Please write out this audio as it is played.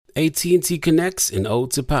AT&T connects an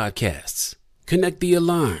ode to podcasts. Connect the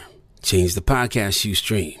alarm. Change the podcast you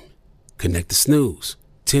stream. Connect the snooze.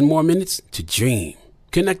 10 more minutes to dream.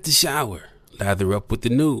 Connect the shower. Lather up with the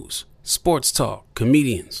news, sports talk,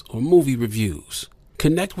 comedians, or movie reviews.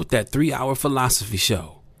 Connect with that 3-hour philosophy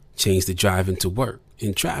show. Change the drive into work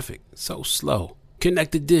in traffic so slow.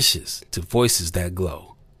 Connect the dishes to voices that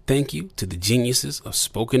glow. Thank you to the geniuses of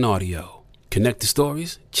spoken audio. Connect the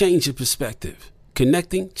stories, change your perspective.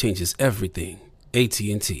 Connecting changes everything.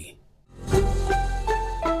 AT&T.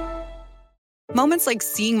 Moments like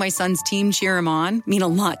seeing my son's team cheer him on mean a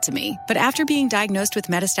lot to me. But after being diagnosed with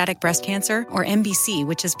metastatic breast cancer, or MBC,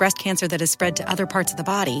 which is breast cancer that has spread to other parts of the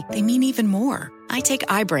body, they mean even more. I take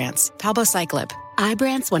Ibrance, palbociclib.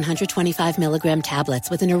 Ibrance 125 milligram tablets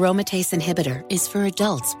with an aromatase inhibitor is for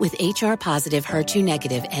adults with HR-positive,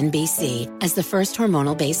 HER2-negative MBC as the first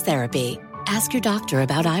hormonal-based therapy. Ask your doctor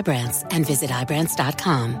about Ibrance and visit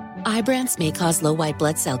Ibrance.com. Ibrance may cause low white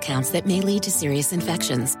blood cell counts that may lead to serious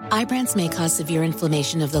infections. Ibrance may cause severe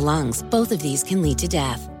inflammation of the lungs. Both of these can lead to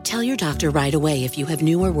death. Tell your doctor right away if you have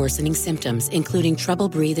new or worsening symptoms, including trouble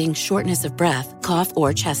breathing, shortness of breath, cough,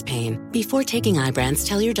 or chest pain. Before taking Ibrance,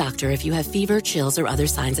 tell your doctor if you have fever, chills, or other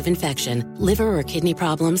signs of infection, liver or kidney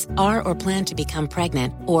problems, are or plan to become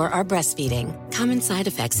pregnant, or are breastfeeding. Common side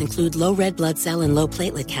effects include low red blood cell and low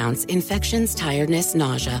platelet counts, infections, tiredness,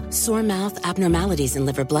 nausea, sore mouth, abnormalities in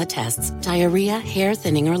liver blood tests, diarrhea, hair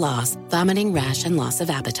thinning or loss, vomiting, rash, and loss of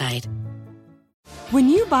appetite. When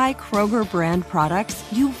you buy Kroger brand products,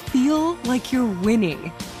 you feel like you're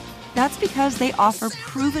winning. That's because they offer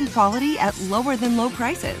proven quality at lower than low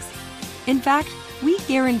prices. In fact, we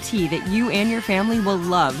guarantee that you and your family will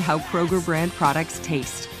love how Kroger brand products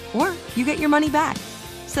taste, or you get your money back.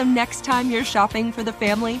 So next time you're shopping for the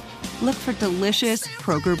family, look for delicious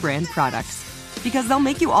Kroger brand products, because they'll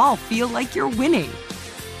make you all feel like you're winning.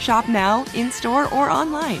 Shop now, in-store, or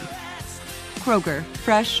online. Kroger,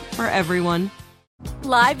 fresh for everyone.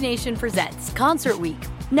 Live Nation presents Concert Week.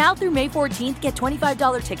 Now through May 14th, get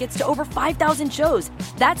 $25 tickets to over 5,000 shows.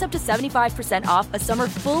 That's up to 75% off a summer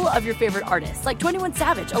full of your favorite artists like 21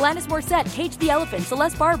 Savage, Alanis Morissette, Cage the Elephant,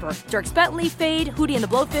 Celeste Barber, Dierks Bentley, Fade, Hootie and the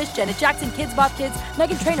Blowfish, Janet Jackson, Kidz Bop Kids,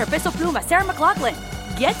 Meghan Trainor, Peso Pluma, Sarah McLachlan.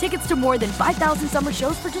 Get tickets to more than 5,000 summer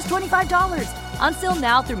shows for just $25. On sale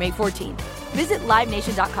now through May 14th. Visit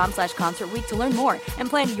LiveNation.com/Concert Week to learn more and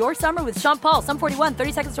plan your summer with Sean Paul, Sum 41,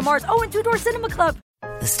 30 Seconds to Mars, and Two Door Cinema Club.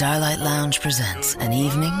 The Starlight Lounge presents an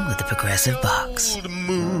evening with the Progressive Box. Old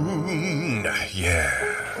moon, yeah.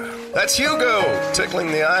 That's Hugo,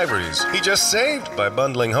 tickling the ivories. He just saved by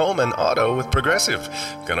bundling home and auto with Progressive.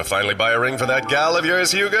 Gonna finally buy a ring for that gal of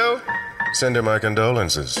yours, Hugo? Send her my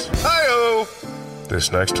condolences. Hi-oh!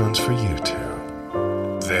 This next one's for you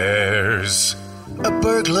two. There's a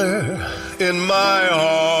burglar in my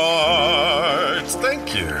heart.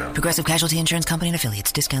 Thank you. Progressive Casualty Insurance Company and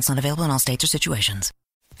Affiliates. Discounts not available in all states or situations.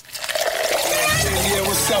 Yeah,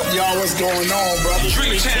 what's up, y'all? What's going on, brother?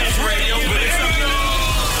 Drink Champs Radio,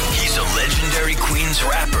 He's a legendary Queens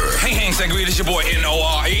rapper. Hey, Sangria, this your boy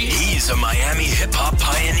N.O.R.E. He's a Miami hip-hop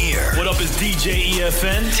pioneer. What up, is DJ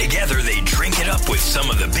EFN? Together, they drink it up with some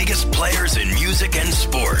of the biggest players in music and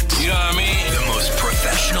sports. You know what I mean? The most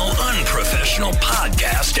professional, unprofessional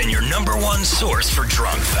podcast and your number one source for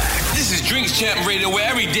drunk facts. This is Drinks Champ Radio, where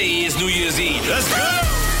every day is New Year's Eve. Let's go!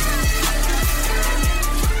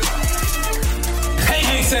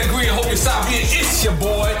 Hey, Sangria, hope you're stopping in. It's your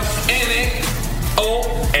boy, N.O.R.E.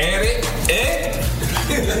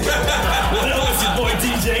 What up, it's your boy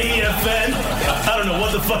DJ EFN. I don't know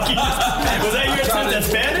what the fuck you just... Was that your attempt at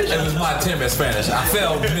Spanish? It was my attempt at Spanish. I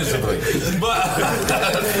failed miserably. But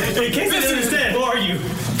in case I didn't understand, who are you?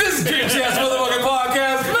 This is Drink Champs motherfucking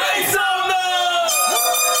podcast. Make some noise!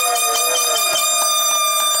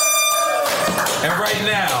 And right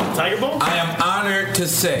now, Tiger Bowl? I am honored to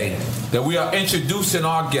say that we are introducing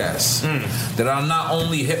our guests that are not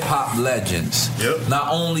only hip-hop legends, not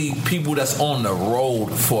only people that's on the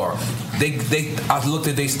road for... I looked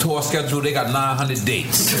at their tour schedule, they got 900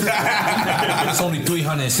 dates. It's only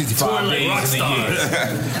 365 days in a year.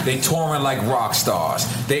 They touring like rock stars.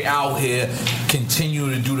 They out here continue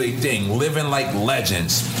to do their thing, living like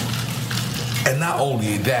legends. And not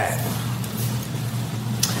only that,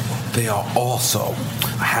 they are also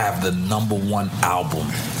have the #1 album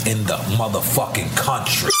in the motherfucking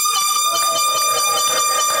country.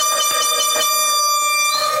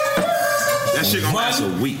 That shit gonna last a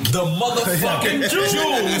week. The motherfucking Jews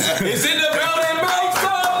is in the building. Make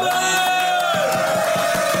some noise!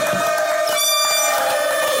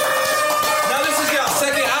 Now this is your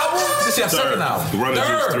second album? This your second album. Run the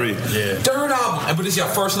Juice 3. Yeah. Third album. But this your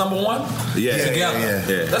first number one? Yeah. Together.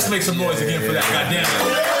 Yeah. Let's make some noise again for that.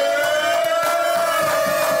 Goddamn.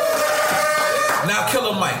 Now,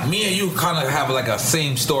 Killer Mike, me and you kind of have like a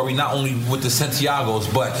same story, not only with the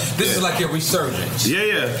Santiagos, but this is like your resurgence.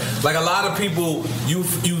 Yeah. Like a lot of people, you've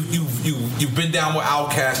been down with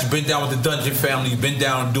Outkast, you've been down with the Dungeon Family, you've been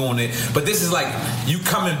down doing it, but this is like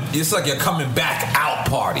it's like you're coming back out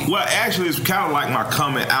party. Well, actually, it's kind of like my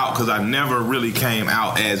coming out because I never really came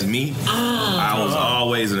out as me. I was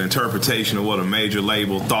always an interpretation of what a major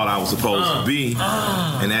label thought I was supposed to be,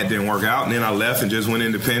 and that didn't work out. And then I left and just went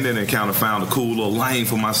independent and kind of found a cool little lane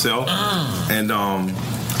for myself. And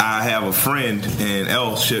I have a friend, and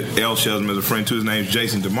L shares him as a friend too. His name's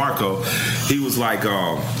Jason DeMarco. He was like,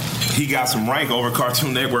 he got some rank over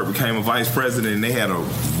Cartoon Network, became a vice president, and they had a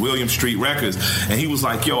William Street Records. And he was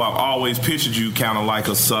like, yo, I've always pictured you kind of like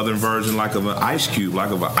a southern version, like of an Ice Cube,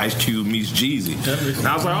 like of an Ice Cube meets Jeezy. And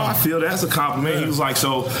I was like, oh, I feel that's a compliment. He was like,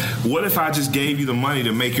 so what if I just gave you the money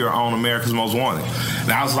to make your own America's Most Wanted?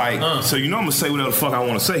 And I was like, so you know I'm going to say whatever the fuck I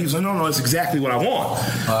want to say. He was like, no, it's exactly what I want.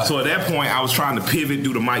 So at that point, I was trying to pivot,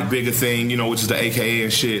 do the Mike Bigger thing, you know, which is the AKA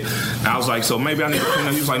and shit. And I was like, so maybe I need to,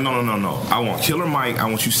 he was like, no. I want Killer Mike. I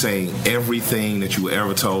want you saying everything that you were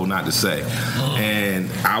ever told not to say. And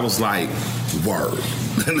I was like, word.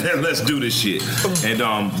 Let's do this shit. And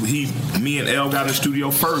me and L got in the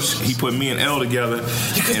studio first. He put me and L together.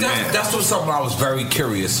 Because that's something I was very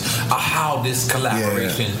curious how this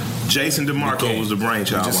collaboration. Jason DeMarco was the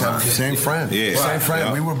brainchild. We just have the same friend. Yeah. Same friend.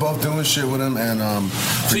 Yeah. We were both doing shit with him, and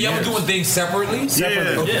so y'all were doing things separately?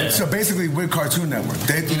 Yeah. So basically, with Cartoon Network,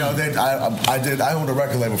 I owned a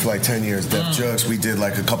record label for like 10 years. Def Jux. We did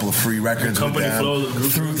like a couple of free records with them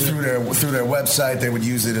through their website. They would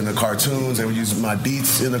use it in the cartoons. They would use my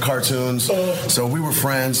beats in the cartoons. So we were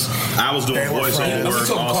friends. I was doing voiceover work.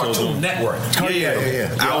 Also Cartoon Network.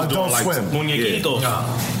 Yeah. I was doing like Muñequitos.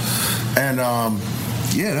 And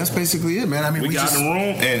yeah, that's basically it, man. I mean, we got in the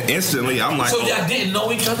room, and instantly I'm like, so y'all didn't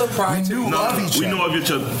know each other prior to? We know of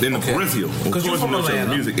each other in the peripheral. Because you're from Atlanta.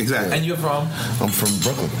 Music. Exactly. And you're from? I'm from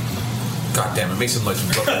Brooklyn. God damn it, make some noise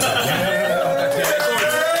from Brooklyn.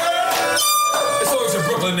 It's always a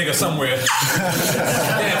Brooklyn nigga somewhere.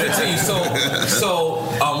 Yeah, continue. So,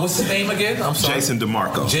 what's his name again? I'm sorry. Jason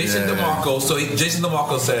DeMarco. Jason DeMarco. So Jason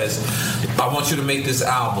DeMarco says, I want you to make this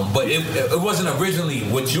album, but it wasn't originally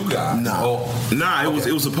what you got.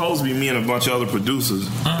 It was supposed to be me and a bunch of other producers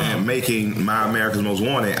and making My America's Most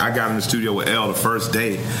Wanted. I got in the studio with L the first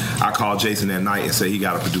day. I called Jason that night and said he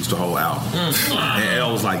got to produce the whole album. And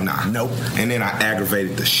L was like, nah. Nope. And then I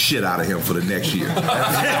aggravated the shit out of him for the next year.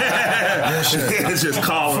 Just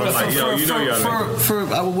calling him like, yo, you know you're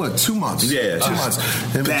for 2 months. Yeah, 2 months.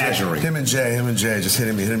 Badgering. Him and Jay just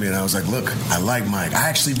hitting me, and I was like, look, I like Mike. I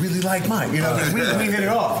actually really like Mike. You know, we hit it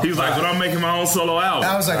off. He was like, but I'm making my own solo album.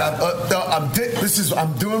 I was like,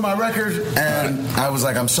 I'm doing my record, and I was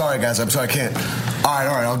like, I'm sorry guys, I can't. All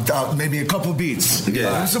right, I'll maybe a couple beats.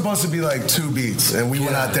 Yeah. It was supposed to be like 2 beats, and we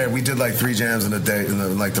went out there. We did like 3 jams in a day,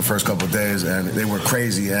 in like the first couple of days, and they were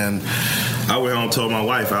crazy. And I went home and told my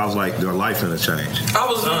wife, I was like, their life gonna change. I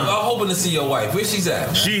was hoping to see your wife. Where she's at?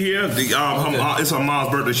 Man? She here. It's her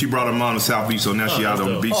mom's birthday. She brought her mom to South Beach, so now she out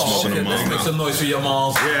on the beach smoking her mom. Let's make some noise for your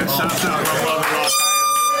moms. Yeah, shout out my brother-in-law.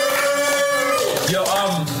 Yo,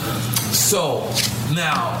 so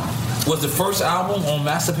now, was the first album on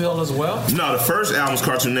Master Pill as well? No, the first album was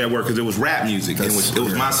Cartoon Network because it was rap music. It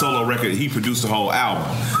was my solo record. He produced the whole album.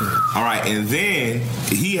 All right, and then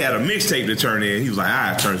he had a mixtape to turn in. He was like,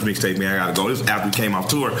 I turn this mixtape, man, I gotta go. This was after we came off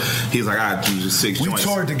tour. He was like, I do just 6 joints. We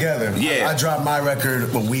toured together. Yeah. I dropped my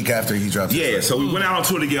record a week after he dropped his record. So we went out on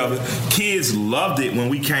tour together. Kids loved it when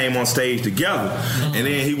we came on stage together. And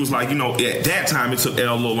then he was like, you know, at that time it took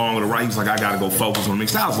L a little longer to write. He was like, I gotta go focus on the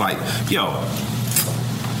mixtape. I was like, yo,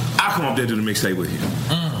 I'll come up there to do the mixtape with you.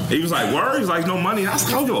 He was like, word? He was like, no money. I was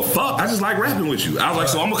like, I don't give a fuck. I just like rapping with you. I was like,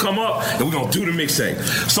 so I'm going to come up and we're going to do the mixtape.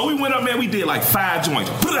 So we went up, man. We did like 5 joints.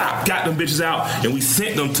 Got them bitches out and we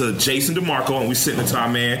sent them to Jason DeMarco and we sent them to our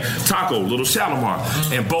man Taco, Little Shalimar.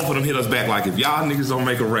 And both of them hit us back like, if y'all niggas don't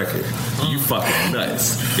make a record, you fucking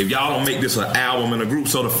nuts. If y'all don't make this an album and a group.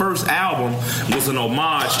 So the first album was an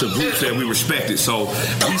homage to groups that we respected. So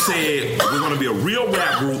we said, we're going to be a real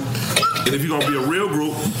rap group. And if you're going to be a real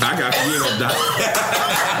group, I got you. You ain't gonna die.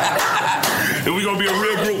 If we're gonna be a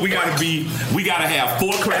real group, we gotta have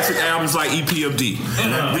 4 classic albums like EPMD.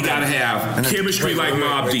 We gotta have chemistry like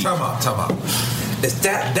Mobb Deep. Time out. Is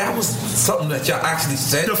that was something that y'all actually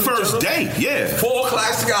said? The first date, yeah. 4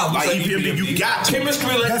 classic albums. Like EPMD, you got to.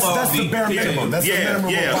 Chemistry. That's the bare minimum. That's the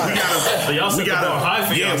minimum.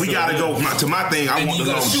 We gotta go to my thing. I want the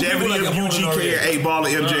longevity of UGK and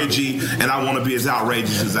 8Ball and MJG, and I want to be as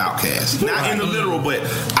outrageous as Outkast. Not in the literal, but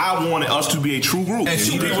I wanted us to be a true group. And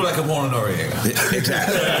shoot people like Capone Noriega.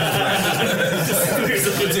 Exactly.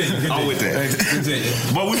 I'm with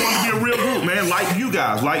that. But we want to be a real group, man, like you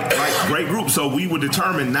guys, like great groups. So we were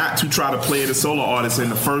determined not to try to play it as solo artists.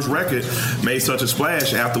 And the first record made such a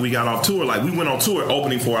splash after we got off tour. Like we went on tour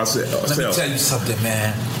opening for ourselves. Let me tell you something,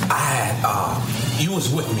 man. I had you was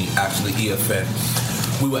with me actually, EFN.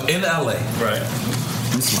 We were in LA. Right.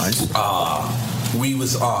 That's nice. We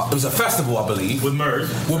was it was a festival, I believe, with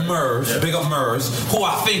Murs. Yeah. Big up Murs, who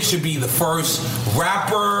I think should be the first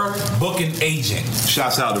rapper booking agent.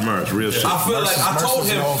 Shouts out to Murs, real shit. I feel like I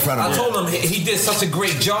told him he did such a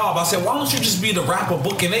great job. I said, why don't you just be the rapper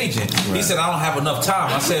booking agent? Right. He said, I don't have enough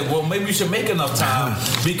time. I said, well, maybe you should make enough time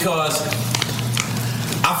because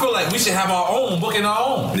I feel like we should have our own, booking our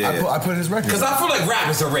own. Yeah. I put his record. Because I feel like rap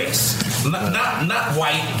is a race. Not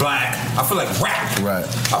white, black. I feel like rap. Right.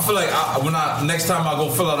 I feel like next time I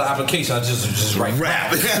go fill out an application, I just write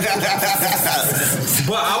rap. But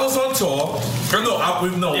I was on tour. Yeah,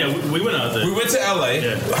 we went out there. We went to LA,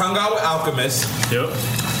 hung out with Alchemist. Yep.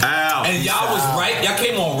 And y'all was right. Y'all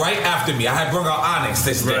came on right after me. I had brought out Onyx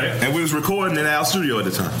this day. Right. And we was recording in Al's studio at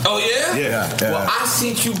the time. Oh yeah? Yeah. Well, I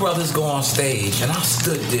seen you brothers go on stage, and I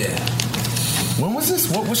stood there. When was this?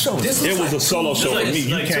 What show was this? It was a solo show for me.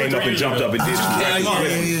 You came up and jumped up and did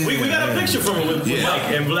We got a picture from it with Mike,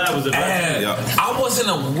 and Vlad was there. And I wasn't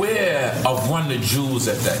aware of Run the Jewels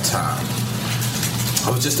at that time. I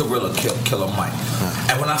was just a real killer Mike.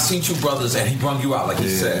 And when I seen you brothers, and he brung you out like he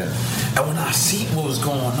said, and when I seen what was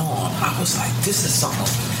going on, I was like, this is something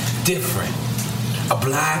different. A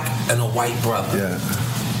black and a white brother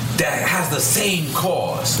that has the same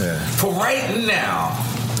cause. For right now,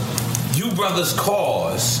 you brothers'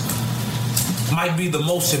 cause might be the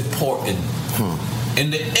most important in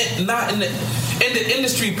the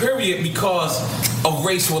industry period because of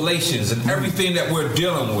race relations and everything that we're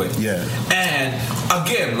dealing with. And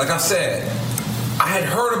again, like I said, I had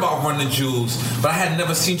heard about Run the Jewels, but I had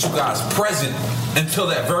never seen you guys present until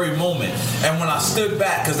that very moment. And when I stood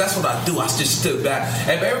back, because that's what I do, I just stood back.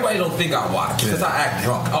 And everybody don't think I watch because I act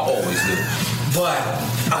drunk. I always do. But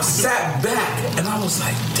I sat back and I was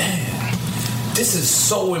like, damn. This is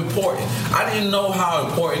so important. I didn't know how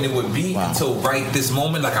important it would be until right this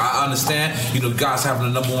moment. Like, I understand, you guys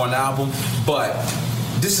having a #1 album, but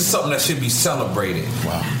this is something that should be celebrated.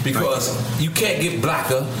 Because you can't get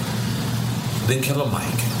blacker than Killer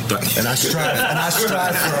Mike. And I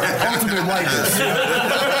strive for ultimate whiteness.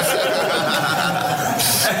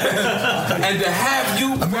 And to have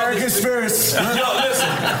you American spirits. Yo, listen,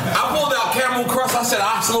 I pulled out Camel Crust. I said,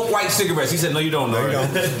 I smoke white cigarettes. He said, no, you don't, Nori.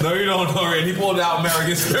 No, you don't, Nori. And he pulled out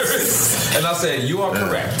American spirits. And I said, you are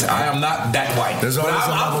correct. I am not that white. There's always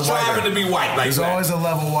I'm striving to be white like There's that. always a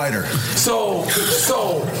level whiter. So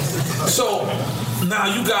now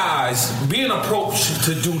you guys being approached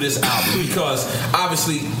to do this album because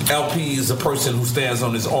obviously LP is a person who stands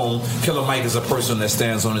on his own. Killer Mike is a person that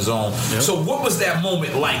stands on his own. So what was that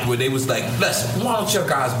moment like where they was like, why don't you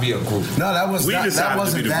guys be a group? No, that was we decided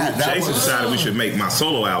to be the group. Jason decided we should make my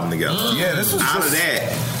solo album together. Yeah, this was out of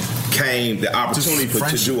that came the opportunity to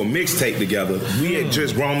do a mixtape together. We had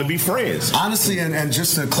just grown to be friends. Honestly, and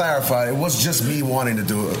just to clarify, it was just me wanting to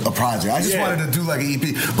do a project. I just wanted to do like an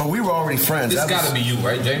EP, but we were already friends. This got to be you,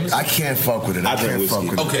 right, James? I can't fuck with it. I can't fuck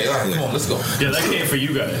with it. Okay, all right, come on, let's go. Yeah, that came for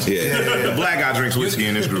you guys. The black guy drinks whiskey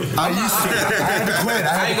in this group. I had to quit.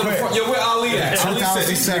 Yo, where Ali at? Ali said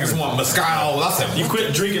these niggas want Moscato. I said, you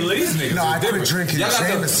quit drinking these niggas. No, I quit drinking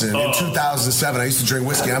Jameson in 2007. I used to drink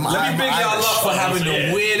whiskey. Let me big y'all up for having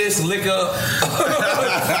the weirdest liquor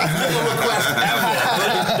request ever.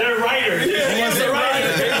 They're writers. They're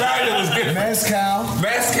writers. Mezcal.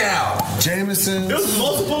 Jameson. There was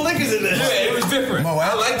multiple liquors in there. Yeah, it was different. Moet.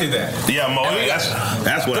 I liked it that. Yeah, Moet.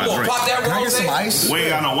 That's what I drink. Pop that Can I get some ice? We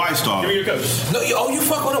ain't got no White Star. Give me your cup. No, you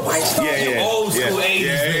fuck with a White Star? Yeah. You old school 80s.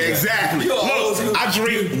 Yeah, exactly. Look, I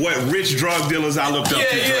drink what rich drug dealers I looked up to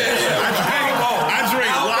drink. I drink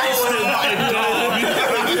White Star.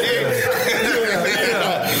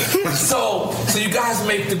 So you guys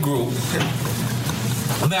make the group.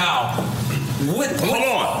 Now, hold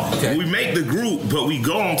on. Okay. We make the group, but we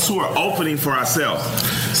go on tour opening for ourselves.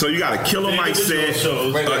 So you got a Killer Mike set,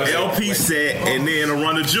 an LP set, and then a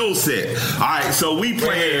Run the Jewels set. All right, so we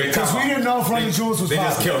playing because we didn't know if Run the Jewels was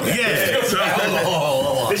possible. Yeah.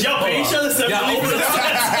 Did y'all pay each other separately?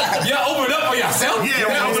 Y'all open it up or y'all myself? Yeah,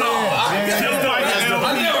 Killer Mike and LP.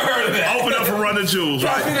 I never heard of that. Open up for Run the Jewels,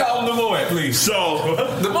 right? Figure out the Moet, please. So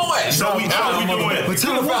the Moet. So we doing. But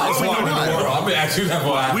tell me what we doing. I'm gonna ask you that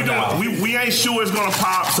for we ain't sure it's gonna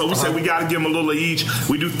pop, so we said we gotta give them a little of each.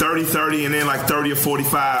 We do 30-30 and then like 30 or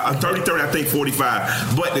 45. 30-30, I think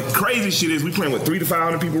 45. But the crazy shit is we playing with 300 to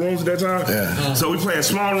 500 people rooms at that time. Yeah. So we playing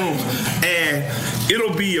small rooms, and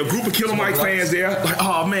it'll be a group of Killer Mike fans there. Like,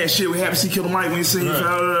 oh man, shit, we happy to see Killer Mike when you see him.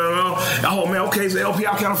 Oh man, okay, so LP,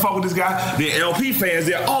 I kind of fuck with this guy. Then LP fans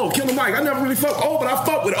there. Oh, Killer Mike, I never really fuck. Oh, but I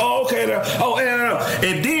fuck with it. Oh, okay. Oh,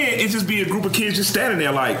 and then it just be a group of kids just standing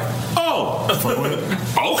there like, oh,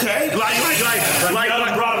 okay,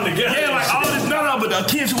 like brought them together. Yeah, like all this, but the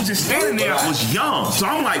kids who was just standing there was young. So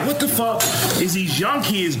I'm like, what the fuck is these young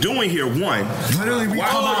kids doing here? One, literally, we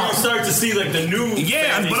come out. You start to see like the new.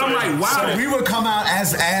 Yeah, but I'm like, wow. So we would come out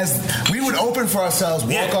as we would open for ourselves,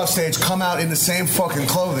 walk off stage, come out in the same fucking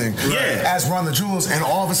clothing as Run the Jewels, and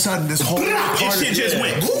all of a sudden this whole shit just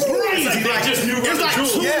went crazy. Like just new it's like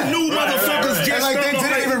two new motherfuckers just like they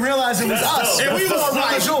didn't even realize it was us. And we was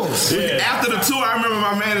Run the Jewels. After the tour, I remember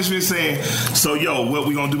my management saying, "So yo, what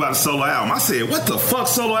we gonna do about the solo album?" I said, "What the fuck,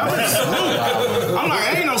 solo album?" I'm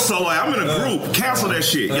like, "Ain't no solo album. I'm in a group. Cancel that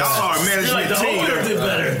shit. Y'all are a management team." Did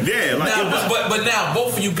better. Yeah, like now, but now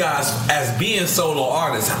both of you guys, as being solo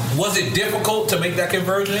artists, was it difficult to make that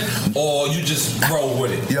conversion, or you just roll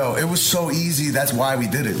with it? Yo, it was so easy. That's why we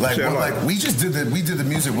did it. Like we just did the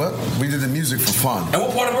music. What we did the music for fun. And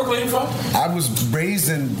what part of Brooklyn are you from? I was raised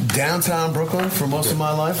in downtown Brooklyn for most of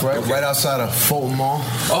my life, right? Okay. Right outside of Fulton Mall.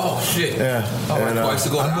 Oh shit! Yeah. I used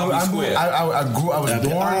to go to Albee Square. I was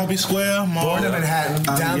born Albee Square Mall. Born in Manhattan,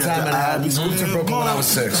 downtown Manhattan. Moved to Brooklyn when I was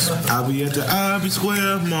 6. I'll be at the Albee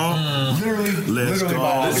Square Mall. Literally, let's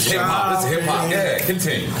go. This is hip hop. Yeah,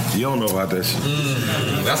 continue. You don't know about that shit.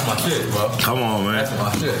 That's my shit, bro. Come on, man. That's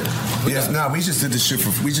my shit. Yes, we just did this shit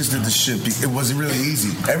it wasn't really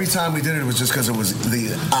easy. Every time we did it was just because it was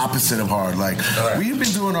the opposite of hard. Like we've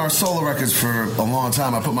been doing our solo records for a long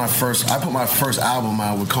time. I put my first album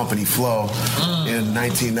out with Company Flow in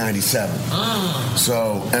 1997.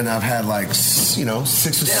 So, and I've had like 6 or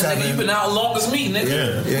 7. Nigga, you've been out long as me,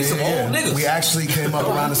 nigga. Yeah. Some old niggas. We actually came up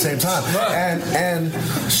around the same time. Right. And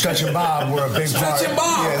Stretch and Bob were a big part. Stretch and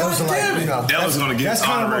Bob. Yeah, those are like that was gonna get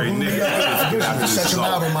honorary, nigga. Stretch and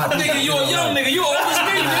Bob were my people. Nigga, you a young nigga. You old as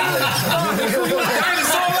me, nigga. You a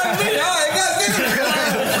dinosaur like me. All right,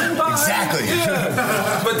 goddamn. Exactly.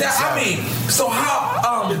 Yeah. But that, I mean, so how?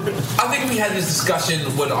 I think we had this discussion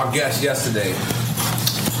with our guest yesterday.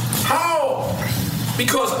 How?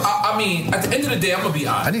 Because I mean, at the end of the day, I'm gonna be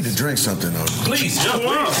honest. I need to drink something though. Please, help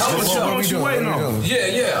us. What waiting on?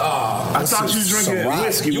 Yeah. I thought you was drinking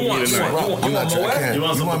whiskey. You want tonight? You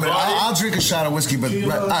want some Bacardi? I'll drink a shot of whiskey, but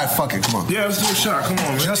all right, fuck it, come on. Yeah, let's do a shot. Come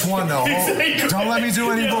on, man. Just one though. Don't let me do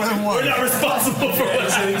any more than one. We're not responsible for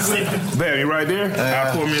what's Bam, you right there?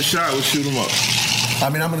 I'll pour me a shot. We'll shoot him up. I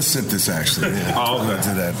mean, I'm gonna sip this actually. Yeah. Oh, okay.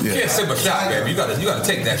 Do that. Yeah. You can't sip a shot, baby. You gotta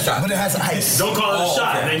take that shot. But it has ice. Don't call it a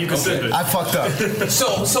shot, and then you can sip it. I fucked up.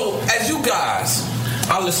 So as you guys,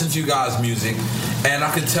 I listen to you guys' music, and I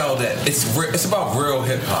can tell that it's about real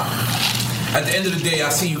hip hop. At the end of the day, I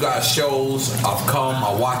see you guys shows. I've come,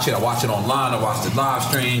 I watch it online, I watch the live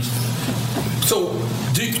streams. So,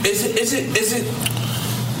 is it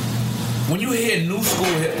when you hear new school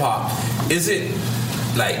hip hop, is it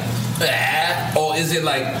like, or is it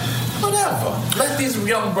like, whatever? Let these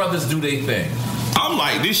young brothers do their thing. I'm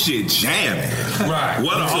like, this shit jamming. Right.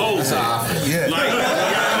 What a whole yeah. Like, you know what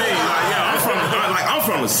I mean? Like, yeah, I'm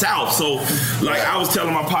from the South, so like I was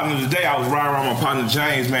telling my partner today, I was riding around my partner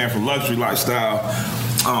James, man, from Luxury Lifestyle.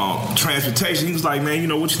 Transportation. He was like, man, you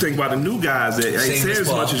know what you think about the new guys that ain't said as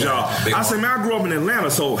much as y'all? I said, man, I grew up in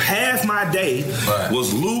Atlanta, so half my day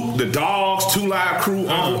was Luke, the Dogs, 2 Live Crew,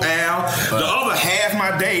 Uncle Al. The other half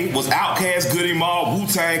my day was Outkast, Goody Mob,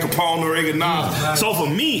 Wu-Tang, Capone, Noriega, Nas. So for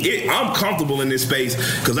me, I'm comfortable in this space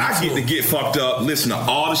because I get to get fucked up, listen to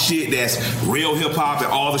all the shit that's real hip hop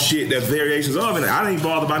and all the shit that's variations of it. I ain't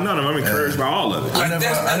bothered by none of them. I'm encouraged by all of it. I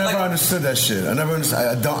never understood that shit. I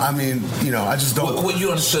just don't. What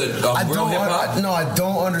you understood? I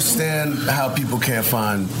don't understand how people can't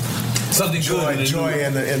find something joy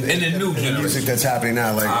in the new music that's happening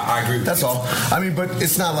now. Like I agree with that's you. all. I mean, but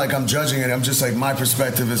it's not like I'm judging it. I'm just like, my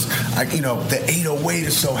perspective is, like, you know, the 808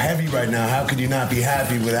 is so heavy right now. How could you not be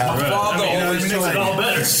happy without it? My father always makes it all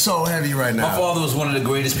better. It's so heavy right now. My father was one of the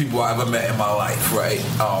greatest people I ever met in my life, right?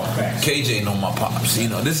 KJ know my pops. You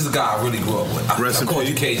know, this is a guy I really grew up with. I called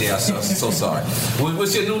you KJ. I'm so sorry.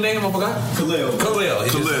 What's your new name? I forgot.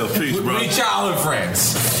 Khalil, peace, bro. We childhood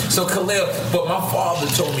friends. So Khalil, but my father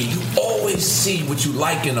told me, you always see what you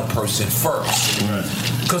like in a person first.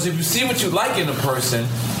 Because if you see what you like in a person,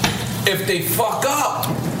 if they fuck up,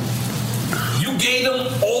 you gave them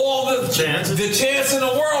all the chance in the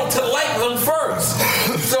world to like them first.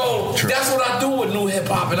 So that's what I do with new hip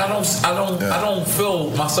hop, and I don't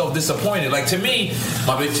feel myself disappointed. Like to me,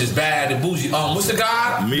 my bitch is bad and bougie. What's the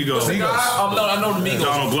guy? Migos. What's the guy? No, I know the Migos.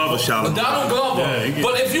 Donald Glover shout out. Donald Glover. Yeah,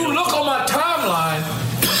 but if you look on my timeline,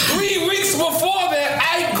 3 weeks before that, I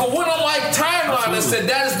went on my timeline and said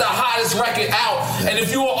that is the hottest record out. And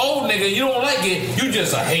if you're an old nigga, you don't like it, you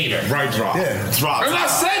just a hater. Right, drop. Yeah, drop. And I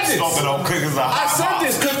said this. I said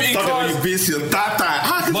this could be because.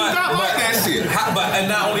 How could you not like that shit? And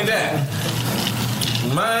not only that,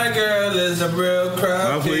 my girl is a real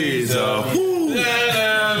crowd pleaser. You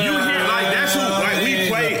hear like that's who like we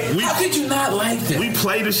play. How could you not like that? We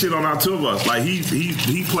play the shit on our tour bus. Like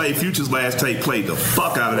he played Future's last tape, played the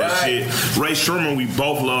fuck out of that shit. Ray Sherman, we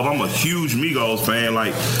both love. I'm a huge Migos fan.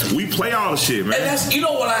 Like we play all the shit, man. And that's you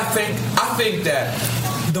know what I think. I think that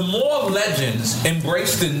the more legends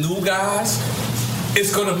embrace the new guys,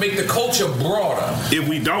 it's gonna make the culture broader. If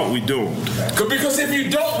we don't, we do. Because if you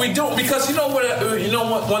don't, we don't. Because you know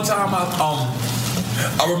what? One time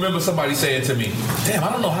I remember somebody saying to me, "Damn, I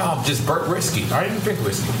don't know how I'm just Burt Risky. I didn't even drink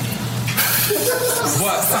whiskey."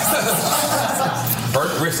 But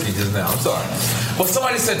Burt Risky just now. I'm sorry. But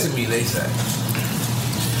somebody said to me, they said,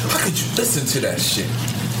 "How could you listen to that shit?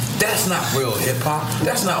 That's not real hip hop.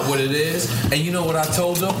 That's not what it is." And you know what I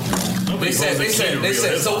told them? They said,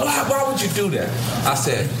 so why would you do that? I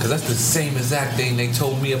said, because that's the same exact thing they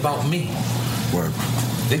told me about me. Word.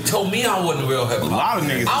 They told me I wasn't real hip hop. A lot of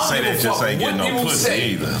niggas who say that just ain't getting no pussy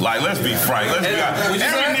either. Like, let's be frank. Every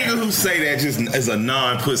nigga who say that just is a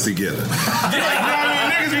non-pussy getter. Like, you know what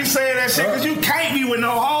I mean? Niggas be saying that shit because you can't be with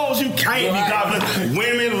no hoes. You can't be gobbling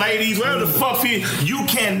women, ladies, whatever the fuck you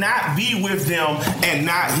cannot be with them and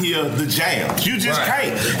not hear the jams. You just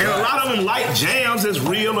can't. And a lot of them like jams that's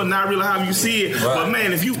real or not real, however you see it. But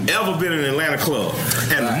man, if you ever been in an Atlanta club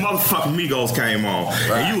and the motherfucking Migos came on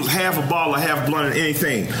and you was half a ball or half blunt or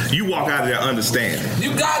anything, you walk out of there understanding.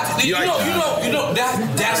 You got, you know.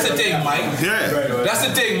 That's the thing, Mike. Yeah, that's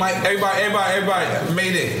the thing, Mike. Everybody,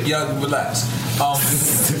 made it. Y'all relax.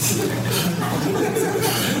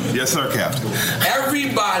 Yes, sir, Captain.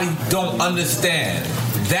 Everybody don't understand.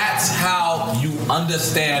 That's how you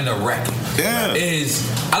understand the record. Yeah.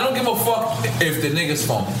 I don't give a fuck if the nigga's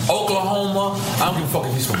from Oklahoma. I don't give a fuck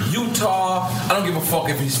if he's from Utah. I don't give a fuck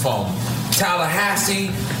if he's from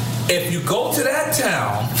Tallahassee. If you go to that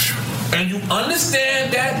town and you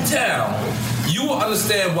understand that town, you will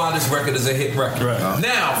understand why this record is a hit record. Right.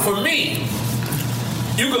 Now, for me,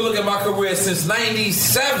 you can look at my career since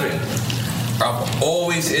 '97. I've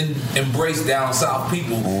always embraced down south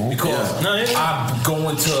people because I'm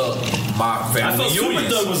going to my family. I felt reunions. Super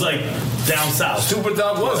Thug was like down south. Super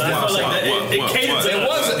Thug was down south. Like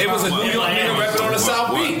it was a New York nigga record on the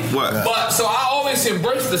South Beat. But so I always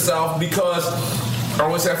embraced the South because I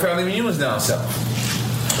always have family reunions down south.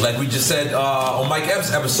 Like we just said on Mike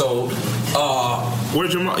Epps' episode.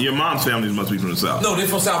 Where's your mom's family must be from the South? No, they're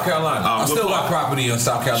from South Carolina. I still got property in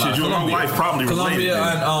South Carolina. Shit, my wife probably related. Columbia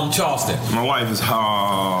and Charleston. My wife is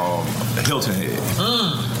Hilton Head.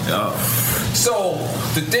 Yeah. So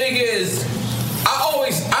the thing is,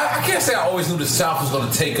 I can't say I always knew the South was going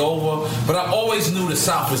to take over, but I always knew the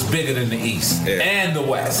South was bigger than the East and the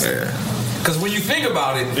West. Yeah. Because when you think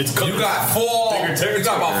about it, you got four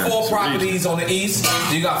properties on the East,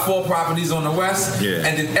 you got 4 properties on the West,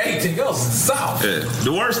 and then everything else is the South. Yeah.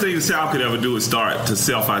 The worst thing the South could ever do is start to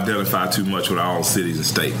self-identify too much with our own cities and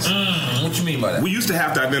states. What you mean by that? We used to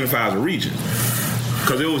have to identify as a region.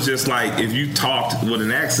 Because it was just like if you talked with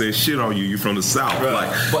an accent, shit on you, you're from the South.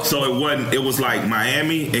 Right. So it was like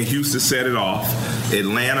Miami and Houston set it off.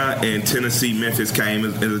 Atlanta and Tennessee, Memphis came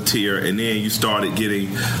in a tier, and then you started getting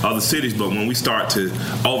other cities. But when we start to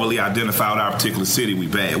overly identify with our particular city, we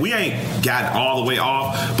bad. We ain't got all the way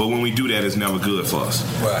off, but when we do that, it's never good for us.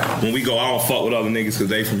 Right. When we go, I don't fuck with other niggas because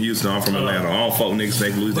they from Houston, I'm from Atlanta. I don't fuck with niggas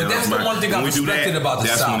they from Louisiana. But that's the one thing I respected about the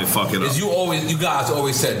South. That's when it fuck it up. Is you guys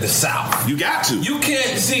always said the South. You got to. You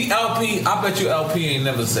can't see LP. I bet you LP ain't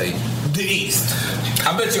never say the East.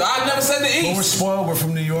 I bet you I never said the East. Well, we're spoiled. We're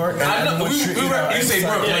from New York. I know. You say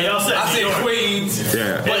Brooklyn. Yeah, y'all said I said Queens.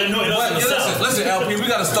 Yeah. But listen, LP, we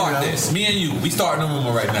gotta start this. Me and you, we starting the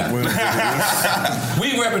rumor right now. We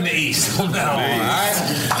repping the East from now on, alright?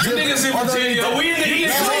 You niggas in Virginia, we in the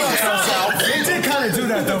East. They did kind of do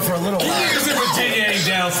that though for a little while. You niggas in Virginia ain't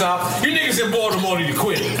down south. You niggas in Baltimore need to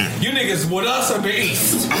quit. You niggas with us up the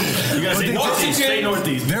East. You gotta say Northeast. Stay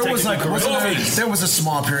Northeast. There was a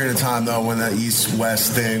small period of time though when that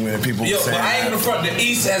East-West thing when people were saying. But I ain't gonna front. The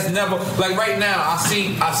East has never, like right now. I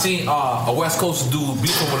seen a West Coast dude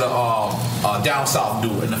beefing with a down south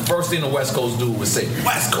dude, and the first thing the West Coast dude would say,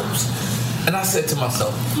 West Coast, and I said to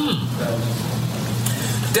myself,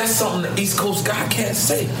 that's something the East Coast guy can't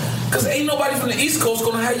say. Because ain't nobody from the East Coast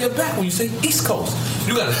gonna have your back when you say East Coast.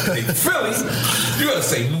 You gotta say Philly, you gotta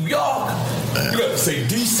say New York, you gotta say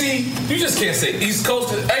DC. You just can't say East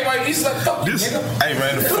Coast. Everybody East like fuck you, nigga. Hey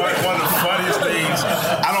man, one of the funniest things,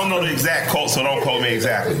 I don't know the exact quote, so don't quote me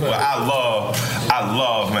exactly, but I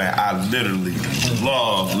love, man, I literally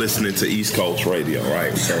love listening to East Coast radio,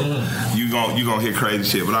 right? So you gonna hear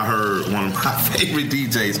crazy shit, but I heard one of my favorite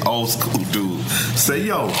DJs, old school dude, say,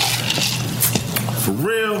 yo, for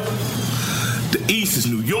real, the East is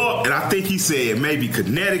New York, and I think he said maybe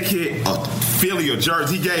Connecticut or Philly or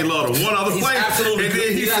Jersey. He gave love to one other place. And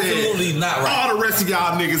then he said, absolutely not right. All the rest of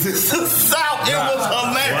y'all niggas is the South. It was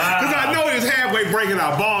hilarious. Because I know he's halfway breaking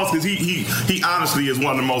our balls because he honestly is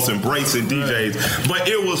one of the most embracing DJs. But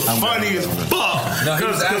it was funny as fuck.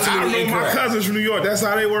 Because I know my cousins from New York, that's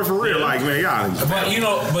how they were for real. Like, man, y'all. But you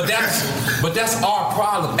know, but that's our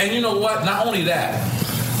problem. And you know what? Not only that,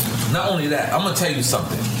 I'm gonna tell you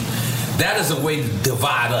something. That is a way to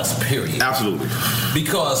divide us, period. Absolutely.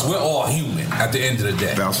 Because we're all human at the end of the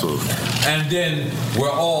day. Absolutely. And then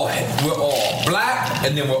we're all black,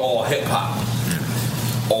 and then we're all hip hop.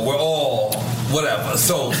 Or we're all whatever.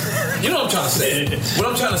 So, you know what I'm trying to say? What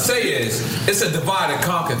I'm trying to say is, it's a divide and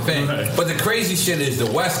conquer thing. Right. But the crazy shit is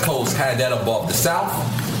the West Coast had that above the South,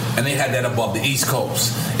 and they had that above the East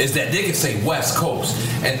Coast. Is that they can say West Coast,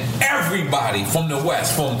 and everybody from the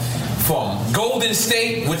West, from Golden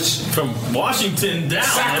State, which from Washington down,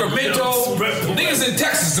 Sacramento, niggas in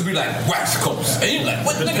Texas to be like West Coast, and you're like,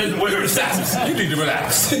 what? Nigga, you need to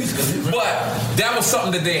relax. But that was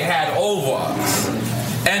something that they had over us,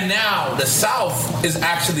 and now the South is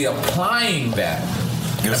actually applying that.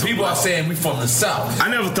 And people are saying we from the South. I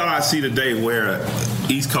never thought I'd see the day where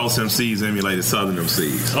East Coast MCs emulated Southern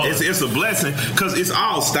MCs. Oh. It's a blessing because it's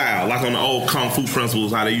all style, like on the old Kung Fu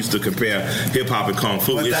principles, how they used to compare hip hop and Kung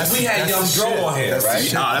Fu. We had Young Dro on here,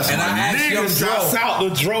 right? That's and I asked Young Dro. Out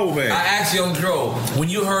the Dro, man. I asked Young Dro, when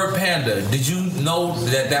you heard Panda, did you know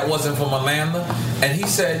that wasn't from Atlanta? And he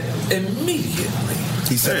said immediately.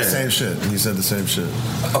 He said the same shit. He said the same shit.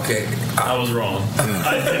 Okay. I was wrong.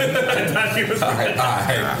 I thought he was right. All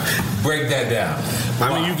right. Break that down.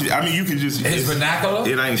 I mean, you can just his vernacular.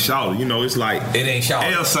 It ain't shouted. You know, it's like it ain't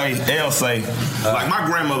shouted. L say. Like my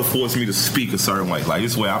grandmother forced me to speak a certain way. Like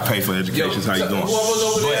this way I pay for education. How you doing? What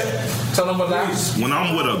was over there? Tell them what that. When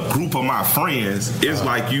I'm with a group of my friends, it's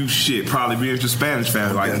like you shit probably being your Spanish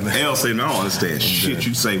family. Like L say, no, I don't understand shit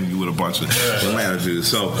you say when you with a bunch of Atlanta dudes.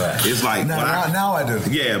 So it's like now I do.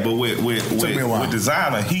 Yeah, but with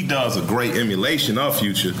Designer, he does a great emulation of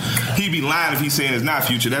Future. He'd be lying if he's saying it's not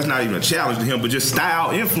Future. That's not even a challenge to him, but just style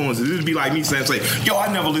influences. It'd be like me saying, yo,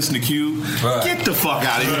 I never listened to Cube. Right. Get the fuck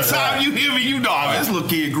out of here. The time you hear me, you know, this little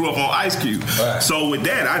kid grew up on Ice Cube. Right. So with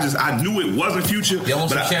that, I knew it wasn't Future,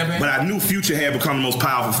 but I knew Future had become the most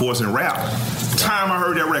powerful force in rap. The time I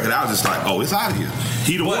heard that record, I was just like, oh, it's out of here.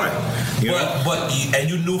 He the one. And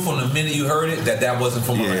you knew from the minute you heard it that wasn't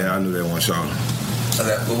from Atlanta. Yeah, I knew that one song.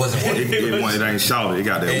 It ain't shouted. It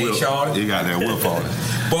got that whip. It got that whip on it.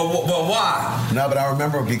 But why? No, but I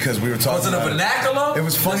remember because we were talking. Was it a vernacular? It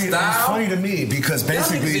was funny. It was funny to me because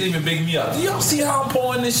basically y'all didn't even big me up. Do y'all see how I'm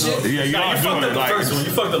pouring this shit? Yeah, you fucked up the first one.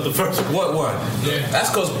 You fucked up the first one. What one? Yeah. That's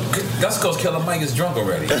cause Killer Mike is drunk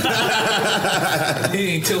already.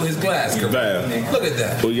 He ain't till his glass. Look at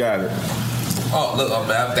that. We got it. Oh, look,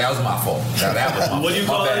 that was my fault. That was my fault. What do you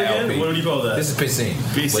call that again? What do you call that? This is piscine.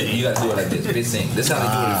 Piscine. You got to do it like this. Piscine. This is how they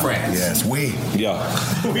do it in France. Yes, Yeah.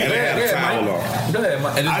 And they had a towel on. Go ahead,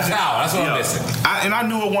 Mike. And it's a towel. That's what I'm missing. I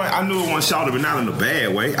knew it wasn't shouted, but not in a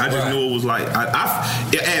bad way. I just knew it was like,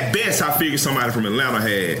 at best, I figured somebody from Atlanta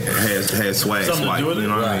had swag. You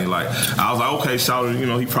know what I mean? Like, I was like, okay, shouted, you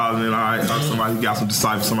know, he probably did all right. Somebody got some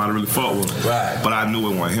disciples, somebody really fucked with him. Right. But I knew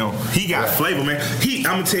it wasn't him. He got flavor, man. I'm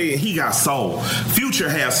going to tell you, he got soul. Future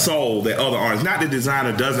has soul that other artists, not the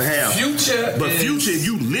designer doesn't have. Future, Future, if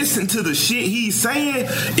you listen to the shit he's saying,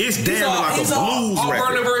 it's damn like a blues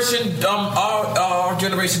record. Our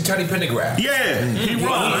generation Teddy Pendergrass. Yeah, he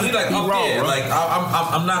wrote. He like up there. Like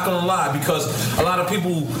I'm not gonna lie, because a lot of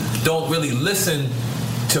people don't really listen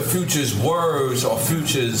to Future's words or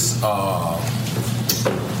Future's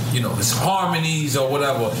his harmonies or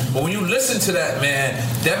whatever. But when you listen to that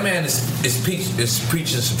man is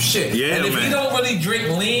preaching some shit. Yeah, and if he don't really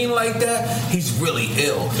drink lean like that, he's really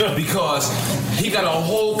ill. Because he got a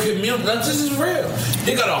whole community. This is real.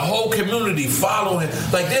 He got a whole community following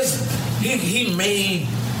him. Like this, he made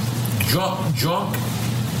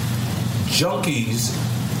junkies.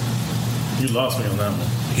 You lost me on that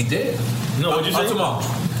one. He did. No, what'd you say? All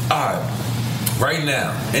right. Right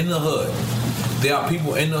now, in the hood, there are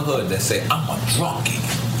people in the hood that say, I'm a drunkie.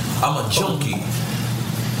 I'm a junkie.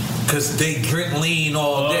 Because they drink lean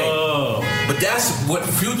all day. But that's what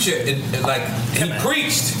Future, he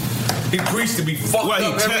preached. He preached to be fucked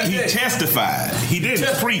up every day. He testified. He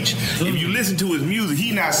didn't preach. If you listen to his music,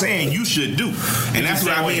 he's not saying you should do. And that's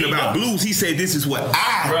what I mean about blues. He said, this is what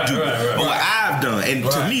I do. Or what I've done. And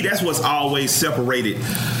to me, that's what's always separated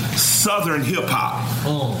Southern hip hop.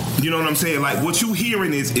 You know what I'm saying? Like what you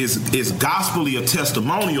hearing is gospelly or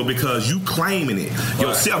testimonial because you claiming it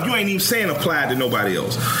yourself. You ain't even saying applied to nobody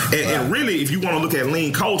else. And really, if you want to look at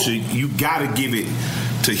lean culture, you got to give it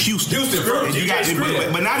to Houston first. You got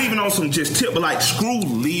but not even on some just tip, but like Screw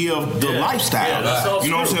lived the lifestyle.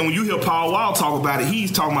 You know what I'm saying? When you hear Paul Wall talk about it,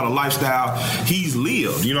 he's talking about a lifestyle he's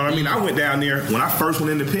lived. You know what I mean? I went down there when I first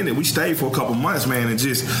went independent. We stayed for a couple months, man, and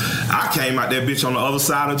I came out that bitch on the other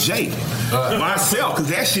side of Jake myself, because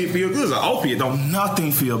that shit feel good. It's an opiate. Don't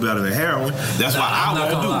nothing feel better than heroin. That's why I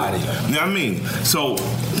won't do it. You know what I mean? So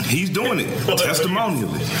he's doing it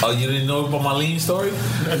testimonially. Oh, you didn't know about my lean story?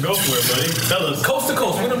 Yeah, go for it, buddy. Tell us. Coast to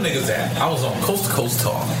coast. Where them niggas at? I was on Coast to Coast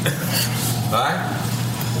Talk. Alright?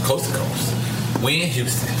 Coast to Coast. We in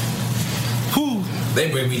Houston. They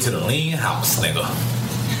bring me to the lean house, nigga.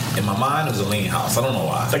 In my mind, it was a lean house. I don't know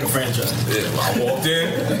why. It's like a franchise. Yeah, I walked in.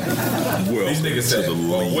 These niggas said,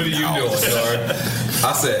 well, what are you doing, sir?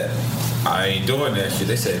 I said, I ain't doing that shit.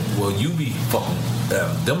 They said, well, you be fucking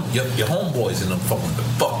your homeboys and them fucking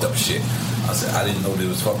fucked up shit. I said, I didn't know they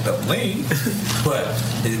was fucked up lean. But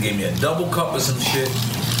they gave me a double cup of some shit,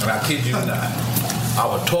 and I kid you not, I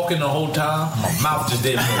was talking the whole time, my mouth just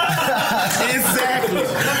didn't move.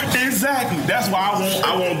 Exactly. That's why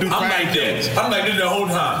I won't do painkillers. I'm like this the whole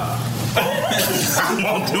time. I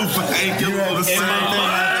won't do painkillers the same thing.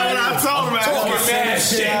 That's what I told him.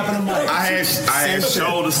 I had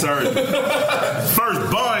shoulder surgery.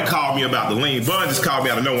 First, Bun called me about the lean. Bun just called me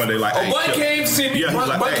out of nowhere one day like, hey, Bun came to see me. Yeah,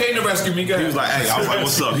 Bun came to rescue me. He was like, hey, I was like,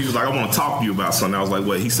 what's up? He was like, I want to talk to you about something. I was like,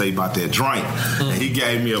 what? He say about that drink. And he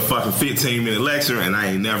gave me a fucking 15-minute lecture, and I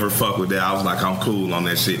ain't never fuck with that. I was like, I'm cool on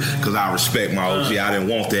that shit because I respect my OG. I didn't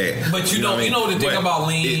want that. But you know the thing about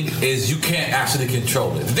lean is you can't actually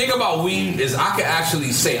control it. The thing about weed is I can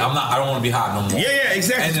actually say I don't want to be high no more. Yeah,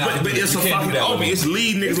 exactly. But it's a fucking opiate. It's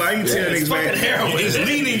leading niggas. Like, you tell niggas, man, it's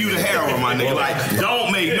leading you to heroin, my nigga. Like,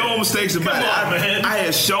 don't make no mistakes about it. I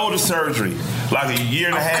had shoulder surgery like a year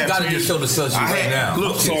and a half. I gotta get shoulder surgery right now.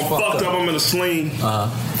 Look, so I'm fucked up. I'm in a sling.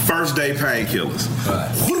 First day painkillers.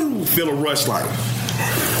 Feel a rush like.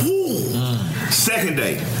 Second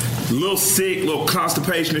day. A little sick, a little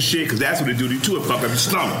constipation and shit, because that's what it do to you too. It fuck up your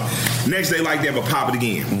stomach. Next day like that, but pop it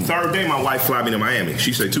again. Third day, my wife fly me to Miami.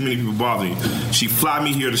 She said, too many people bother me. She fly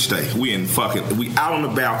me here to stay. We out on the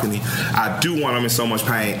balcony. I do want them in so much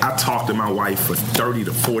pain. I talked to my wife for 30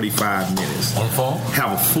 to 45 minutes. On the phone?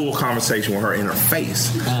 Have a full conversation with her in her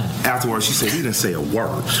face. Afterwards, she said, we didn't say a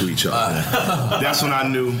word to each other. That's when I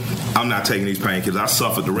knew I'm not taking these painkillers. I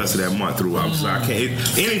suffered the rest of that month through. So I can't.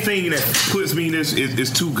 Anything that puts me in this is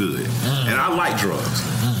too good. And I like drugs,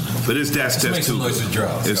 but that's just too good.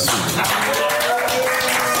 Drugs. It's too good.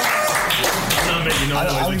 I'm not making no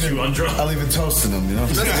noise with you on drugs. I'll even toast to them, you know?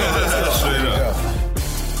 Let's go. Straight up.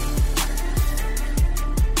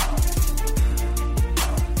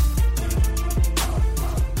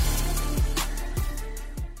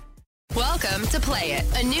 Welcome to Play It,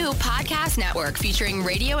 a new podcast network featuring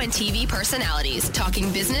radio and TV personalities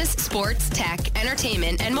talking business, sports, tech,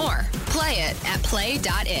 entertainment, and more. Play it at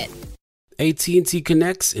play.it. AT&T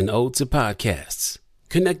connects an ode to podcasts.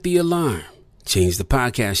 Connect the alarm. Change the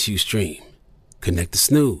podcast you stream. Connect the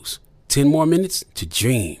snooze. 10 more minutes to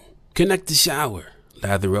dream. Connect the shower.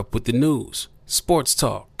 Lather up with the news, sports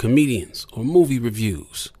talk, comedians, or movie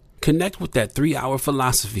reviews. Connect with that 3-hour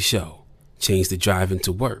philosophy show. Change the drive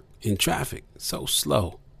into work in traffic so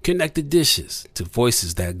slow. Connect the dishes to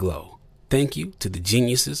voices that glow. thank you to the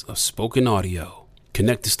geniuses of spoken audio.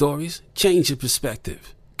 Connect the stories, change your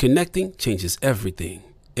perspective. Connecting changes everything.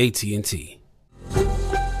 AT&T.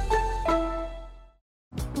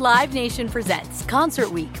 Live Nation presents Concert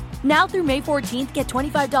Week. Now through May 14th, get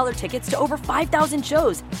 $25 tickets to over 5,000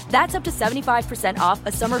 shows. That's up to 75% off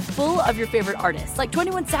a summer full of your favorite artists like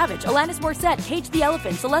 21 Savage, Alanis Morissette, Cage the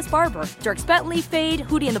Elephant, Celeste Barber, Dierks Bentley, Fade,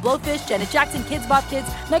 Hootie and the Blowfish, Janet Jackson, Kidz Bop Kids,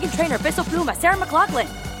 Meghan Trainor, Bissell Pluma, Sarah McLachlan.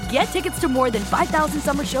 Get tickets to more than 5,000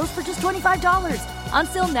 summer shows for just $25.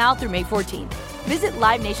 Until now through May 14th. Visit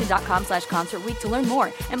LiveNation.com/Concert Week to learn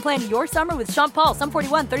more and plan your summer with Sean Paul, Sum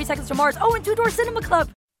 41, 30 Seconds to Mars, and Two Door Cinema Club.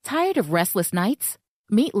 Tired of restless nights?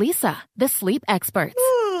 Meet Leesa, the sleep experts.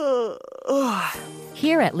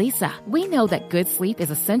 Here at Leesa, we know that good sleep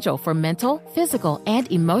is essential for mental, physical,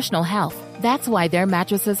 and emotional health. That's why their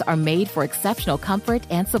mattresses are made for exceptional comfort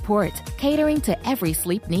and support, catering to every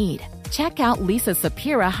sleep need. Check out Leesa's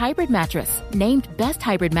Sapira Hybrid Mattress, named Best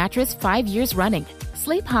Hybrid Mattress 5 years running.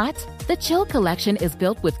 Sleep hot? The Chill Collection is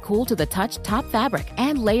built with cool-to-the-touch top fabric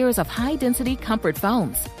and layers of high-density comfort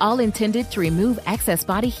foams, all intended to remove excess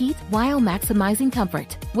body heat while maximizing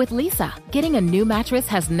comfort. With Leesa, getting a new mattress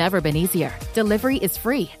has never been easier. Delivery is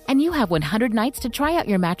free, and you have 100 nights to try out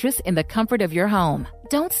your mattress in the comfort of your home.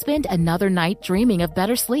 Don't spend another night dreaming of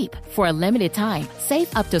better sleep. For a limited time,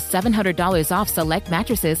 save up to $700 off select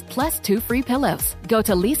mattresses plus 2 free pillows. Go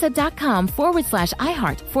to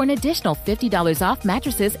Leesa.com/iHeart for an additional $50 off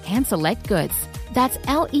mattresses and select goods. That's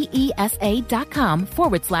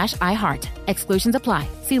LEESA.com/iHeart. Exclusions apply.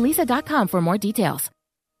 See Leesa.com for more details.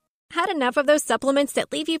 Had enough of those supplements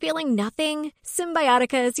that leave you feeling nothing?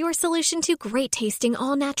 Symbiotica is your solution to great-tasting,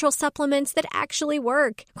 all-natural supplements that actually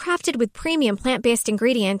work. Crafted with premium plant-based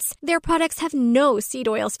ingredients, their products have no seed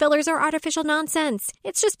oils, fillers, or artificial nonsense.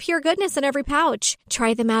 It's just pure goodness in every pouch.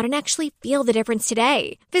 Try them out and actually feel the difference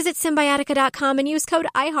today. Visit Symbiotica.com and use code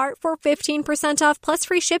IHEART for 15% off plus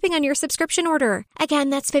free shipping on your subscription order. Again,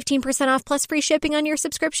 that's 15% off plus free shipping on your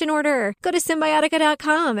subscription order. Go to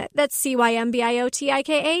Symbiotica.com. That's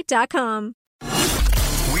CYMBIOTIKA.com.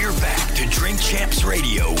 We're back to Drink Champs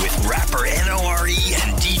Radio with rapper NORE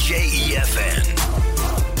and DJ EFN.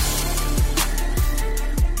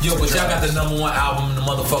 Yo, but y'all got the #1 album in the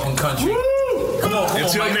motherfucking country. Woo! Come on,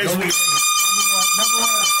 until next week.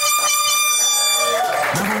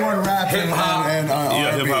 #1 rap hip-hop and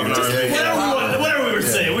hip-hop and R&B. Whatever we were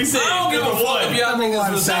saying. We said I don't give a fuck if y'all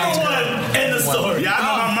niggas was saying end of story. Yeah, I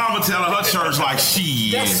know my mama telling her church like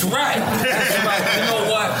she. That's right. That's right. You know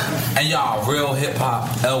what? And y'all, real hip hop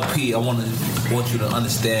LP. I want you to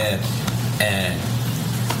understand and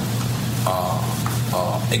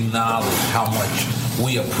acknowledge how much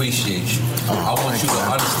we appreciate you. I want you to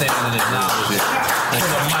understand and acknowledge it. And to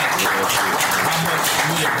the mic, how much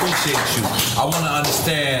we appreciate you. I want to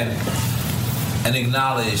understand and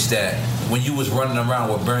acknowledge that when you was running around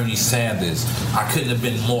with Bernie Sanders, I couldn't have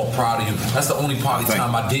been more proud of you. That's the only part of the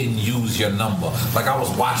time I didn't use your number. Like, I was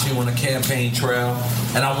watching you on the campaign trail,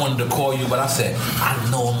 and I wanted to call you, but I said, I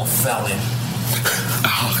know I'm a felon.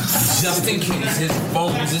 Just in case his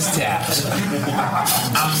phone is tapped,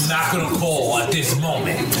 I'm not gonna call at this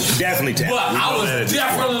moment. Definitely tapped. But I was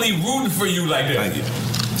definitely rooting for you like that. Thank you.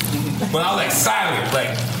 But I was like silent,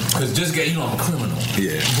 like, because just get, I'm a criminal.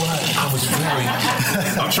 Yeah. But I was very.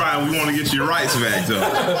 I'm trying. We want to get your rights back, though.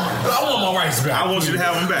 I want my rights back. I want you to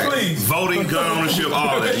have them back. Please. Voting, gun ownership,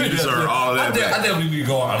 all that. You deserve all that back. I definitely need to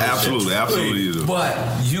go on. Absolutely, absolutely. You do. But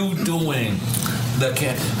you doing the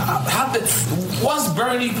was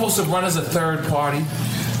Bernie supposed to run as a third party?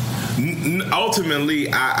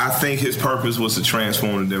 Ultimately, I think his purpose was to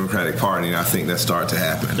transform the Democratic Party, and I think that started to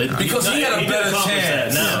happen. Because he had a better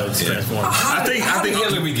chance. Now it's transformed. I think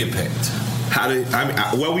Hillary get picked.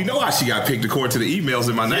 Well, we know how she got picked according to the emails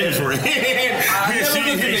in my name for it.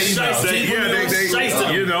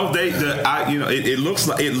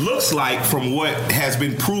 It looks like from what has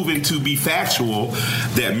been proven to be factual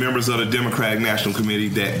that members of the Democratic National Committee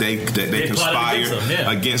that they conspired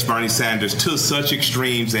against Bernie Sanders to such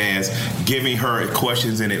extremes as giving her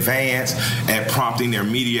questions in advance and prompting their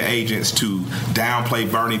media agents to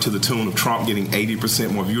downplay Bernie to the tune of Trump getting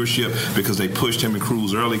 80% more viewership because they pushed him and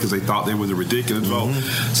Cruz early because they thought they were the ridiculous vote.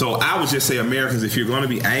 So I would just say, Americans, if you're going to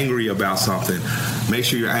be angry about something, make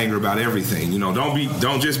sure you're angry about everything.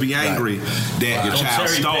 Don't just be angry that your child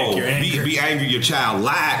stole. Be angry your child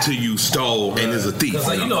lied to you, stole, and is a thief. Because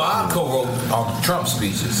I co-wrote Trump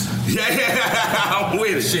speeches. Yeah, I'm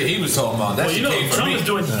with it. Shit, he was talking about that. Well, you know, Trump is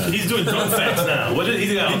doing. He's doing drunk facts now. What is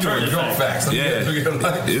he's got? He's doing drunk facts. Yeah,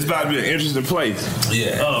 it's about to be an interesting place.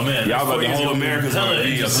 Yeah. Oh man, y'all about the whole America's gonna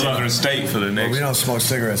be a southern state for the next. Well, we don't smoke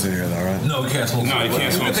cigarettes in here, though, right? No, we can't smoke. No, you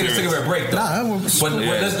can't smoke. Take a cigarette break though. Nah, but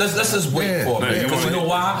let's just wait for it because you know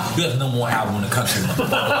why? You got the number one album in the country.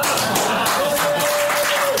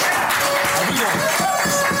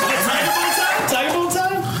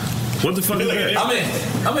 What the fuck is that? I'm in.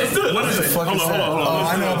 What is it? Hold on. Oh,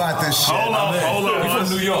 I know about this shit. Hold on. We from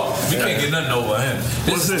New York. We can't get nothing over him.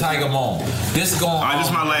 This is Tiger Moan. This going on. This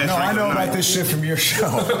is my last No, drink I know of the about night. this shit from your show.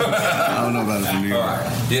 I don't know about it from you. All right.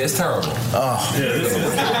 Yeah, it's terrible. Yeah, this is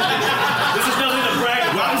nothing to brag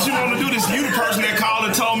about. Why would you want to do this? You the person that called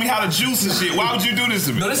and told me how to juice and shit. Why would you do this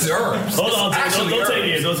to me? No, this is herbs. Hold on,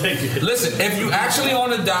 don't take it. Listen, if you actually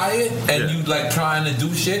on a diet and you like trying to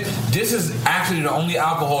do shit, this is actually the only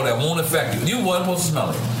alcohol that won't affect you. You weren't supposed to smell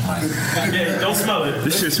it. Right? Yeah, don't smell it.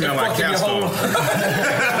 This shit smell like castor oil.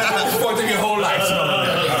 Fucked up your whole life smelling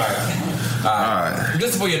that. All right.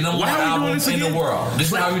 This is for your number one album in the world.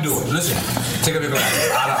 This is how you do it. Listen, take up your glass.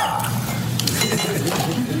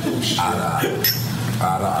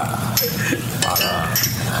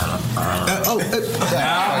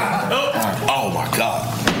 Oh my God.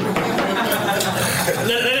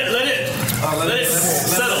 Let it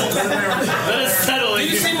settle. Let it settle. Do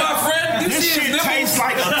you see my friend? This shit tastes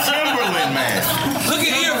like a Timberland, man. Look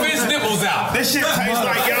at Earfin's nipples out. This shit tastes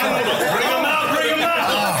like y'all. Bring them out.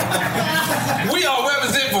 We all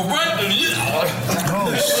represent for run.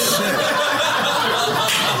 Oh shit.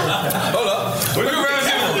 Hold up. We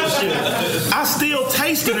represent for shit. I still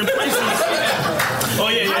taste it in places. Oh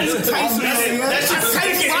yeah. How you taste it? That shit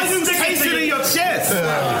tastes it in your chest.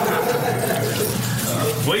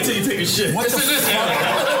 Wait till you take a shit. What the fuck?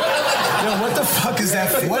 Yo, what the fuck is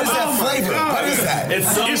that? What is that flavor? What is that?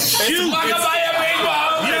 It's shoe.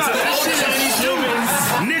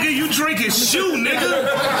 Nigga, you drinking shoe, nigga.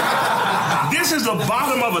 This is the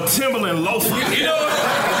bottom of a Timberland loafer. You know,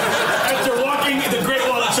 after walking the Great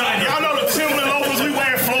Wall of China. Y'all know the Timberland loafers we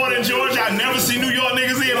wear in Florida and Georgia. I never see New York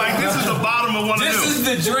niggas in. Like, this is the bottom of one of them. This is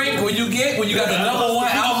the drink when you got the number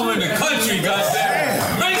one album in the country,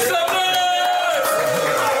 goddamn. Make some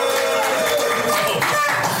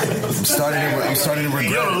I'm starting to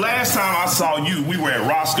regret. Yo, the last time I saw you, we were at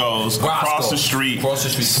Roscoe's across the street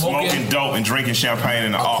smoking dope and drinking champagne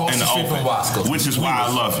in the open, which is why I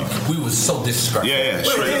love you. We was so disrespectful. Yeah,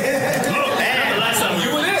 straight. Look, the last time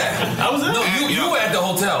you were there. I was there. No, you were at the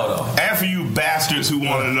hotel though. And for you bastards who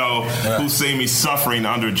want to know who see me suffering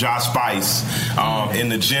under Josh Spice in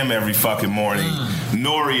the gym every fucking morning,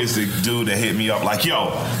 Nori is the dude that hit me up like,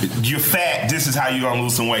 yo, you're fat. This is how you're gonna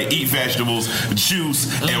lose some weight. Eat vegetables, juice,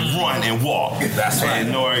 and run and walk. That's right.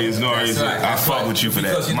 And Nori is. I fuck with you for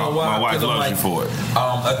that. You know my wife loves you for it.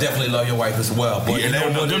 I definitely love your wife as well. But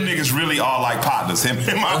them niggas really are like partners. Him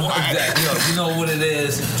and my wife. You know what it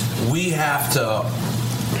is? We have to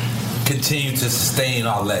continue to sustain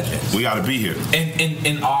our legends. We got to be here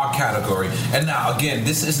in our category. And now again,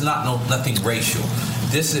 this is nothing racial.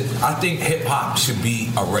 I think hip hop should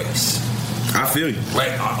be a race. I feel you.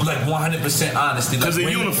 Like 100% honesty. Because it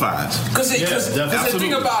unifies. Because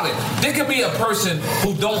think about it. There could be a person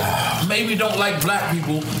who maybe don't like black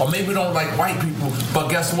people or maybe don't like white people, but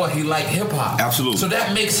guess what? He like hip hop. Absolutely. So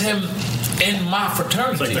that makes him in my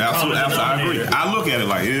fraternity. Absolutely. I agree. I look at it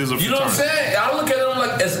like it is a fraternity. You know what I'm saying? I look at it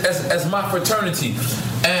like as my fraternity.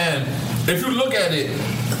 And if you look at it,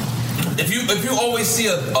 if you always see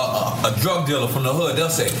a drug dealer from the hood, they'll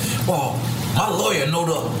say, well, my lawyer know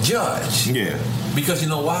the judge. Yeah. Because you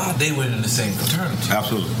know why? They went in the same fraternity.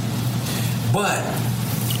 Absolutely. But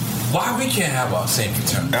why we can't have our same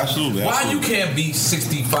fraternity? Absolutely. Why you can't be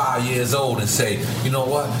 65 years old and say, you know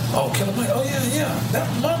what? Oh, Killer Mike, oh yeah,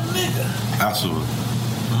 that's my nigga. Absolutely.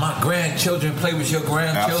 My grandchildren play with your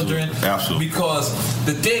grandchildren. Absolutely. Because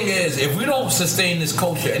the thing is, if we don't sustain this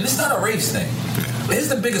culture, and it's not a race thing. Here's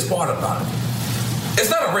the biggest part about it. It's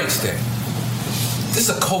not a race thing. This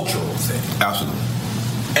is a cultural thing. Absolutely.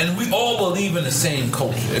 And we all believe in the same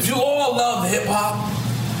culture. If you all love hip hop,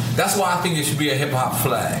 that's why I think it should be a hip hop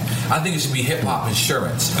flag. I think it should be hip hop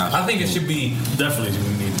insurance. Absolutely. I think it should be definitely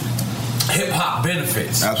we need hip hop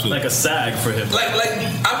benefits. Absolutely. Like a SAG for hip hop.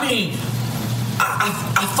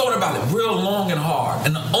 I thought about it real long and hard.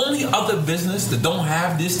 And the only other business that don't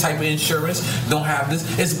have this type of insurance, don't have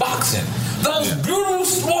this, is boxing. The most brutal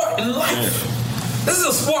sport in life. Yeah. This is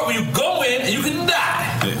a sport where you go in and you can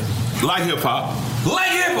die. Yeah. Like hip hop.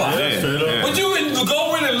 Like hip hop. Yeah. But you can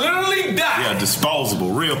go in and literally die. Yeah,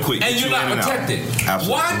 disposable, real quick. And you're not protected. Absolutely.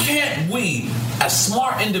 Why can't we as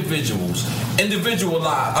smart individuals,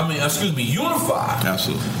 unified.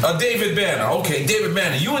 Absolutely. David Banner. Okay, David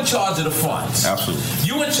Banner, you in charge of the funds. Absolutely.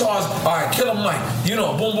 You in charge. All right, Killer Mike.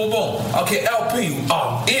 Boom, boom, boom. Okay, LP,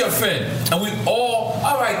 EFN, and we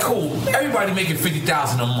all right, cool. Everybody making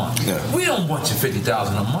 $50,000 a month. Yeah. We don't want your $50,000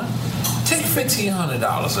 a month. Take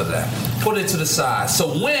 $1,500 of that. Put it to the side.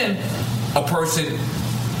 So when a person,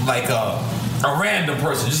 like a random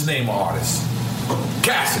person, just name an artist,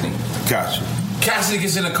 Cassidy. Gotcha. Cassidy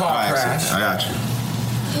gets in a car crash. I got you.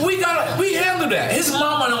 We handle that. His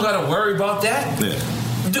mama don't gotta worry about that. Yeah.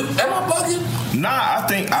 Dude, am I bugging? Nah, I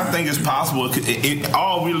think it's possible. It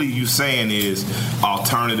all really you saying is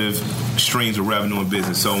alternative streams of revenue and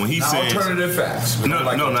business. So when he says alternative facts, not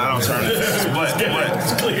alternative facts, but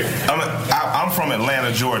it's clear. I'm from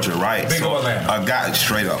Atlanta, Georgia, right? Big old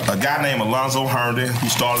Atlanta. A guy named Alonzo Herndon, who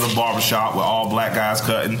started a barbershop with all black guys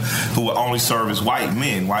cutting, who would only service white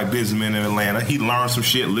businessmen in Atlanta. He learned some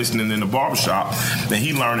shit listening in the barbershop. Then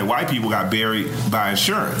he learned that white people got buried by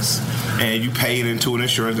insurance, and you paid into an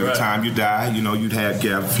insurance every time you die. You'd have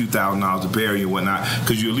a few $1,000s to bury and whatnot,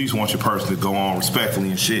 because you at least want your person to go on respectfully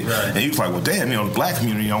and shit. Right. And he was like, well, damn, the black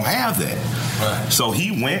community don't have that. Right. So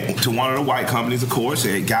he went to one of the white companies, of course,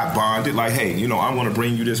 and got bonded, like, hey, I'm going to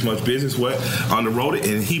bring you this much business, underwrote it,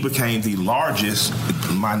 and he became the largest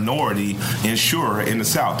minority insurer in the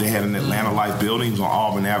South. They had an Atlanta Life building. He was on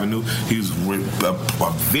Auburn Avenue. He was a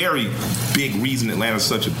very big reason Atlanta's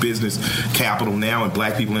such a business capital now, and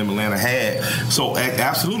black people in Atlanta had. So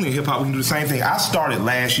absolutely in hip-hop, we can do the same thing. I started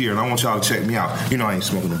last year, and I want y'all to check me out. I ain't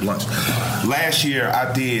smoking no blunts. Last year,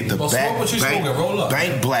 I did the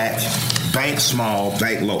Bank Black, Bank Small,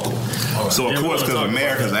 Bank Local. Right. So, of course, because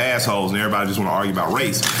America's assholes and everybody just want to argue about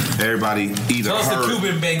race, everybody either Tell us the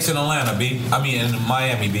Cuban banks in Atlanta, B. I mean, in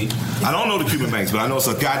Miami, B. I don't know the Cuban banks, but I know it's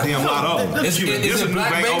a goddamn lot of them. There's a new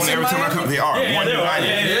bank open every time I come. They are. One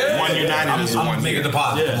United is the one. I'm making a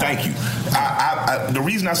deposit. Yeah. Thank you. The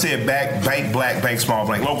reason I said Bank Black, Bank Small,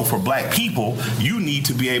 Bank Local for black people, you need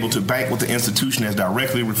to be able to bank with the institution that's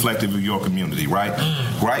directly reflective of your community, right?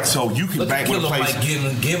 Right? So you can bank with a place.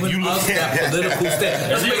 Giving us that political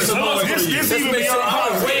stand. Let's make some noise. Let's make some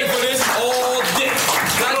noise. Waiting for this all day.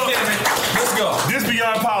 God damn it. Let's go. This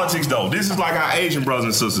beyond politics, though. This is like our Asian brothers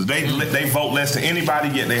and sisters. They vote less than anybody,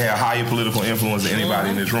 yet they have higher political influence than anybody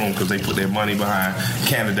in this room because they put their money behind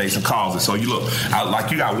candidates and causes. So you look,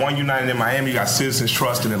 you got One United in Miami, you got Citizens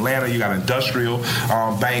Trust in Atlanta, you got Industrial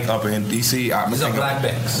Bank up in D.C. These are black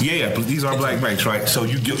banks. Yeah, these are black banks, right? So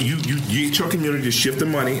you get your community to shift the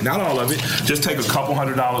money, not all of it, just take a couple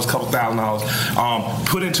 $100, couple $1,000,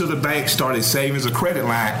 put into the bank, start a savings or credit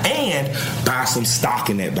line, and buy some stock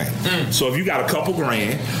in that bank. So if you got a couple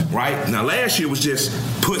grand, right? Now last year was just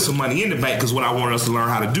put some money in the bank because what I wanted us to learn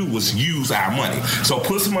how to do was use our money. So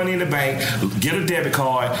put some money in the bank, get a debit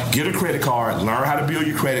card, get a credit card, learn how to build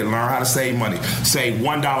your credit, learn how to save money. Save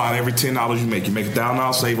 $1 on every $10 you make. You make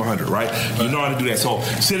 $1,000, save $100, right? You know how to do that. So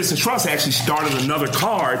Citizens Trust actually started another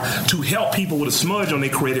card to help people with a smudge on their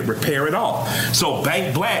credit repair it off. So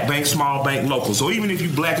Bank Black, Bank Small, Bank Local. So even if you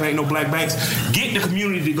black and ain't no black banks, get the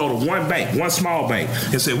community to go to one bank, one small bank,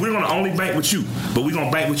 and say, we're going to only bank with you, but we're going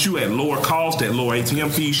to bank with you at lower cost, at lower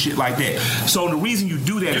ATM fees, shit like that. So the reason you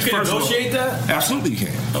do that is first of all, negotiate that? Absolutely you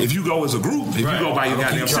can. Okay. If you go as a group, if you go by your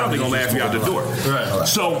goddamn self, they're going to laugh you out the door. Right.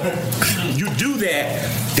 So you do that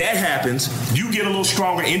happens, you get a little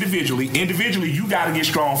stronger individually. Individually, you got to get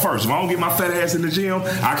strong first. If I don't get my fat ass in the gym,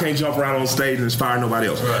 I can't jump around on stage and inspire nobody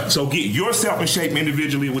else. Right. So get yourself in shape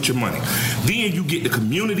individually with your money. Then you get the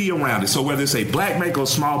community around it. So whether it's a black bank or a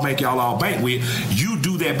small bank y'all all bank with, you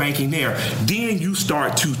do that banking there. Then you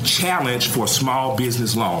start to challenge for small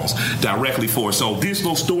business loans directly for it. So this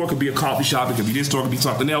little store could be a coffee shop. It could be this store, it could be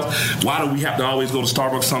something else. Why do we have to always go to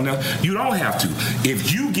Starbucks or something else? You don't have to.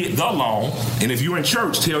 If you get the loan, and if you're in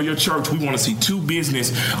church, tell your church we want to see 2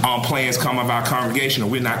 business plans come of our congregation or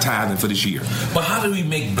we're not tithing for this year. But how do we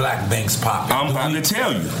make black banks pop? I'm about to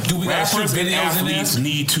tell you. Do we got rappers and athletes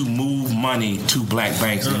need to move money to black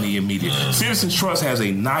banks in the immediate. Citizens Trust has a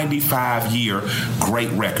 95-year great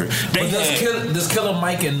record. Does Killer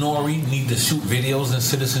Mike and Nori need to shoot videos in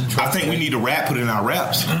Citizens Trust? I think we need to put it in our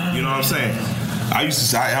raps. You know what I'm saying? I used to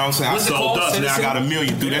say, I sold dust, now I got $1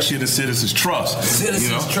 million through that shit in Citizens Trust.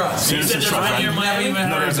 Citizens Trust. Citizens Trust.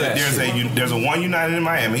 There's a One United in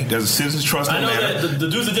Miami. There's a Citizens Trust in Atlanta. I know that the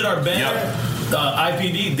dudes that did our banner,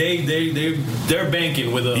 IPD, they're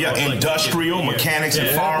banking with industrial, mechanics and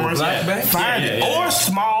farmers. Find it. Or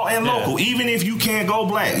small and local. Even if you can't go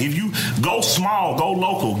black. If you go small, go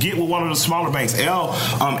local. Get with one of the smaller banks. Elle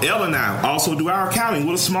and I also do our accounting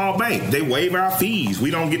with a small bank. They waive our fees.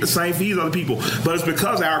 We don't get the same fees other people. but it's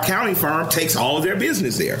because our accounting firm takes all of their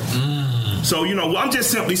business there. So, I'm just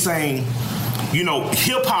simply saying,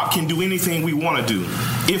 hip hop can do anything we want to do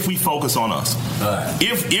if we focus on us. Right.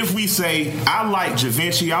 If we say, I like Da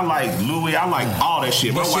Vinci, I like Louis, I like all that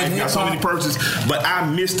shit. My wife got so many purchases, but I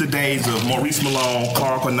miss the days of Maurice Malone,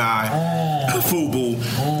 Carl Kanai, Fubu.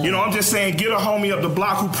 I'm just saying, get a homie up the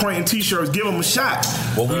block who printing t-shirts, give him a shot.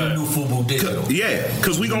 Well, we do Fubu digital. Yeah,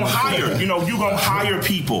 because we gonna hire, you're gonna hire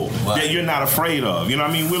people that you're not afraid of. You know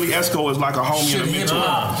what I mean? Willie Esco is like a homie in a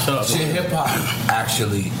mentor. Should hip hop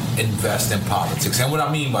actually invest in politics? And what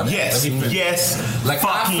I mean by that, yes. Like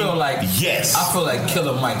I feel like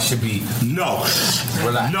Killer Mike should be no.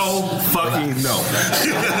 Relax. No fucking no.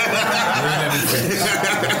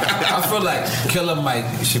 I feel like Killer Mike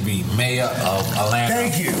should be mayor of Atlanta.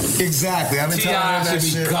 Thank you. Exactly. I've been telling you that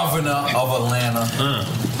should be governor of Atlanta.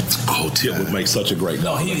 Oh, Tip would make such a great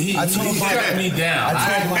No, he shut me down.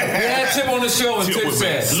 We had Tip on the show and Tip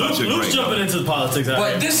said Luke's jumping into politics.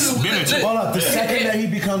 But this is hold up. The second that he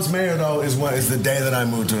becomes mayor, though, is the day that I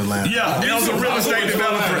moved to Atlanta. Yeah, El's a real estate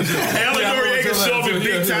developer. Ellen Noriega showed me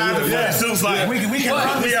big time. It was like we have a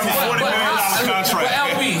 $40 million contract. But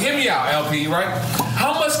LP, hear me out, LP. Right?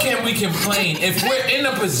 How much can we complain if we're in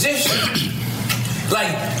a position? Like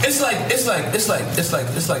it's like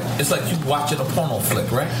you watching a porno flick,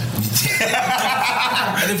 right?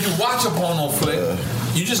 And if you watch a porno flick,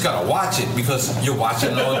 you just gotta watch it because you're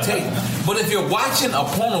watching it on tape. But if you're watching a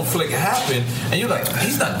porno flick happen and you're like,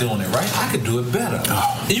 he's not doing it right, I could do it better.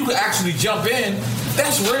 And you can actually jump in,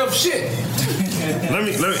 that's real shit. Let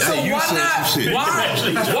me So hey, why not? Some shit. Why?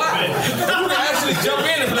 You can actually jump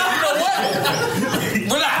in and be like, you know what?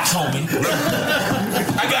 Relax, homie.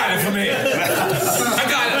 I got it from here. I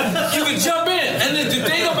got it. You can jump in. And the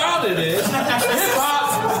thing about it is,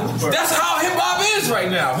 hip-hop, that's how hip-hop is right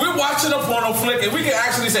now. We're watching a porno flick and we can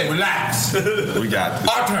actually say, relax. We got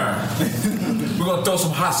our turn. We're going to throw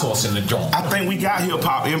some hot sauce in the joint. I think we got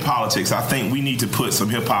hip-hop in politics. I think we need to put some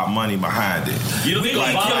hip-hop money behind it. You don't think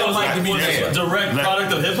Killer Mike to be a direct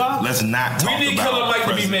product of hip-hop? Let's not talk we need Killer Mike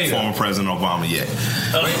to be made former President Obama yet.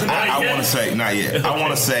 I want to say, not yet. I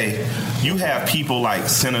want to say, you have people like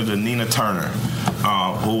Senator Nina Turner,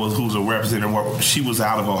 who's a representative. She was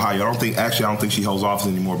out of Ohio. I don't think she holds office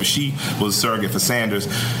anymore, but she was a surrogate for Sanders.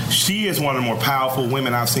 She is one of the more powerful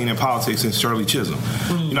women I've seen in politics since Shirley Chisholm.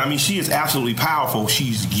 You know what I mean? She is absolutely powerful.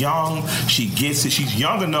 She's young. She gets it. She's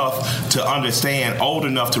young enough to understand, old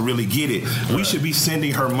enough to really get it. We should be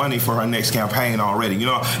sending her money for her next campaign already. You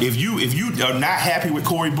know, if you are not happy with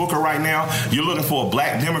Cory Booker right now, you're looking for a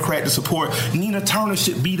black Democrat to support, Nina Turner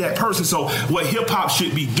should be that person. So what hip-hop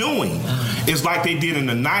should be doing is like they did in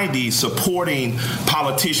the 90s, supporting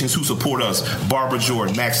politicians who support us, Barbara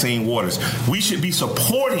Jordan, Maxine Waters. We should be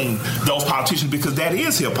supporting those politicians because that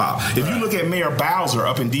is hip-hop. If you look at Mayor Bowser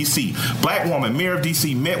up in D.C., black woman, mayor of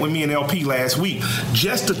D.C., met with me and LP last week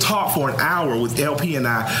just to talk for an hour with LP and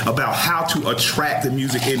I about how to attract the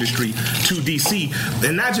music industry to D.C.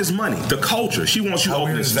 and not just money, the culture. She wants you to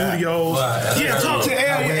open the studios. Yeah, talk to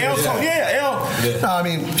L.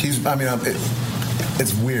 No,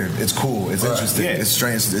 it's weird. It's cool. It's interesting. Yeah. It's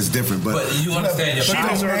strange. It's different. But you understand your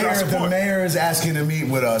the mayor is asking to meet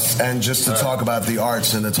with us and just to talk about the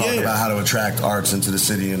arts and to talk about how to attract arts into the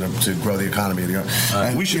city and to grow the economy.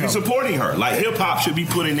 And we should be supporting her. Like hip-hop should be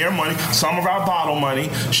putting their money. Some of our bottle money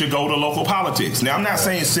should go to local politics. Now, I'm not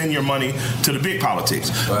saying send your money to the big politics.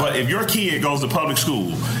 But if your kid goes to public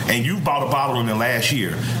school and you bought a bottle in the last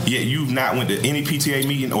year, yet you've not went to any PTA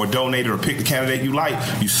meeting or donated or picked the candidate you like,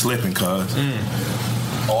 you slipping, cuz.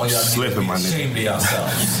 All y'all slipping, my nigga. Shame to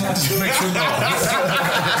yourselves. Make sure you know.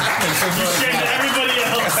 Shame to everybody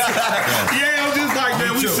else. Yeah, I'm just like,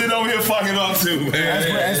 man, we sit over here fucking up too, man.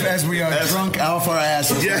 As we are drunk out for our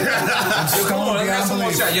asses.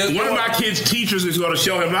 One of my kids' teachers is going to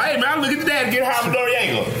show him, like, hey, man, look at that. Get Harvard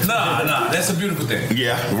Noriega. Nah, that's a beautiful thing.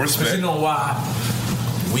 Yeah, respect. But you know why?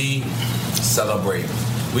 We celebrate.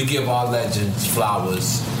 We give our legends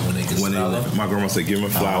flowers when they get smelling. My grandma said, give them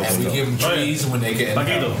flowers. And we give them trees when they get.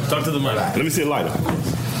 Talk to the mic. Let me see a lighter.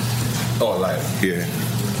 Oh, a lighter. Yeah.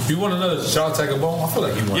 You want another shot? Take a bone? I feel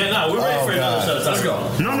like you want. Yeah, no, we're ready for another shot. Let's go.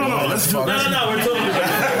 No. Let's do. No. We're totally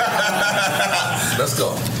ready. Let's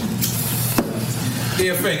go.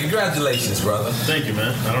 Yeah, Frank, congratulations, brother. Thank you,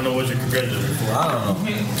 man. I don't know what you're congratulating for. I don't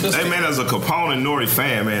know. Hey, man, as a Capone Nori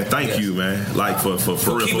fan, man, thank you, man. Like, for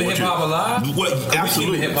real. Keeping hip-hop alive?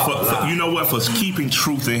 Absolutely. You know what? For keeping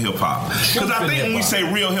truth in hip-hop. Because I think when we say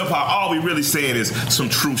real hip-hop, all we really saying is some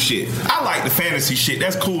true shit. I like the fantasy shit.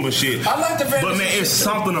 That's cool and shit. I like the fantasy shit. But, man, it's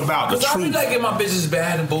something about the truth. Because I be like getting my bitches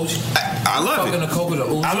bad and bullshit. I love it.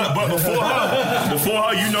 But before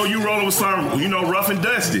her, you know you rolling with some, you know, rough and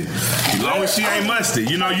dusty. As long as she ain't musty,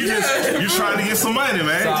 you know, you trying to get some money,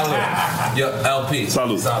 man. Salute. Yo, LP.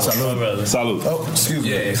 Salute. Oh, excuse me.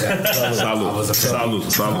 Yeah, exactly. Salute.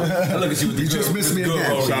 Look at you with the You just missed me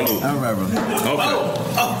again. Salute. I remember.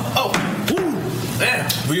 Okay.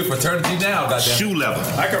 Damn, we a fraternity now, goddamn. Shoe leather.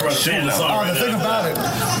 I can run shoe leather. Oh, the thing about it,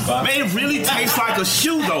 man, it really tastes like a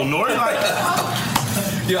shoe, though, Nori.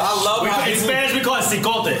 Yo, I love how in Spanish we call it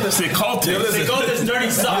cicote. Cicote is dirty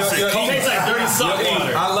socks. It tastes like dirty sock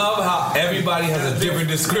water. I love how everybody has a different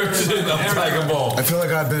description of Tiger Bone. I feel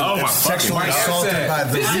like I've been sexually assaulted by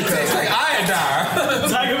the This shit tastes like iodine.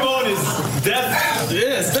 Tiger Bone is death.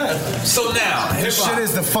 Yeah, it's death. So now, this shit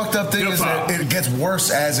is the fucked up thing is that it gets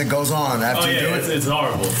worse as it goes on after you do it. It's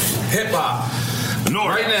horrible. Hip hop.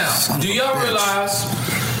 Right now, do y'all realize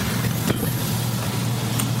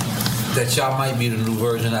that y'all might be the new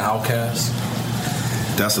version of Outkast?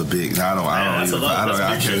 That's a big. That's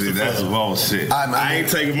bullshit. I ain't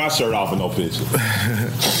taking my shirt off in no picture.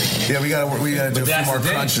 Yeah, we gotta do a few more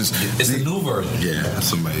crunches. It's the new version. Yeah,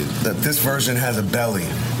 that's amazing. This version has a belly.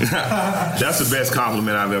 That's the best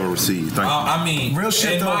compliment I've ever received. Thank you. I mean, real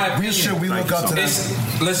shit though. Real shit. We look up to that.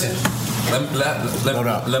 Listen,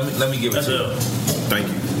 let me give it to you. Thank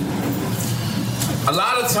you. A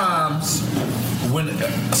lot of times, when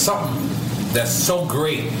something that's so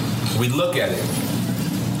great, we look at it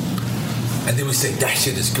and then we say that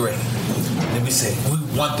shit is great. Then we say we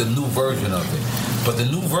want the new version of it, but the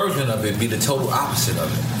new version of it be the total opposite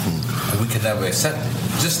of it, and we can never accept it.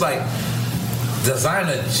 Just like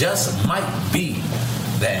Designer just might be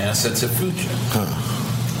the answer to Future,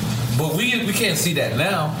 but we can't see that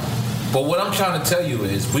now. But what I'm trying to tell you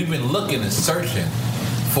is we've been looking and searching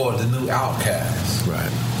for the new Outkast,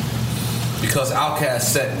 right? Because Outkast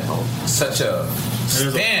set such a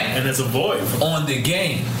stamp and it's a void on the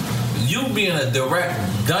game. You being a direct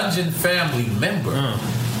Dungeon family member,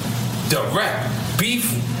 direct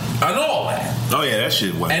beef and all that. Oh yeah, that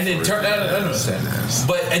shit went. And then turn. I understand.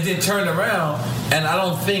 And then turn around, and I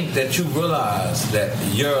don't think that you realize that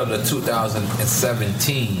you're the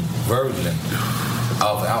 2017 version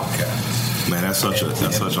of Outkast. Man, that's such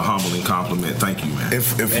a humbling compliment. Thank you, man.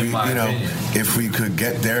 If we could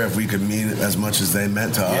get there, if we could mean as much as they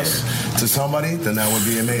meant to us, to somebody, then that would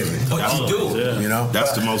be amazing. But you do, you know.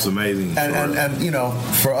 That's the most amazing. And you know,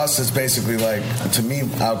 for us, it's basically like, to me,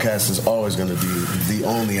 Outkast is always going to be the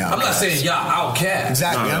only Outkast. I'm not saying y'all Outkast.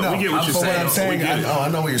 Exactly, I know. We get what you're saying. I'm saying, I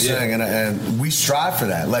know what you're saying, and we strive for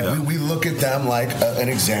that. Like we look at them like an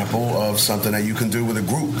example of something that you can do with a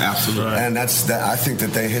group. Absolutely. And that's that. I think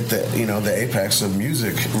that they hit the apex of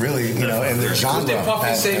music, really, you know, and the genre. What did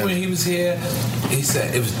Puffy say when he was here? He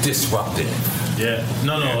said it was disruptive. Yeah.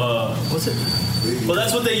 No. What's it? Well,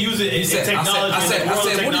 that's what they use it in technology. I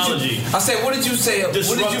said, what did you say? What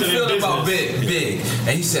did you feel about Big?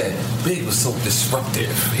 And he said, Big was so disruptive.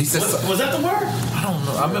 He said, was that the word? I don't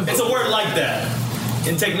know. I remember. It's a word like that.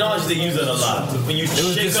 In technology, they use it a lot. When you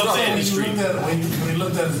shake up the industry. When you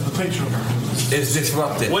looked at the picture, it's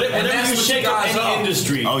disruptive. Whenever you shake up any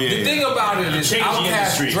industry. Oh, yeah. The thing about it is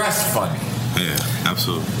Outkast dress funny. Yeah,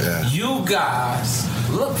 absolutely. Yeah. You guys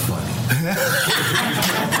look funny.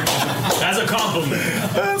 That's a compliment.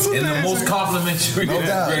 In the most complimentary way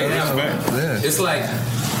ever. It's like,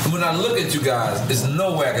 when I look at you guys, there's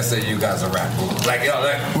no way I can say you guys are rap. Like, yo,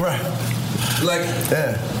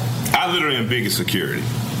 I literally am Big as security.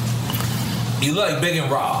 You like Big and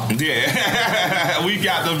Rob. Yeah. We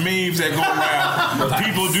got the memes that go around.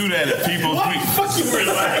 People do that.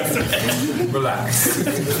 Relax.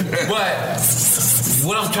 But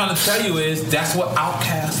what I'm trying to tell you is that's what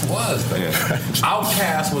Outkast was.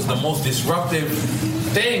 Outkast was the most disruptive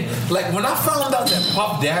thing. Like when I found out that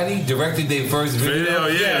Puff Daddy directed their first video,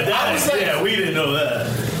 I was like, we didn't know that.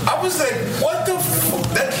 I was like, what the fuck?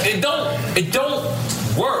 It don't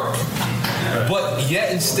work. But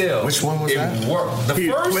yet and still, which one was that? It worked. The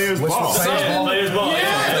first Players Ball.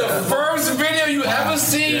 Yeah, the first video you ever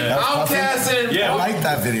seen, Outkast and I like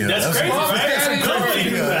that video. That's crazy.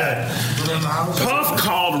 Puff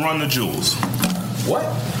called Run the Jewels. What?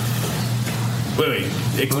 Wait.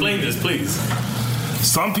 Explain this, please.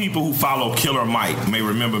 Some people who follow Killer Mike may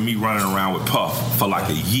remember me running around with Puff for like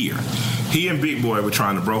a year. he and Big Boy were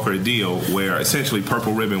trying to broker a deal where essentially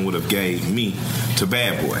Purple Ribbon would have gave me to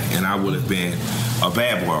Bad Boy, and I would have been a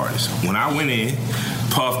Bad Boy artist. When I went in,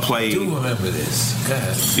 Puff played. I do remember this. Go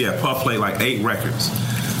ahead. Yeah, Puff played like 8 records.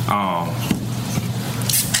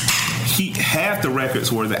 Half the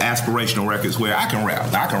records were the aspirational records where I can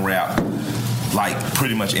rap. I can rap like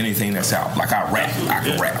pretty much anything that's out. Like I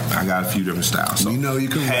can rap. I got a few different styles. So you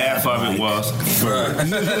can half rap. Of it was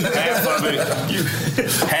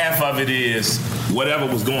half of it is whatever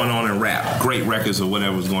was going on in rap, great records or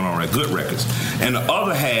whatever was going on in good records. And the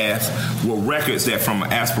other half were records that from an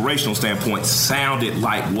aspirational standpoint sounded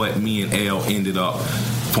like what me and L ended up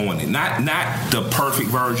pointing. Not the perfect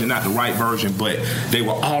version, not the right version, but they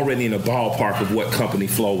were already in the ballpark of what Company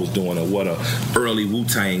Flow was doing or what a early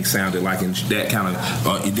Wu-Tang sounded like, and that kind of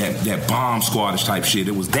that Bomb Squadish type shit.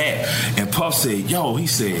 It was that. And Puff said, "Yo," he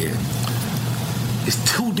said, "it's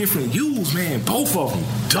 2 different U's, man. Both of them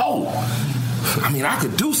dope. I mean, I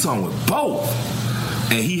could do something with both."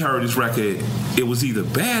 And he heard this record. It was either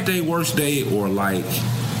Bad Day, Worst Day, or like.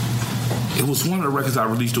 It was one of the records I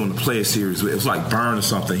released during the Player series. It was like Burn or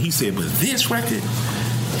something. He said, "But this record,"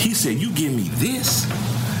 he said, "you give me this."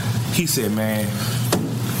 He said, "Man,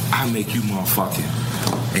 I make you motherfucking."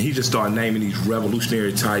 And he just started naming these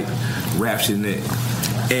revolutionary type rap shit in it.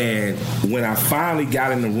 And when I finally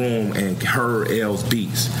got in the room and heard L's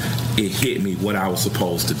beats, it hit me what I was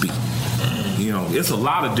supposed to be. You know, it's a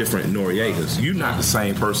lot of different Noriegas. You're not the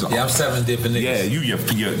same person. Yeah, I'm 7 different niggas. Yeah,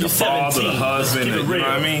 you're the father, the husband, you know what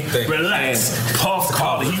I mean? Relax. And Puff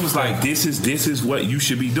called it. He was like, this is what you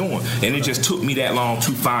should be doing. And it just took me that long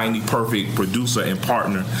to find the perfect producer and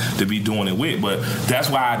partner to be doing it with. But that's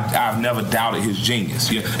why I've never doubted his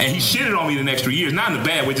genius. Yeah. And he shitted on me the next 3 years. Not in a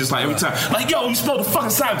bad way, just like every time. Like, yo, you supposed to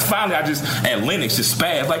fucking sign. Finally, I just, at Lennox, just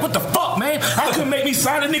spazzed. Like, what the fuck, man? I couldn't make me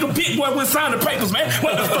sign a nigga. Big Boy wouldn't sign the papers, man.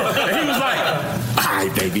 What the fuck? And he was like,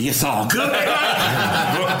 "Alright, baby, it's all good."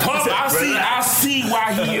 Puff, I see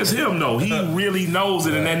why he is him, though. He really knows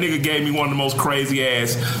it, and that nigga gave me one of the most crazy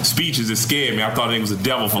ass speeches that scared me. I thought he was a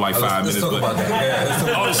devil for like 5 minutes. Let's talk about that. Yeah,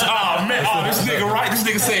 This nigga, right? This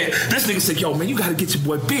nigga said, "Yo, man, you gotta get your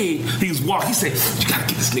boy Big." He was walking. He said, "You gotta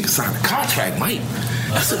get this nigga signed a contract, mate."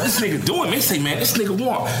 I said, "This nigga doing?" They say, "Man, this nigga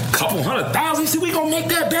want a couple $100,000." He said, "We gonna make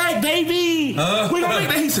that bag, baby. We gonna make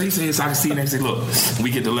that." He said, "So I can see it." And he said, "Look,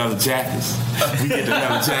 we get the leather jackets.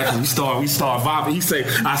 We start vibing." He said,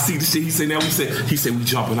 "I see the shit." He said, we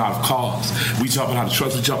jumping out of cars. We jumping out of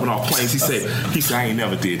trucks. We jumping off planes." He said, "I ain't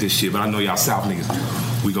never did this shit, but I know y'all South niggas.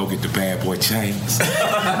 We go get the Bad Boy chains."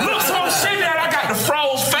 Look, so I'm sitting there and I got the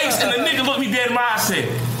froze face, and the nigga looked me dead in my eye and said,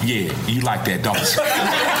 "Yeah, you like that, don't you?"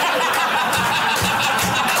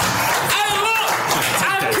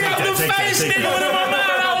 Face nigga went in my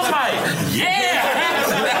mind. I was like, yeah.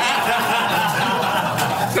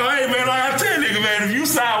 So hey man, like I tell nigga, man, if you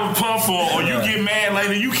side with Puff or you get mad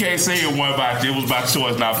later, you can't say it was by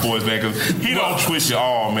choice, not force, man, because he don't twist your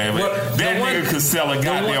arm, man. But that nigga could sell a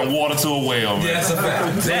goddamn water to a whale, man. Yeah, that's a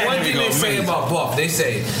fact. The one thing they say about Puff, they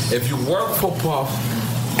say if you work for Puff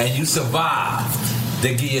and you survive,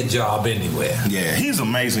 they give you a job anywhere. Yeah, he's an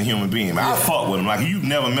amazing human being, man. I fuck with him. Like, you've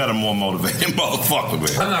never met a more motivated motherfucker,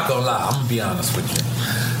 man. I'm not gonna lie. I'm gonna be honest with you.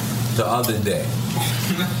 The other day,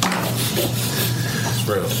 it's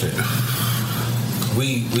real shit.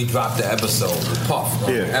 We dropped the episode with Puff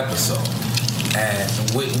on the episode. And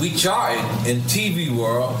we charted in TV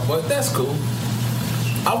world, but that's cool.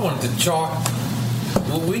 I wanted to chart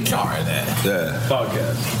what we charted at. Yeah.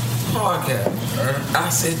 Podcast. I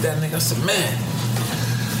said that nigga, I said, "Man,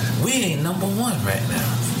 we ain't number 1 right now."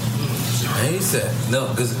 And he said, "No,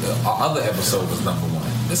 because our other episode was number 1.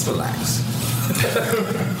 Let's relax."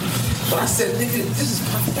 But I said, "Nigga, this is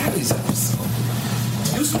Puff Daddy's episode.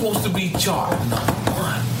 You're supposed to be chart number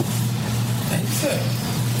 1. And he said,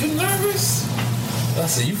 "You nervous?" I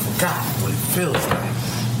said, "You forgot what it feels like."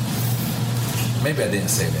 Maybe I didn't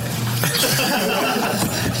say that.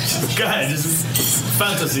 Go ahead, just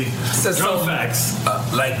fantasy. Drunk facts.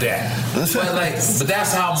 Like that. But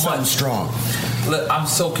that's how much strong. Look, I'm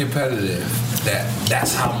so competitive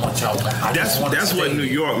that's how much I That's what New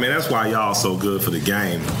York, man. That's why y'all so good for the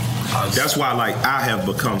game. That's why, like, I have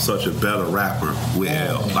become such a better rapper with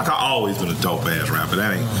L. Like, I always been a dope ass rapper.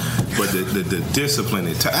 That ain't. But the discipline,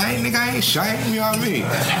 I ain't shame. You know what I mean? You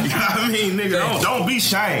know what I mean, nigga? Don't be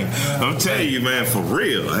shame. I'm telling you, man, for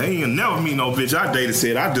real. I ain't never meet no bitch I dated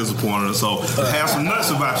said I disappointed her. So have some nuts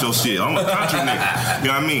about your shit. I'm a country nigga. You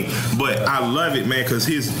know what I mean? But I love it, man, because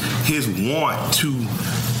his want to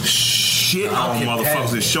shit on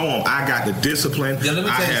motherfuckers and show them I got the discipline.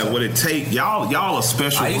 I have what it takes. Y'all a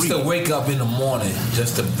special breed. I used to wake up in the morning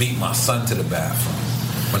just to beat my son to the bathroom.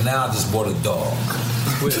 But now I just bought a dog.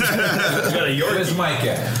 Where's Mike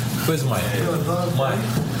at? Where's Mike? Mike.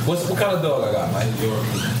 What kind of dog I got, Mike?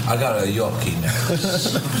 I got a Yorkie now.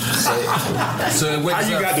 So it wakes How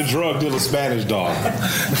you up, got the drug dealer Spanish dog?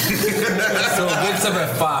 So it wakes up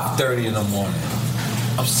at 5:30 in the morning.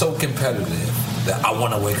 I'm so competitive that I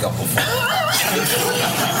want to wake up before.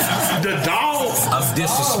 The dog? I'm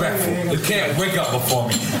disrespectful. You can't wake up before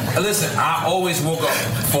me. Listen, I always woke up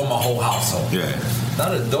for my whole household. Yeah.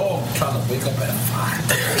 Not a dog trying to wake up at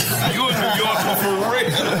 5:30. You in New York for real?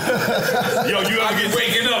 Yo, you ever get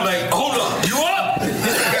waking up like, hold up, you up?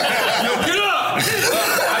 Yo, get up!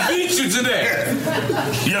 I beat you today.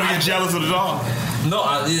 You ever get jealous of the dog? No,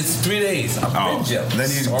 it's 3 days. I've been jealous Then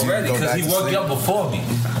you already go because back he to woke sleep. up before me,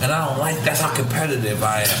 and I don't like. That's how competitive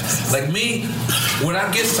I am. Like me, when I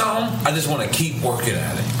get something, I just want to keep working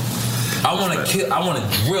at it. I want to kill. I want to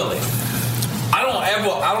drill it. I don't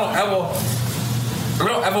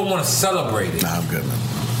ever want to celebrate it. Nah, I'm good, man.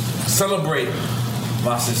 Celebrate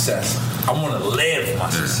my success. I want to live my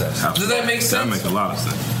success. Does that make sense? That makes a lot of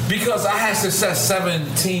sense. Because I had success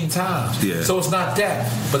 17 times. Yeah. So it's not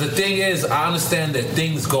that. But the thing is, I understand that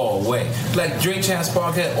things go away. Like Drink Champs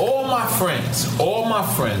Podcast, all my friends,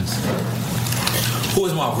 who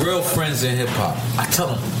is my real friends in hip hop, I tell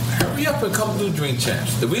them, hurry up and come do Drink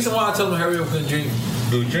Champs. The reason why I tell them hurry up and do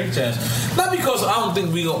Drink Champs, not because I don't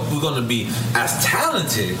think we're going to be as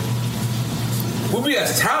talented. We'll be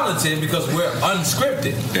as talented because we're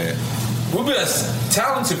unscripted. Yeah. We'll be as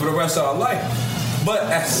talented for the rest of our life.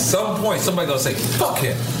 But at some point, somebody gonna say, fuck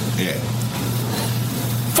him. Yeah.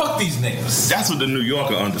 Fuck these niggas. That's what the New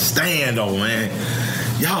Yorker understand, though, man.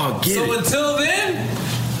 Y'all get it. So until then,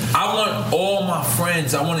 I want all my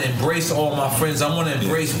friends. I want to embrace all my friends. I want to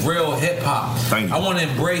embrace real hip hop. I want to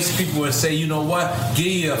embrace people and say, you know what? Give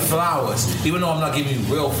you your flowers. Even though I'm not giving you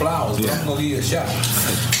real flowers, but I'm gonna give you a shot.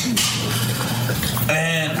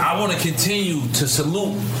 And I want to continue to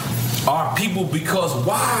salute our people, because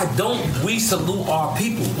why don't we salute our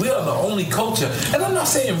people? We are the only culture, and I'm not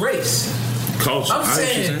saying race. Culture. I'm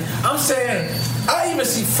saying I even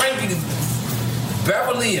see Frankie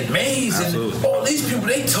Beverly and Maze and all these people,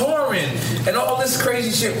 they touring and all this crazy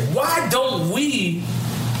shit. Why don't we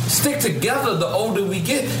stick together the older we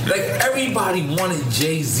get? Like, everybody wanted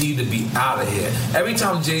Jay-Z to be out of here. Every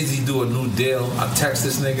time Jay-Z do a new deal, I text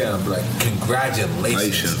this nigga and I'm like,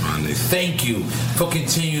 congratulations. Thank you for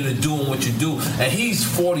continuing to doing what you do. And he's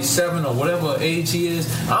 47 or whatever age he is.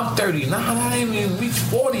 I'm 39. I ain't even reached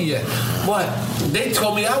 40 yet. But they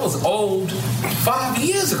told me I was old 5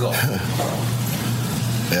 years ago.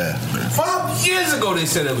 Yeah. 5 years ago they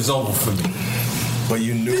said it was over for me. But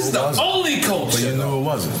you knew this is the only culture. But you knew it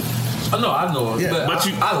wasn't. I know. Yeah, but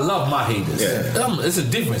I love my haters. Yeah. It's a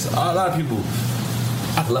difference. A lot of people,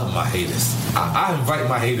 I love my haters. I invite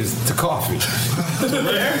my haters to coffee.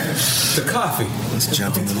 To coffee. Let's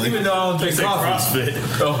jump in the link. Even though I don't drink coffee. CrossFit.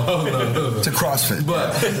 Oh, no. To CrossFit.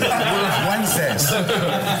 But Wednesdays.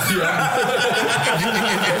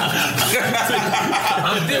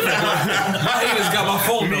 I'm different. My haters got my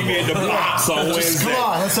phone number. Meet me at the blocks on Wednesday. Come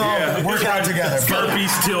on, let's all work out together.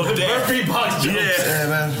 Burpees till death. Burpee box jumps. Yeah,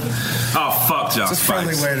 man. Oh, fuck y'all. It's a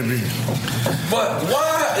friendly way to be. But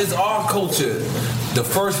why is our culture the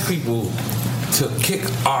first people to kick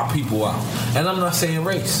our people out? And I'm not saying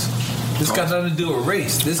race. This got nothing to do with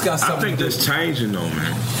race. This got something. I think that's changing, though,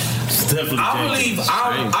 man. It's definitely changing.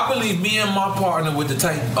 I believe me and my partner with the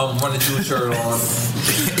tight running through shirt on.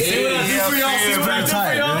 You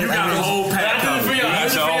got a whole pack of it.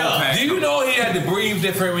 Do you know he had to breathe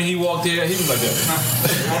different when he walked here? He was like that.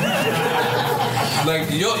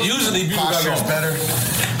 Like, usually people got Posture's better.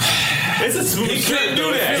 It's a smooth He couldn't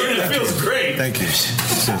do that. It feels great. Thank you.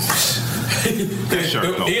 He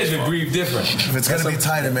has to breathe different. If it's gonna be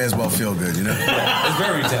tight, it may as well feel good, you know? It's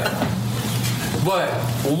very tight. But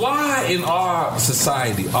why in our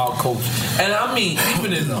society, our culture, and I mean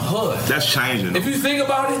even in the hood, that's changing. If you think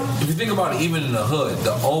about it, even in the hood,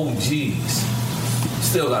 the OGs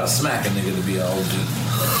still gotta smack a nigga to be an OG.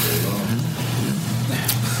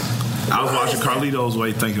 I was watching Carlito's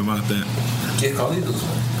Way thinking about that. Yeah, Carlito's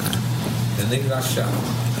Way. The nigga got shot.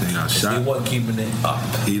 He got shot. He wasn't keeping it up.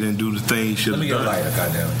 He didn't do the thing he should have done. Let me get a lighter,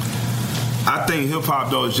 goddamn. I think hip hop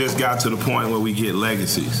though has just got to the point where we get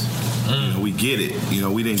legacies. You know, we get it. You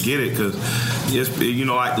know, we didn't get it because it's, you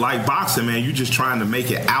know, like boxing, man. You just trying to make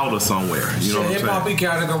it out of somewhere. You know what I'm saying? Hip hop be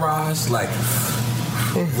categorized like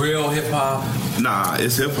real hip hop. Nah,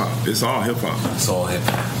 it's hip hop. It's all hip hop. It's all hip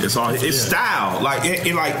hop. It's style. Like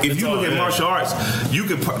if you look at martial arts, you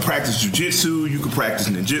can practice jujitsu. You you could practice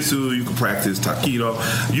ninjutsu, you could practice taekwondo,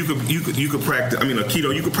 you could practice. I mean,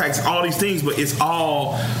 aikido. You could practice all these things, but it's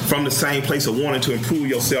all from the same place of wanting to improve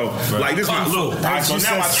yourself. Right. Like this. Look, so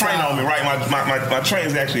now my trainer on me, right? My trainer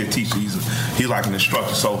is actually a teacher. He's like an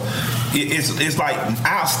instructor. So it's like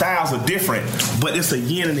our styles are different, but it's a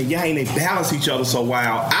yin and a yang. They balance each other. So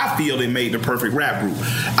while I feel they made the perfect rap group,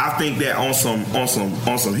 I think that on some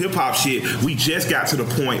hip hop shit, we just got to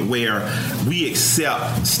the point where we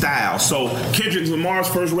accept style. So Kendrick Lamar's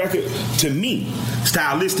first record, to me,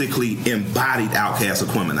 stylistically embodied Outkast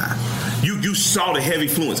Aquemini. You saw the heavy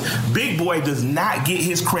influence. Big Boy does not get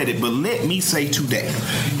his credit, but let me say today,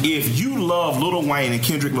 if you love Lil Wayne and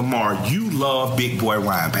Kendrick Lamar, you love Big Boy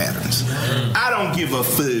rhyme patterns. I don't give a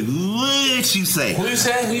fuck what you say. Who you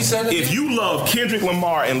said it? If you love Kendrick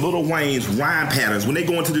Lamar and Lil Wayne's rhyme patterns, when they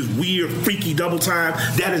go into this weird, freaky double time,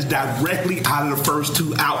 that is directly out of the first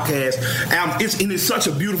two Outkast. It's such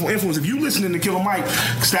a beautiful influence. If you listening to Killer Mike,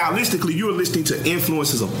 stylistically, you're listening to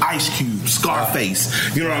influences of Ice Cube,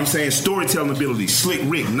 Scarface, you know what I'm saying? Storytelling ability, Slick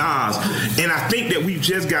Rick, Nas. And I think that we've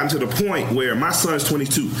just gotten to the point where my son's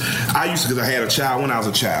 22. Because I had a child when I was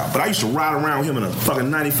a child, but I used to ride around with him in a fucking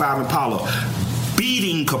 95 Impala,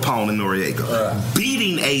 beating Capone and Noriega,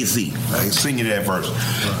 beating AZ. I can sing you that verse.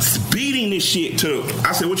 Beating this shit to,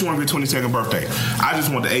 I said, what you want for your 22nd birthday? I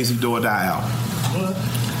just want the AZ Do or Die out. What?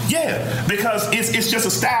 Yeah, because it's just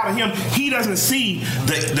a style to him. He doesn't see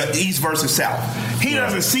the East versus South. He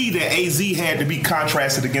doesn't see that AZ had to be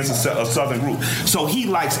contrasted against a Southern group. So he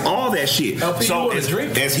likes all that shit. So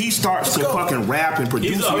as he starts to fucking rap and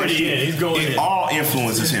produce that shit, it all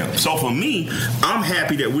influences him. So for me, I'm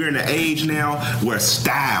happy that we're in the age now where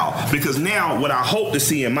style, because now what I hope to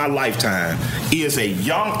see in my lifetime is a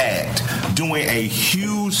young act doing a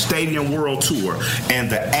huge stadium world tour and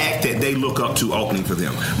the act that they look up to opening for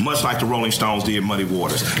them. Much like the Rolling Stones did Muddy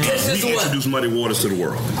Waters. We introduced Muddy Waters to the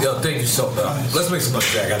world. Yo, thank you so much. Let's make some money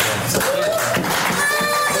back. But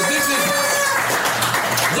this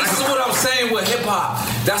is what I'm saying with hip hop.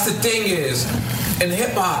 That's the thing is, in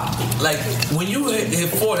hip hop, like when you hit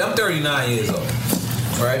 40, I'm 39 years old,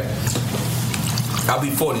 right? I'll be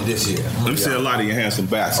 40 this year. Let me say a lot of your handsome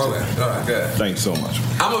bastard. Okay, all right, good. Thanks so much.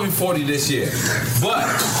 I'm gonna be 40 this year, but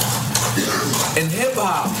in hip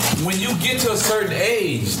hop, when you get to a certain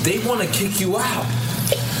age, they want to kick you out.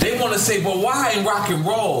 They want to say, "Well, why in rock and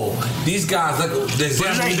roll these guys like that's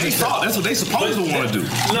what they supposed to want to do."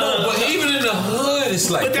 No, but even in the hood, it's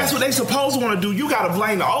like. But that's what they supposed to want to do. You got to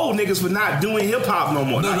blame the old niggas for not doing hip hop no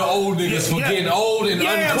more. No, the old niggas for getting old and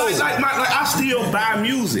uncool. Like I still buy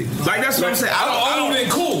music. Like that's what I'm saying. I'm old and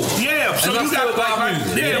cool. Yeah, so you got to buy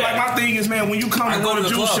music. Yeah, like my thing is, man, when you come to the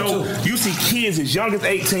juice show, you see kids as young as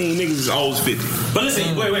 18, niggas as old as 50. But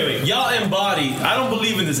listen, wait. Y'all embody. I don't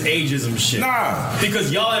believe in this ageism shit. Nah, because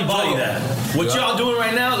y'all embody that. What y'all doing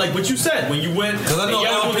right now, like what you said, when you went,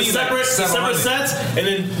 y'all doing separate sets, and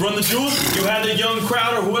then run the jewels, you had the young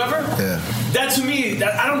crowd or whoever. Yeah. That to me,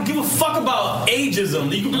 I don't give a fuck about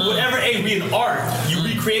ageism. You can be whatever age, be an art. You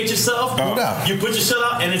recreate yourself, you put your shit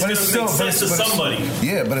out, and it's going to make sense to somebody.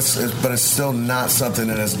 Yeah, but it's still not something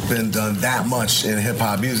that has been done that much in hip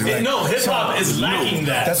hop music. Like, no, hip hop is lacking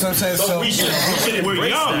that. That's what I'm saying. So we should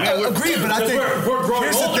embrace that. I agree, but I think we're growing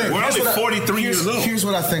here's older. The thing. We're only 43 years old. Here's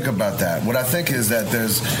what I think about that. What I think is that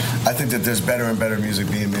there's better and better music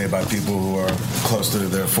being made by people who are close to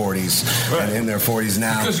their 40s and in their 40s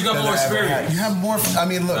now. Because you got more experience. You have more. I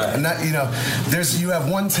mean, look, you have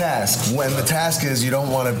one task. When the task is you don't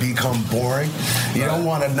want to become boring. You don't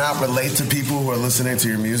want to not relate to people who are listening to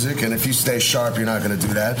your music. And if you stay sharp, you're not going to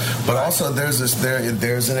do that. But also, there's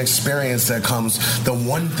an experience that comes. The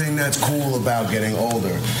one thing that's cool about getting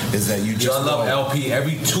older is that you just. I love LP.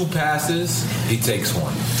 Every 2 passes, he takes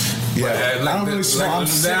one. Yeah, but, I don't really if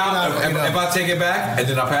I take it back and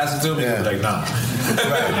then I pass it to him, he'll be like, nah.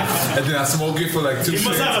 Right. And then I smoke it for like 2 He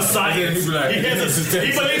must have a science. He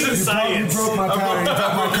believes in science. You broke my car. You broke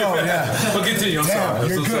my code. Yeah. But continue. I'm sorry.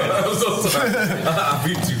 You're good. I'm so sorry. I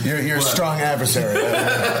beat you. You're a strong adversary.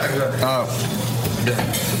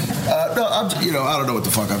 No, I don't know what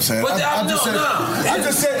the fuck I'm saying. I'm just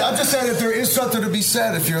saying that there is something to be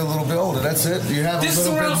said if you're a little bit older. That's it. You have a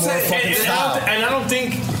little bit more fucking style. And I don't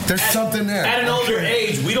think there's something there. At an older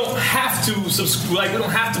age, we don't have to we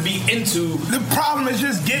don't have to be into. The problem is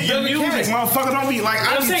just get the music, motherfucker. Don't be like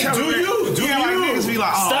I'm saying, do you? Like niggas be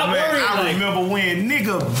like, stop worrying. I remember when,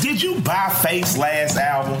 nigga, did you buy Face last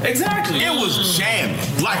album? Exactly. It was jamming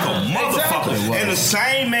like a motherfucker. Exactly. And the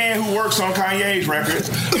same man who works on Kanye's records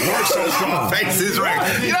works on Face's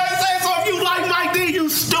record. You know what I'm saying? So if you like Mike D, you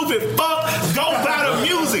stupid fuck, go buy the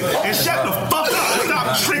music and shut the fuck up.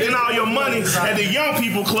 Stop tricking all your money at the young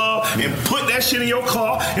people club and put that shit in your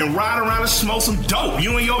car and ride around and smoke some dope.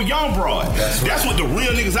 You and your young broad. That's what the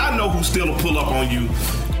real niggas I know who still pull up on you.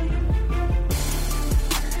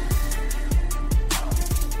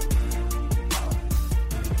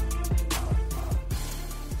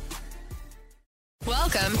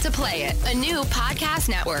 Welcome to Play It, a new podcast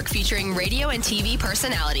network featuring radio and TV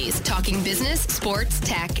personalities talking business, sports,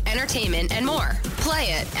 tech, entertainment, and more.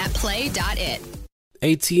 Play it at play.it.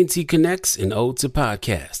 AT&T connects an ode to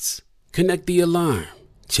podcasts. Connect the alarm.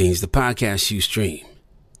 Change the podcast you stream.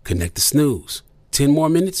 Connect the snooze. 10 more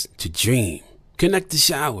minutes to dream. Connect the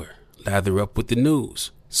shower. Lather up with the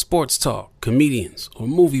news, sports talk, comedians, or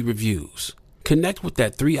movie reviews. Connect with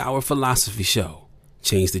that 3-hour philosophy show.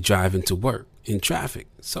 Change the drive into work in traffic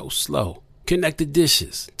so slow. Connect the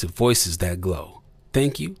dishes to voices that glow.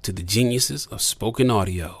 Thank you to the geniuses of spoken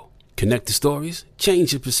audio. Connect the stories,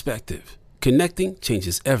 change your perspective. Connecting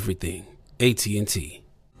changes everything. AT&T.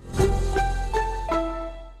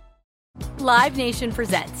 Live Nation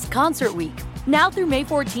presents Concert Week. Now through May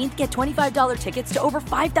 14th, get $25 tickets to over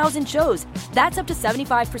 5,000 shows. That's up to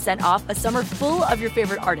 75% off a summer full of your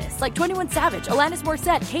favorite artists like 21 Savage, Alanis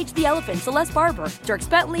Morissette, Cage the Elephant, Celeste Barber, Dierks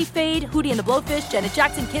Bentley, Fade, Hootie and the Blowfish, Janet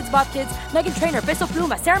Jackson, Kidz Bop Kids, Meghan Trainor, Bissell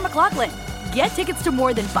Pluma, Sarah McLachlan. Get tickets to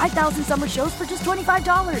more than 5,000 summer shows for just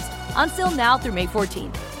 $25. Until now through May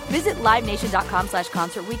 14th. Visit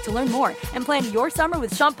LiveNation.com/Concert Week to learn more and plan your summer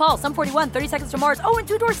with Sean Paul, Sum 41, 30 Seconds to Mars, and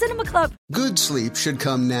Two Door Cinema Club. Good sleep should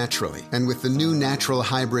come naturally, and with the new Natural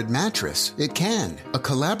Hybrid mattress, it can. A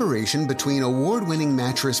collaboration between award-winning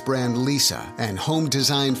mattress brand Leesa and home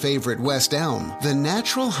design favorite West Elm, the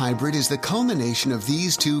Natural Hybrid is the culmination of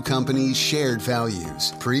these two companies' shared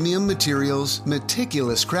values: premium materials,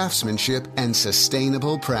 meticulous craftsmanship, and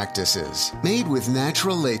sustainable practices. Made with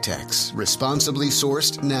natural latex, responsibly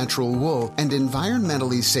sourced natural wool, and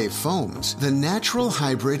environmentally safe foams, the Natural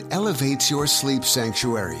Hybrid elevates your sleep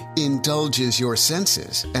sanctuary, indulges your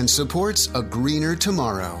senses, and supports a greener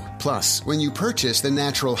tomorrow. Plus, when you purchase the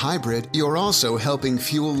Natural Hybrid, you're also helping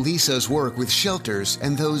fuel Leesa's work with shelters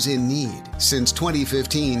and those in need. Since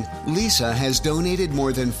 2015, Leesa has donated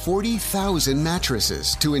more than 40,000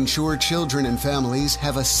 mattresses to ensure children and families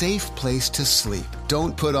have a safe place to sleep.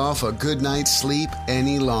 Don't put off a good night's sleep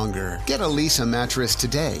any longer. Get a Leesa mattress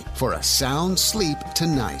today for a sound sleep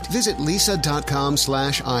tonight. Visit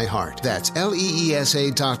Leesa.com/iHeart. That's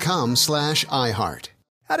LEESA.com/iHeart.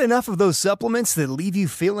 Had enough of those supplements that leave you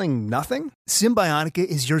feeling nothing? Symbiotica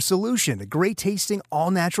is your solution to great-tasting,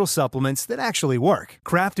 all-natural supplements that actually work.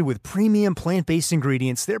 Crafted with premium plant-based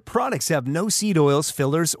ingredients, their products have no seed oils,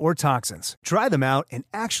 fillers, or toxins. Try them out and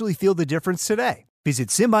actually feel the difference today. Visit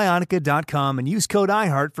Symbiotica.com and use code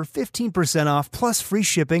iHeart for 15% off plus free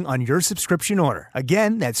shipping on your subscription order.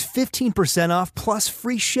 Again, that's 15% off plus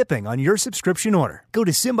free shipping on your subscription order. Go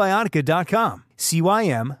to Symbiotica.com,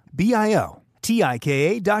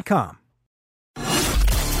 CYMBIOTIKA.com.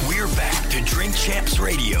 We're back to Drink Champs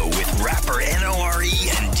Radio with rapper NORE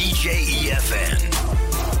and DJ EFN.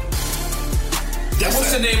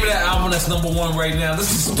 What's the name of that album that's number one right now?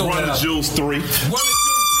 This is Run the Jewels 3. Run the Jewels 3,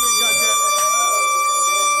 goddammit.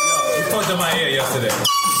 You fucked up my ear yesterday.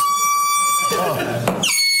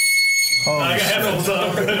 I got headphones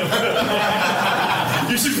on.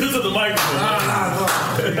 You should listen to the microphone.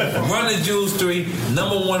 Run the Jewels 3,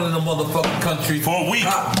 number one in the motherfucking country. For a week.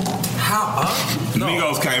 No.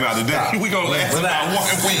 Migos came out today. We gonna last about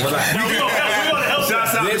 1 week.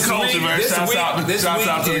 Shouts out to culture, man. Shouts out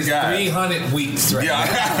to the guys. 300 weeks right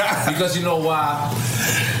now. Because you know why?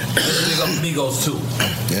 This nigga Migos too.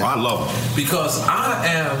 Yeah. I love them. Because I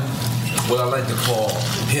am what I like to call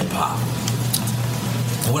hip-hop.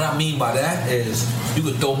 What I mean by that is you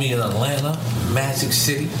could throw me in Atlanta, Magic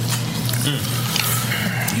City.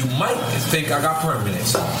 You might think I got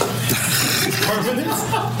permanents. Permanents?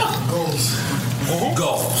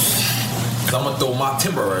 Goals. I'm gonna throw my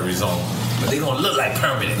temporaries on, but they gonna look like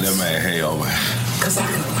permanents. That man, hell, man. Cause I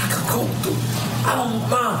could go through. I don't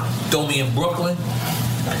mind. Throw me in Brooklyn.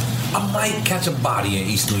 I might catch a body in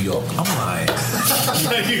East New York. I'm lying.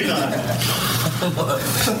 You're not. But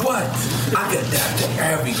I can adapt to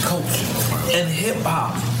every culture. And hip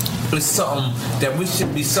hop is something that we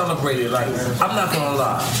should be celebrated. Like, I'm not gonna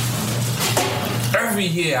lie. Every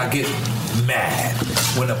year I get mad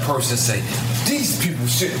when a person say, these people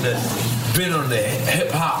shouldn't have been on the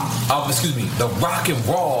hip hop, the Rock and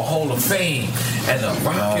Roll Hall of Fame and the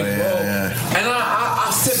Rock and Roll. Yeah. And I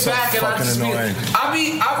sit back and I just I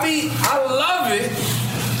love it,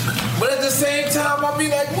 but at the same time, time I be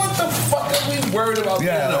like, what the fuck are we worried about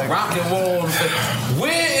being a rock and roll?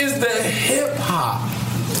 Where is the hip hop?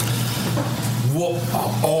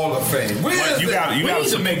 All of Fame. You got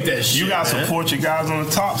to make that shit. You got to support your guys on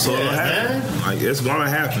the top, so it'll happen. Like it's gonna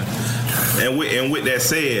happen. And with that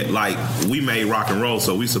said, like we made rock and roll,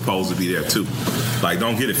 so we supposed to be there too. Like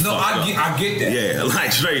don't get it. No, I get that. Yeah,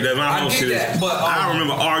 like straight. That my whole shit is. But I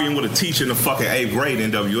remember arguing with a teacher in the fucking 8th grade.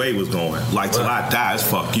 NWA was going like till I die. It's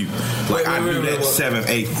fuck you. Like I knew that 7th,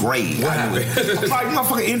 8th grade. I knew it. Like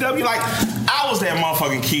motherfucking NWA. Like I was that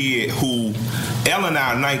motherfucking kid who. Ellen and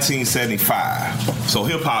I in 1975. So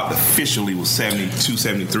hip hop officially was 72,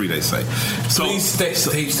 73, they say. So please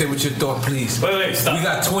stay with your thought, please. Wait, stop. We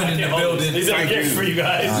got Twin in the building. These are gifts for you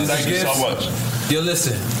guys. Thank you so much. Yo,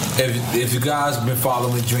 listen, if you guys been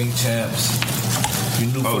following Drink Champs, you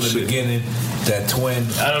knew from the beginning that Twin.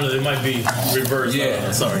 I don't know, it might be reversed.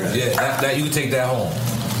 Yeah, sorry. Yeah, that you can take that home.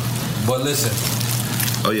 But listen.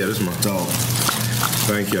 Oh yeah, this is my dog.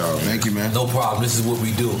 Thank y'all. Thank you, man. No problem. This is what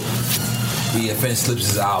we do. EFN slips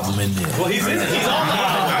his album in there. Well, he's in it. He's on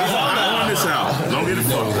this album. Don't get it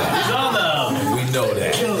fucked up. He's on the album. We know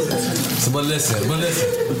that. So, but listen.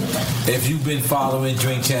 If you've been following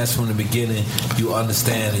Drink Champs from the beginning, you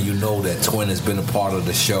understand and you know that Twin has been a part of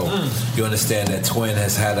the show. You understand that Twin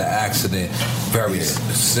has had an accident very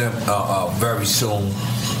soon.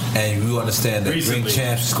 And you understand that Drink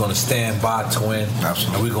Champs is going to stand by Twin.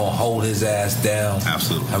 Absolutely. And we're going to hold his ass down.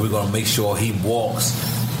 Absolutely. And we're going to make sure he walks,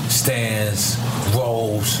 stands,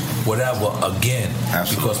 rolls, whatever again.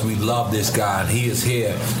 Absolutely. Because we love this guy and he is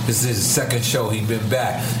here. This is his second show. He's been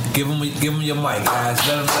back. Give him your mic, guys.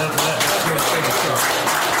 Let him take a show.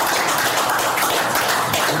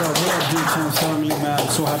 What up, Drink Champs family, man? I'm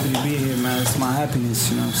so happy to be here, man. It's my happiness,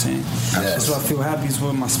 you know what I'm saying? Yes. That's why I feel happy. It's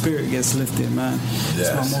when my spirit gets lifted, man. Yes.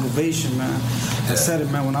 It's my motivation, man. I said it,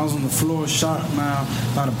 man. When I was on the floor, shot, man,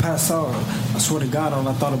 about to pass out, I swear to God, all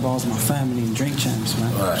I thought about was my family and Drink Champs,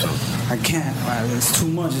 man. Right. I can't. It's too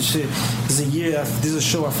much and shit. It's a year. This is a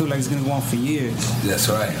show I feel like it's going to go on for years. That's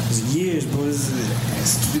right. It's years, bro.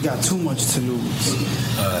 We got too much to lose.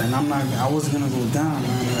 And I wasn't going to go down,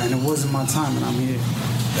 man. And it wasn't my time, and I'm here.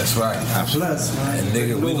 That's right. Absolutely. And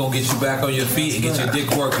nigga, we gonna get you back on your feet and get your dick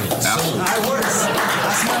working. Absolutely. It works.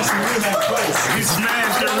 I smashed the rehab twice. You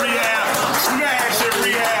smashed the rehab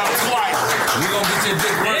twice. We gonna get your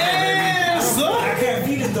dick working, baby. I can't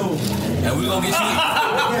beat it though. And we gonna get you.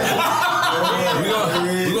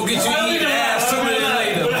 we gonna get you eating ass sooner than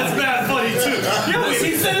later. But that's bad funny too. Yo,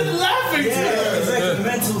 he said it's laughing too. It's like a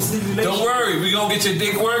mental stimulation. Don't worry, we gonna get your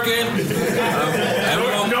dick working. And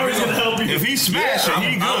we're gonna help you. If he smash it,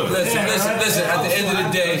 he good. Listen. At the end of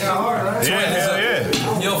the day,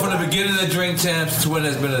 Twin from the beginning of Drink Champs, Twin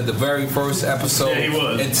has been at the very first episode. Yeah, he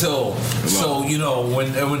was. Until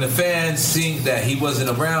when the fans seen that he wasn't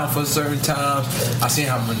around for certain times, I seen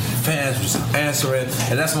how many fans was answering,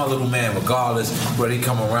 and that's my little man, regardless whether he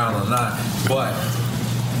come around or not. But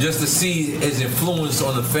just to see his influence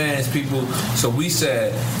on the fans, people. So we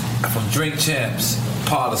said, from Drink Champs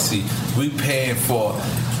policy, we paying for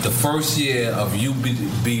the first year of you what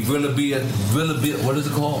is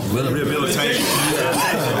it called? Rehabilitation.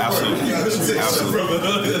 Absolutely. I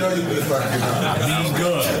mean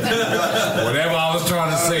good. Whatever I was trying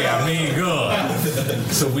to say, I mean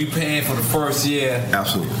good. So we paying for the first year.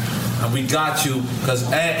 Absolutely. And we got you,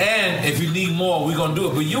 and if you need more, we're gonna do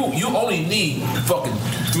it. But you only need fucking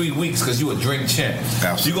 3 weeks because you a Drink Champ.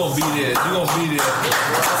 Absolutely. You gonna be there.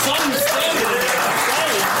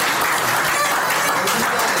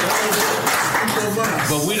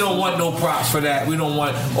 But we don't want no props for that.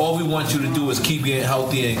 All we want you to do is keep getting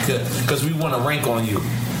healthy and good, because we want to rank on you.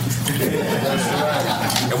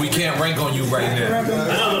 And we can't rank on you right now. I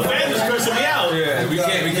know the fans is cursing me out. Yeah, we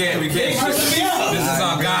can't. Cursing me out. This is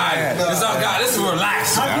our guy. This is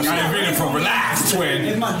relaxed. I didn't bring it from relaxed, Twin.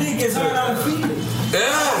 If my dick is hard on feet,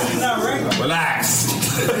 it's not right. Relax.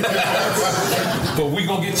 But we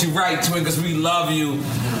gonna get you right, Twin, because we love you.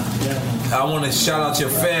 I want to shout out your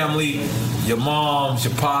family, your moms,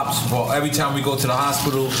 your pops. For every time we go to the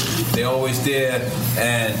hospital, they always there,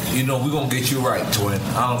 and we're gonna get you right, Twin.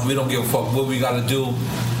 We don't give a fuck what we gotta do,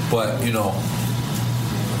 but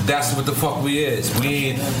that's what the fuck we is. We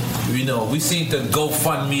ain't, we seen the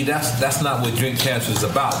GoFundMe. That's not what Drink Champs is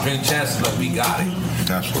about. Drink Champs is like, we got it.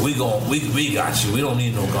 We got you. We don't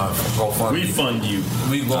need no GoFundMe. Refund you.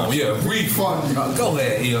 We gon' refund. Go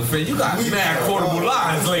ahead, EFN. You got mad quotable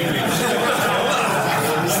lines lately.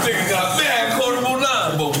 This nigga got mad quotable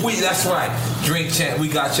lines. But that's right. Drink Champ, we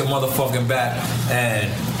got your motherfucking back,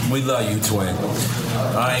 and we love you, Twin.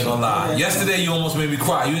 I ain't gonna lie. Yesterday you almost made me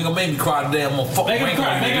cry. You ain't gonna make me cry today. I'm gonna fucking make him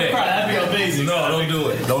cry. That'd be amazing. No.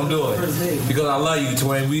 Don't do it. Because I love you,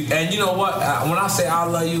 Twin. And you know what? When I say I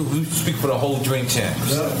love you, we speak for the whole Drink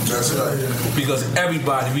Champs. That's right. Because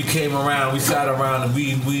everybody, we came around, we sat around, and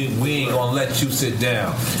we ain't gonna let you sit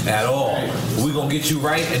down at all. We gonna get you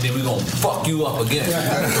right, and then we gonna fuck you up again.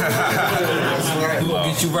 We gonna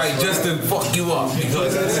get you right just to fuck you up.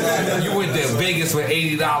 Because you went to Vegas with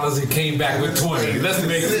 $80 and came back with 20. Let's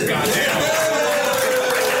make this goddamn.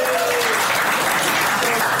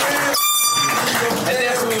 And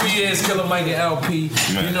that's what we is, Killer Mike and LP.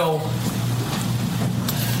 Man. You know,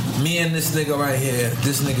 me and this nigga right here,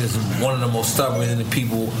 this nigga is one of the most stubborn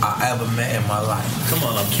people I ever met in my life. Come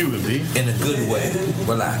on, I'm Cuban, B. In a good way.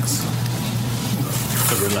 Relax.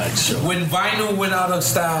 The relax show. When Vinyl went out of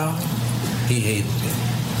style, he hated it.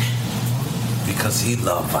 Because he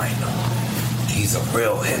loved Vinyl. He's a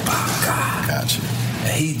real hip-hop guy. Gotcha.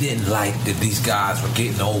 And he didn't like that these guys were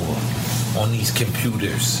getting over on these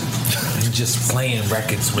computers and just playing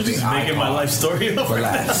records with just making my life story up.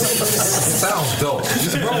 Relax. Sounds dope.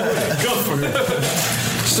 Just roll with it. Go for it.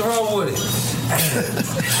 Just roll with it.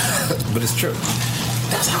 But it's true.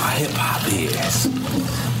 That's how hip hop is.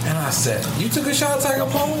 And I said, you took a shot at Tiger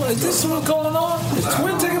Pole? Is this what's going on? Is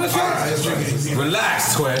Twin taking a shot?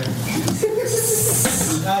 Relax, Twin.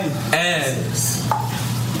 And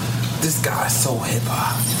this guy's so hip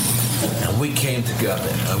hop. And we came together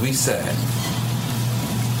and we said,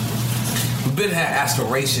 we've been had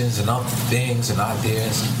aspirations and other things and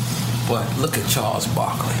ideas, but look at Charles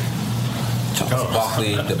Barkley. Charles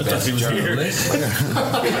Barkley ain't the best journalist.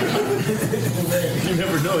 You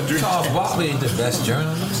never know. Charles Barkley ain't the best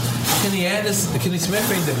journalist. Kenny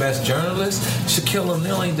Smith ain't the best journalist. Shaquille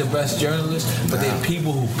O'Neal ain't the best journalist. But they're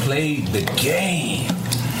people who played the game.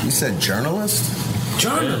 You said journalist?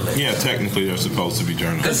 Journalists. Yeah, technically they're supposed to be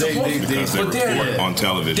journalists because they report on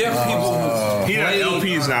television. There are people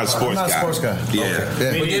LP is not a sports guy. I'm not a sports guy. Yeah.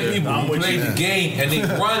 Okay. But there are people who play the game and they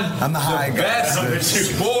run the best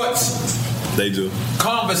sports they do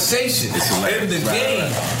conversations in the game.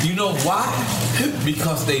 You know why?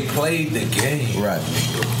 Because they played the game. Right.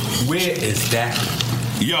 Where is that?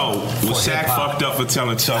 Yo, was Shaq fucked up for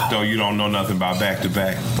telling Chuck though you don't know nothing about back to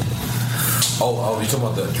back? Oh, you talking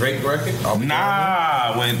about the Drake record?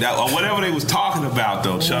 Nah, whatever they was talking about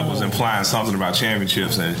though, Chuck was implying something about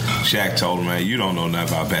championships, and Shaq told him, "Man, you don't know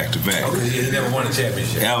nothing about back to back." Okay, he never won a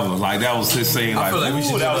championship. Ever, like that was his saying. I feel like we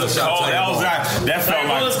should that was cold. That felt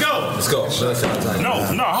like. Let's go. Let's go. No,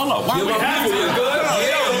 hold up. Why we have to?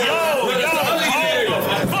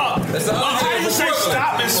 That's the How you say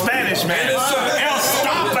stop in Spanish, man? El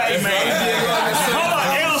Stape, man. Hold on,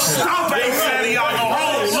 El Stape, Santiago.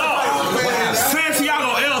 Hold up.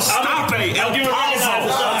 Santiago El Stape. El Paso.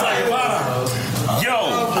 Yo,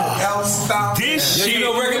 this shit. You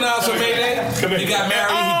know, recognize him, man. He got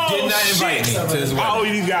married. He did not invite me to his wedding. I owe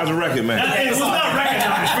these guys a record, man. It was not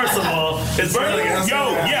recognized, first of all. It's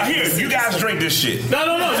here, you guys drink this shit. No,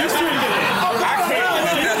 just drink it. I can't.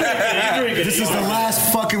 This is the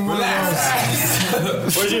last fucking one of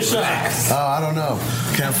those. Where's your shot? I don't know.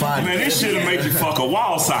 Can't find it. Man, this shit'll make you fuck a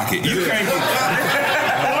wall socket. You can't. You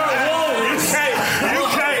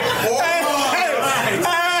can't.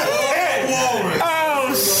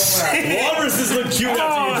 Oh, shit. Walrus is look cute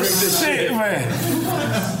after you drink this shit, man.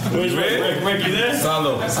 Where's Rick? You there?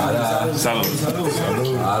 Salud. Yes,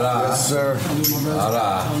 sir.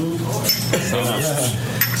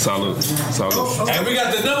 Salud. And we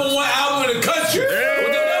got the #1 album in the country. With the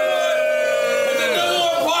 #1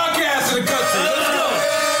 podcast in the country. Let's go.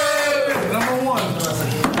 #1.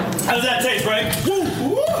 How's that taste, Frank?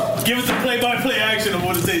 Give us the play-by-play action of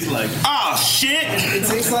what it tastes like. Oh, shit. It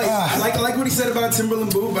tastes like what he said about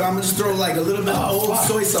Timberland Boo, but I'm going to just throw like a little bit of old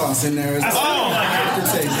soy sauce in there. Oh,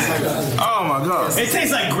 my God. It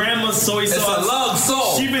tastes like grandma's soy sauce. It's a love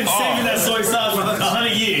soul. She's been saving that soy sauce for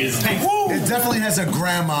 100 years. It definitely has a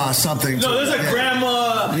grandma something. No, there's a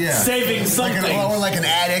grandma saving something. Or like an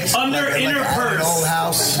addict. In her purse. An old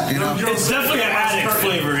house. You know? It's definitely an addict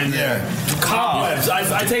flavor in there. Cobwebs.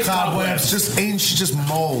 I taste cobwebs. Just ancient, just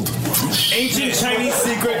mold. Ancient Chinese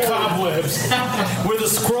secret cobwebs where the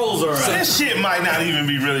scrolls are at. So this shit might not even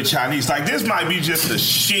be really Chinese. Like, this might be just the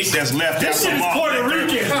shit that's left out. This shit is Puerto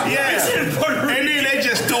Rican. Yeah. This shit is Puerto Rican. And then they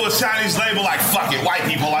just threw a Chinese label like, fuck it, white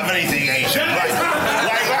people love anything Asian.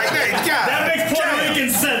 That makes Puerto Rican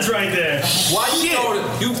sense right there. Why you throwing it?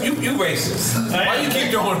 You racist. Why you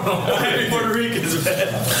keep throwing it on Puerto Ricans, man?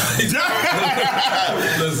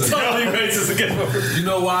 Listen. Totally racist again. You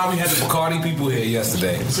know why? We had the Bacardi people here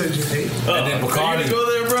yesterday. And then Bacardi go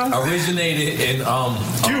there, bro? originated in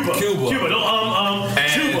Cuba. Cuba.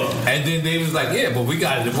 And then they was like, yeah, but we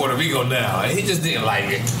got it in Puerto Rico now. And he just didn't like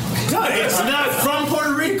it. No, it's not from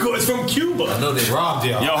Puerto Rico. No, it's from Cuba. I know they robbed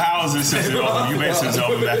y'all. Yo, how is it since it opened? You been since it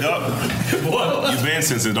opened back up? What? You been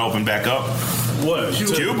since it opened back up? What?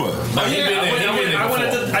 Cuba. Oh, yeah,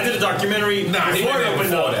 I did a documentary before it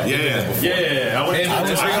opened up. Yeah. I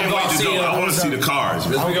can't wait to go. I want to see the cars.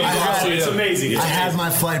 It's amazing. I had my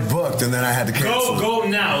flight booked and then I had to cancel. Go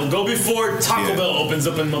now. Go before Taco Bell opens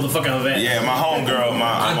up in motherfucking Havana. Yeah, my homegirl,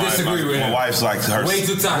 my wife's like her. Wait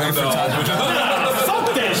till Taco Bell.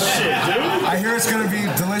 Fuck that shit, dude. I hear it's gonna be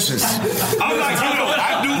delicious. I'm like,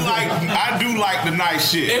 I do like the nice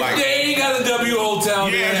shit. If like, they ain't got a W hotel,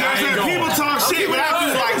 people talk shit, but I do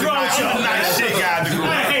like the nice shit, guys.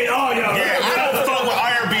 I hate all y'all. Yeah, I don't fuck with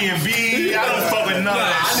Airbnb. I don't fuck with none of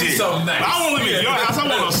that shit. Nice. I want to live in your house. I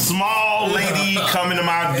want a small lady coming to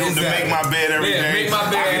my room to make my bed every day. Make my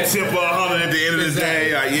bed. I can tip her 100 at the end of the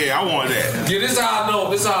day. I want that. Yeah, this is how I know.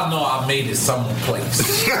 This is how I know I made it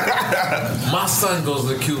someplace. My son goes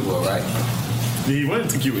to Cuba, right? He went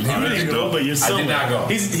to Cuba. He didn't go, but your son. I did not go.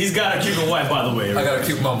 He's got a Cuban wife, by the way. I got a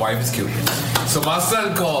Cuban. My wife is Cuban. So my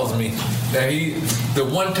son calls me. That the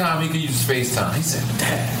one time he could use FaceTime, he said,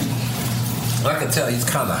 "Dad." And I could tell he's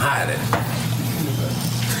kind of hiding.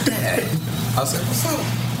 Dad. I said, "What's up?"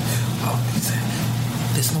 He said,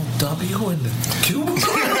 "There's no W in the Cuba."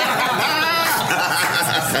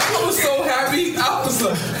 I was so happy. I was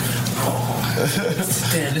like,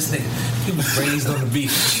 damn, this nigga, he was raised on the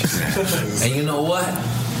beach. And you know what?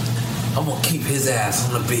 I'm gonna keep his ass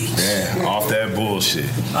on the beach. Yeah, off that bullshit.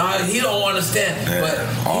 He don't understand, but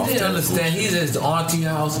he didn't understand. He's at his auntie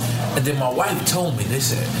house, and then my wife told me, they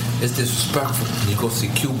said, it's disrespectful when you go see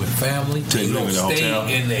Cuban family, you don't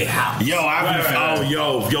stay in their house.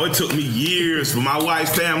 Yo, it took me years. For my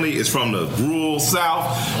wife's family is from the rural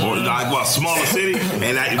South, or like a smaller city.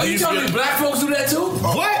 And are you telling me black folks do that too?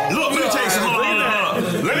 What? Look, let me take some.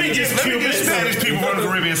 Let me get Spanish people from the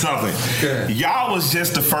Caribbean something. Okay. Y'all was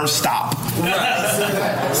just the first stop.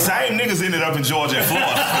 Right. Same niggas ended up in Georgia and Florida.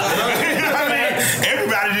 You know what I mean?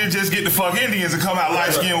 Everybody didn't just get the fuck Indians and come out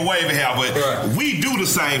light skin and waving hair, but we do the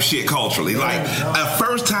same shit culturally. Like, the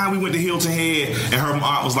first time we went to Hilton Head, and her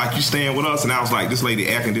aunt was like, "You staying with us?" And I was like, "This lady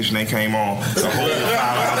air conditioning came on the whole 5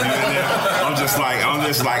 hours in there." I'm just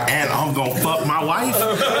like, and I'm gonna fuck my wife.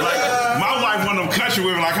 Like, my wife one of them country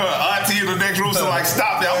women, like her auntie in the next room, so like,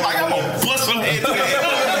 stop that. I'm like, I'm gonna bust her head to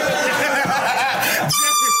head.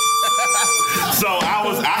 So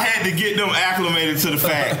I had to get them acclimated to the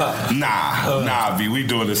fact, nah, B, we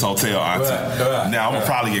doing this hotel, auntie. Now I'm gonna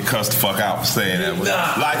probably get cussed the fuck out for saying that. But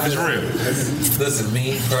life is real. Listen,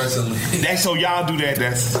 me personally. So y'all do that?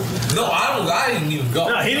 No, I didn't even go.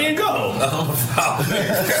 No, he didn't go.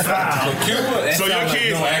 So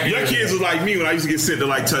your kids was like me when I used to get sent to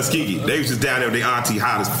like Tuskegee. They was just down there with their auntie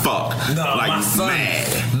hot as fuck. No, like my son,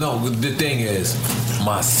 mad. No, the thing is,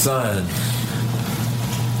 my son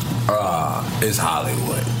is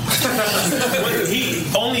Hollywood.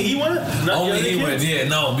 Only he went? Only he went, yeah,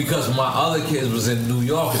 no, because my other kids was in New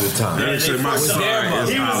York at the time. My son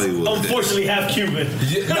is Hollywood. Unfortunately, half Cuban.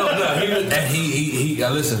 No, he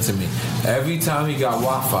listen to me. Every time he got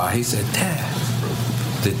Wi-Fi, he said, "Dad,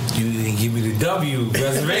 you didn't give me the W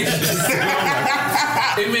reservation."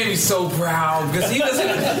 It made me so proud because he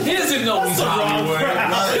doesn't know he's Hollywood.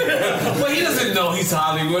 But he doesn't know he's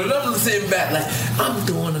Hollywood. And I'm sitting back like, I'm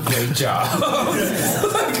doing a great job.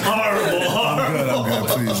 Horrible. I'm good.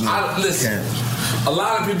 Please, no. Listen. A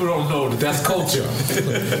lot of people don't know that's culture.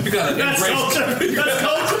 You gotta embrace culture. You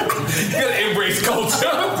gotta embrace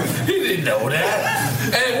culture. He didn't know that.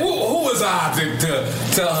 And who was I to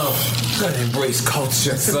tell him? You gotta embrace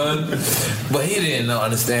culture, son. But he didn't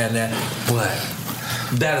understand that. But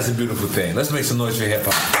that is a beautiful thing. Let's make some noise for hip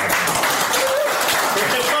hop.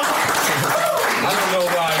 I don't know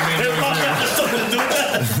why I made noise for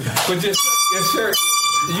that. But your shirt.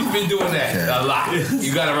 You've been doing that a lot.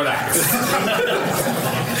 You gotta relax.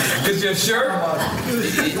 Cause your shirt, I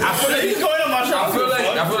feel like he's going on my shirt. I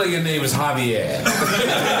feel like your name is Javier.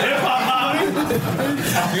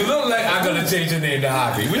 You look like I'm gonna change your name to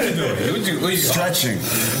Javi. What you doing? What you stretching.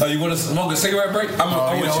 Oh, you want to smoke a cigarette break?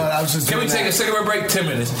 I'm with you. I was just Can we take a cigarette break? 10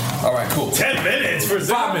 minutes. All right, cool. 10 minutes for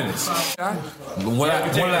 5 minutes.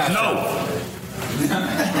 No.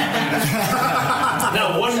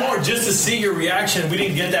 Now, one more just to see your reaction. We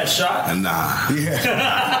didn't get that shot. Nah.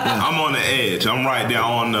 Yeah. I'm on the edge. I'm right there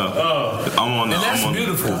on the. I'm on the. And that's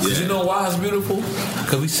beautiful. Because you know why it's beautiful?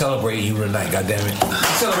 Because we celebrate you tonight. God damn it. We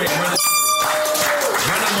celebrate you.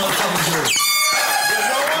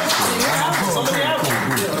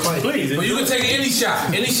 Please. But you can take any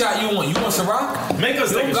shot. Any shot you want. You want some rock? Make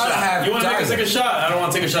us take a shot. You want to make us take a shot? I don't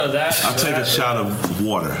want to take a shot of that. I'll take a shot of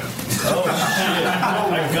water.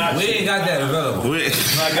 I got We ain't got that available. I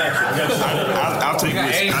got you. I'll take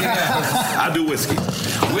whiskey. I'll do whiskey.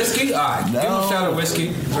 Whiskey? All right. Give him a shot of whiskey.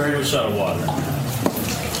 Very good shot of water.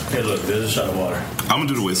 Hey, look, there's a shot of water. I'm gonna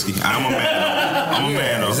do the whiskey. I'm a man. I'm a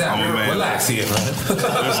man. Exactly. I'm a man. Relax here, man.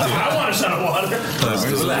 I want a shot of water.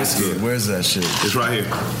 Let's do it. Where's that shit? It's right here.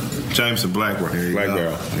 Jameson Black Girl. There you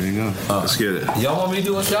go. Let's get it. Y'all want me to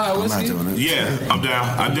do a shot of whiskey? I'm not doing it. Yeah, I'm down.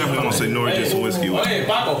 I definitely want to say Nori get some whiskey with me. Hey,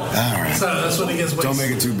 Paco. All right. That's when he gets wasted. Don't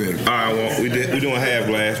make it too big. All right, well, we doing half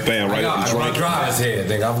glass. Bam, right up the My drink. driver's here,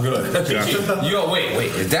 nigga. I'm good. Yo,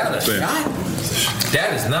 wait. Is that a shot?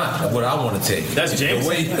 That is not what I want to take. That's James.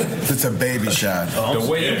 It's a baby shot. The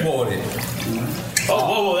way you poured it. Oh,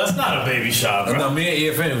 whoa, that's not a baby shot, bro. No, me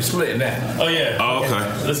and EFN was splitting that. Oh, yeah. Oh,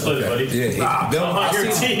 okay. Let's split it, buddy. Yeah. I'm on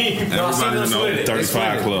your team. Everybody in the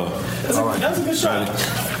 35 club. That's a good shot.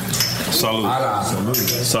 Salute.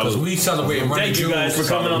 Because we celebrate running Thank you guys for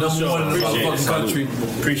coming on the show. Appreciate it. Country.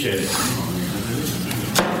 Appreciate it.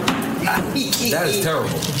 That is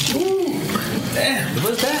terrible. Damn.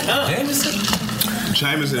 What's that? Jameson?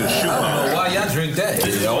 Jameson is shoot. I don't know why y'all drink that.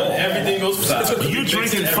 Everything goes south. You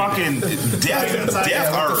drinking fucking death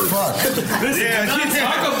herbs. Let's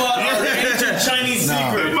talk about our ancient Chinese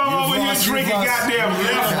secret. Mama, when you drinking goddamn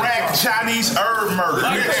left rack Chinese herb murder.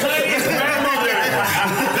 Like Chinese grandmother.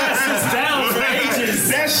 That's just down for ages.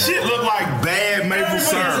 That shit look like bad maple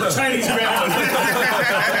syrup. Chinese grandmother.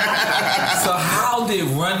 So how did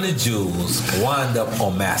Run the Jewels wind up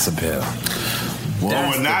on Mass Appeal?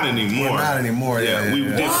 Well, we're not anymore. We're not anymore. Yeah, we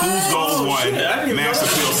did Fool's Gold 1, Mass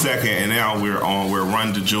Appeal 2nd, and now we're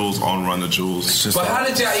Run the Jewels on Run the Jewels. But how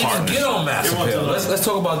did y'all even get on Mass Appeal? Let's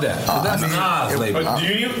talk about that. That's Nas label.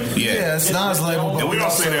 Yeah, it's Nas label. And we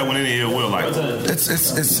don't say that when any ill will. Like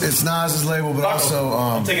it's Nas's label, but also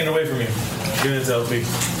I'm taking it away from you. Give it to LP.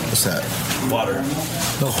 What's that? Water.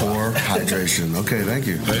 The whore hydration. Okay, thank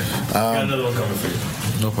you. Got another one coming for you.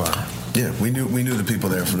 No problem. Yeah, we knew the people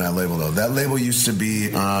there from that label though. That label used to be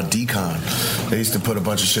Decon. They used to put a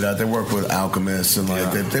bunch of shit out. They worked with Alchemist and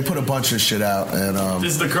they put a bunch of shit out. And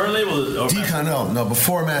this is the current label. Decon, no,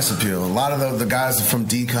 before Mass Appeal. A lot of the guys from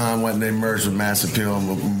Decon went and they merged with Mass Appeal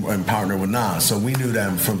and partnered with Nas. So we knew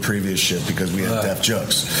them from previous shit because we had Def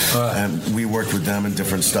Jux, and we worked with them in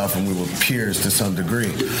different stuff, and we were peers to some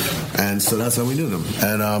degree. And so that's how we knew them.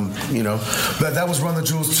 And but that was Run the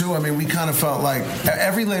Jewels too. I mean, we kind of felt like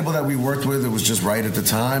every label that we worked with, it was just right at the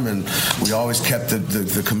time, and we always kept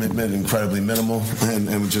the commitment incredibly minimal, and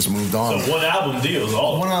we just moved on. So one album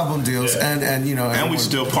deals, and and we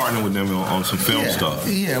still partner with them on some film stuff.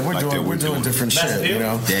 Yeah, we're doing different shit.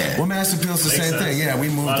 Yeah. Well, Mass Appeal's the same thing. Yeah, we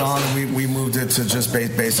moved on and we moved it to just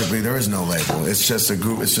basically there is no label. It's just a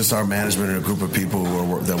group. It's just our management and a group of people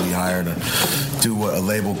that we hired to do what a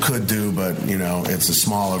label could do, but it's a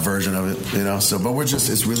smaller version of it. So, but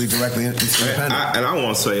it's really directly independent. And I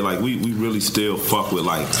want to say we really still fuck with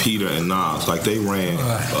like Peter and Nas. Like they ran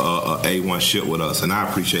A1 shit with us, and I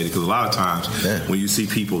appreciate it because a lot of times when you see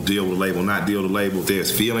people deal with a label, not deal with a label,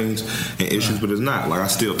 there's feelings and issues, but it's not. Like I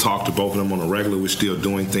still talk to both of them on a regular. We're still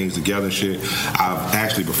doing things together and shit. I've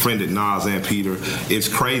actually befriended Nas and Peter. It's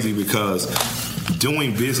crazy because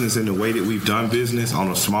doing business in the way that we've done business on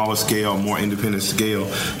a smaller scale, more independent scale,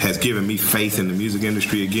 has given me faith in the music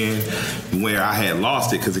industry again, where I had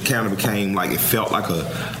lost it because it kind of became like it felt like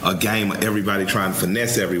a game of everybody trying to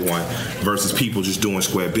finesse everyone versus people just doing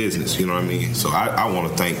square business. You know what I mean? So I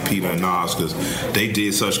want to thank Peter and Nas because they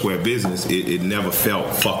did such square business. It never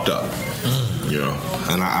felt fucked up.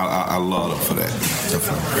 And I love them for that.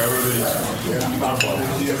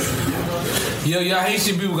 Yo, y'all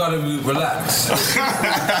Haitian people gotta relax.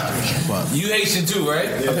 You Haitian too, right?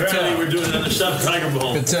 Apparently we're doing another shot of Tiger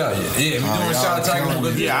Bone. I can tell you. Yeah, we're doing a shot of Tiger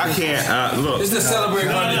Bone. Yeah, I can't. Look. It's to celebrate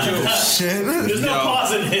Run the Jewels. Shit. There's no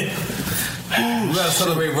pause in it. We gotta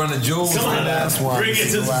celebrate Run the Jewels. Come on, last one. Bring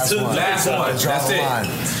it to the last one. That's it.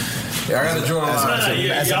 I gotta draw a line.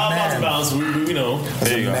 Y'all bounce bounce. We know.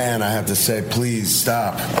 As a man, I have to say, please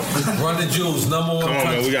stop. Run the Jewels, number one. Come on,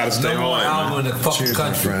 man. We gotta stay number one hard, album in the fucking Cheers,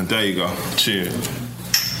 country. my friend. There you go. Cheers.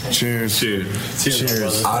 Cheers. Cheers.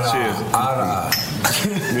 Cheers. Ara.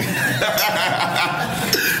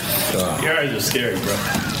 Your eyes are scary, bro.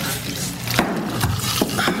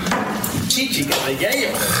 Chichi got a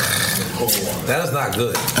yayo. That is not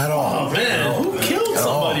good. At all. Oh, man. Who killed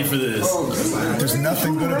somebody for this? There's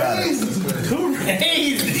nothing good about it. Who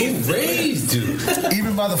raised dude?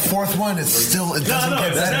 Even by the fourth one, it doesn't get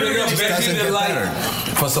better. That's big up Veggie Delight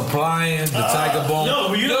for supplying the Tiger Bone.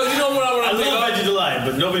 No, you know what I love Veggie Delight,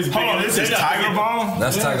 but nobody's picking Hold on, this is Tiger Bone?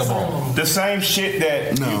 That's Tiger Bone. The same shit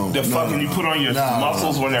that you put on your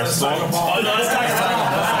muscles when they're sore? Oh, no, it's Tiger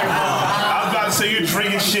Bone. to say you're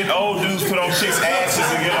drinking shit old dudes put on chicks' asses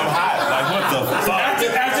to get them hot. Like, what the fuck?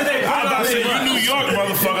 After they I'm about to say, you New York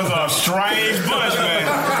motherfuckers are a strange bunch, man.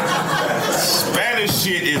 Spanish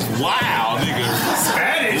shit is wild, nigga.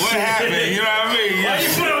 Spanish what shit? happened? You know what I mean? Why you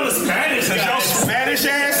put on the Spanish Cause your Spanish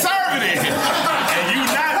ass serving it. And you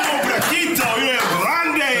not no plaquito, you have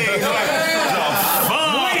grande. Like, the fuck?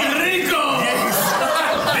 Muy rico. Yes.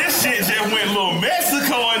 This shit just went a little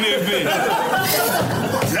Mexico in this bitch.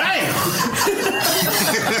 Damn.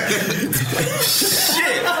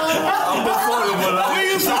 Shit. We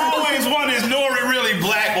used to always wonder, is Nori really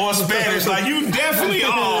black or Spanish? Like, you definitely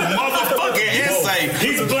are motherfucking essay.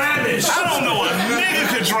 He's Spanish. I don't know a nigga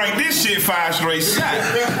could drink this shit 5 straight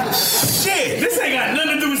shots. Shit. This ain't got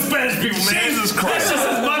nothing to do with Spanish people, man. Jesus Christ. That's just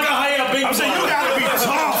as Magahaya Big I'm saying, you gotta be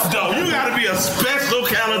tough, though. You gotta be a special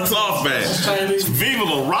kind of tough, man. Viva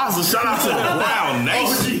La Raza. Shout out to the Brown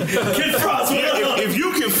Nation. Kid Frost, what up? If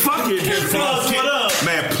you can fucking Kid Frost, what up?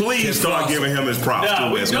 man, please start giving him his props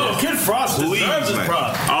too. No, Kid Frost deserves his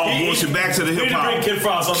props. Oh, bullshit. Back to the hip hop. Kid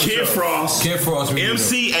Frost on the Kid show. Frost.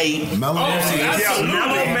 MC8. Mellow MC8. Yeah,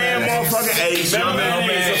 Mellow Man, motherfucking Ace. Mellow Man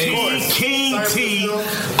Ace, of course. King T.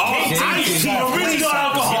 Ice-T. Original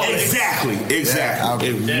alcoholic. Exactly.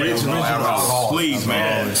 Original alcohol. Please,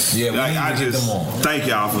 man. Yeah, like, I just thank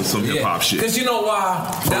y'all for some hip hop shit. Because you know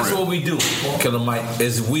why? That's what we do, Killer Mike,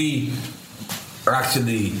 is we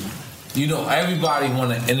actually, you know, everybody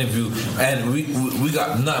want to interview, and we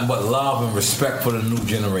got nothing but love and respect for the new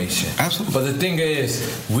generation. Absolutely. But the thing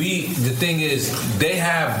is, they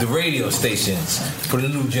have the radio stations for the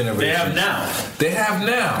new generation. They have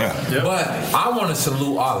now. Yeah. Yep. But I want to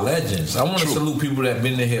salute our legends. I want to salute people that have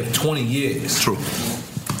been in here 20 years. True.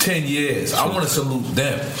 10 years. I want to salute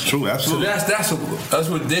them. True, absolutely. So that's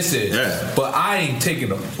what this is. Yeah. But I ain't taking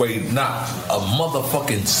away not a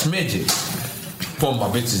motherfucking smidget from my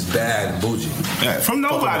bitches Bad and Bougie. Yeah, from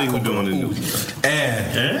nobody who doing it new.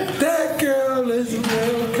 And that girl is a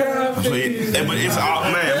little confident. But it's all,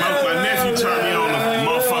 man, my nephew turned me on the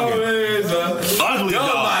motherfucking ugly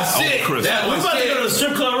dog on Chris. We about to go to the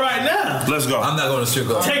strip club right now. Let's go. I'm not going to strip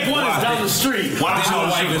club. Take one is down the street. Why My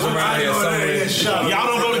wife is around here somewhere. Y'all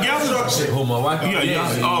don't go together? Who, my wife? Yeah.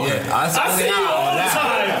 Okay. I see you all the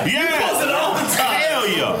time. Yeah. You post it all the time. Hell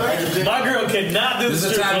yeah. My girl cannot do the This is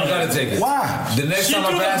the strip time you club. gotta take it. Why? The next time I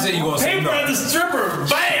pass it, you gonna say paper no. at the stripper.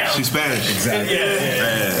 Bam. She's Spanish. Exactly. Yeah.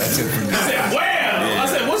 That's it for I me. said, wham. I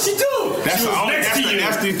said, what'd she do? That's She was next to you.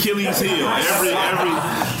 That's the Achilles heel.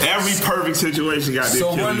 Every perfect situation got the So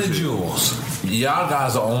Achilles run the heel. jewels. Y'all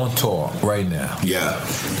guys are on tour right now. Yeah.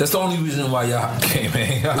 That's the only reason why y'all came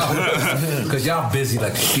hang out. Because y'all busy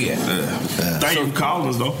like shit. Thank you for calling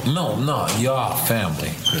us, though. No, y'all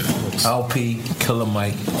family. LP, Killer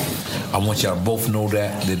Mike. I want y'all to both know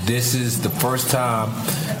that this is the first time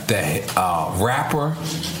that rapper /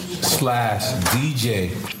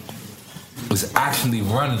 DJ is actually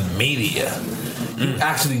running media. You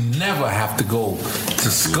actually never have to go to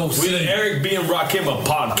go see. We're the Eric B. and Rakim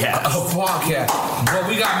podcast. A podcast. But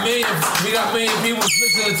we got million people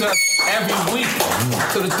listening to us every week.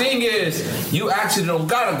 So the thing is, you actually don't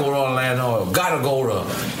gotta go to Orlando or gotta go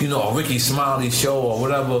to, a Ricky Smiley show or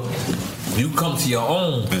whatever. You come to your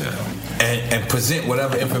own and present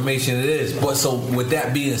whatever information it is. But so with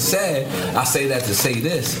that being said, I say that to say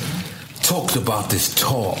this. Talk about this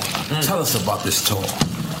tour. Tell us about this tour.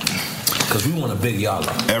 Because we want to big y'all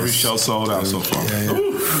up. Every show sold out so far. Yeah.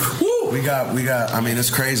 We got. I mean, it's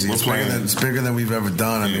crazy. It's bigger than we've ever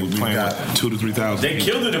done. I mean, we got 2,000 to 3,000. They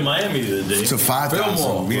killed it in Miami the other day. To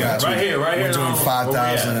 5,000. Right here. We're doing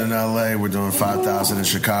 5,000 in LA. We're doing 5,000 in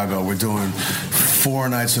Chicago. We're doing 4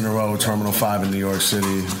 nights in a row, Terminal 5 in New York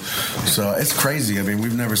City. So it's crazy. I mean,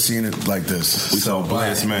 we've never seen it like this. We so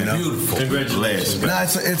blessed, man. Beautiful. Congratulations. No,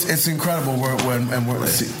 it's incredible. We're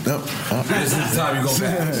This is the time you go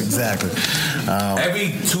back. Exactly.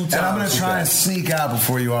 Every 2 times. And I'm going to try and sneak out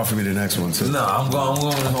before you offer me the next one. So. No, I'm going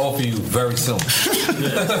to offer you very soon.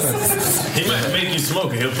 He might make you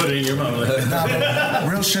smoke it. He'll put it in your mouth. But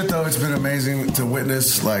real shit though, it's been amazing to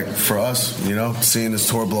witness. Like for us, seeing this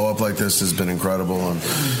tour blow up like this has been incredible,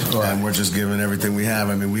 and we're just giving everything we have.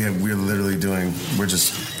 I mean, we're literally we're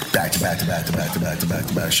just back to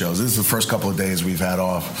back shows. This is the first couple of days we've had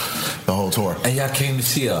off the whole tour. And y'all came to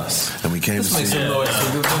see us. And we came to see you.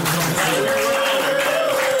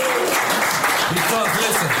 Because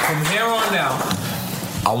listen, from here on out,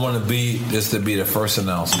 I want this to be the first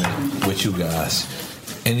announcement with you guys.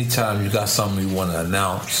 Anytime you got something you want to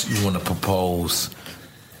announce, you want to propose,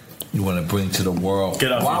 you want to bring to the world,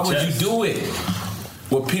 why would you do it?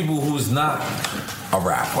 with people who's not a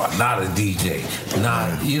rapper, not a DJ,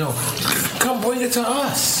 not, you know, come bring it to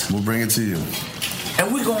us. We'll bring it to you.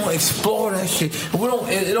 And we're gonna explore that shit.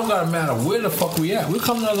 It don't gotta matter where the fuck we at. We'll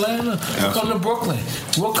come to Atlanta, we'll come to Brooklyn,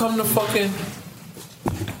 we'll come to fucking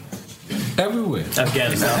everywhere.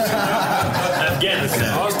 Afghanistan.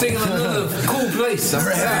 I was thinking another cool place.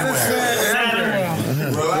 Saturn.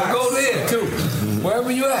 We'll go there too.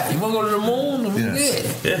 Wherever you at. You wanna go to the moon?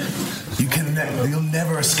 Yeah. You'll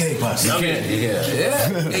never escape us. You can't.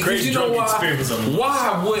 Yeah. Great you know drunk why? Experience on the Why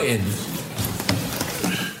I wouldn't?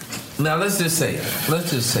 Now let's just say.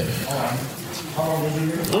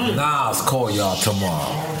 Nas call y'all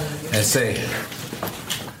tomorrow and say,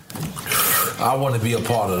 I want to be a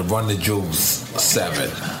part of the Run the Jewels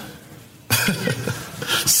 7.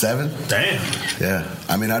 7? Damn. Yeah.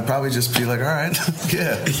 I mean, I'd probably just be like, all right,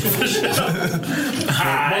 yeah.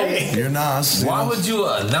 Hi. You're Nas. Why would you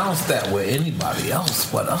announce that with anybody else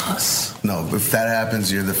but us? No, if that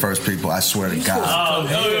happens, you're the first people. I swear to God. Oh,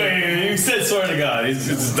 wait, you said swear to God.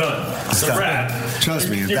 It's done. It's a wrap. Trust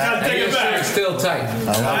me. You gotta take it back. It's still tight.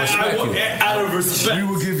 I respect you. Out of respect. We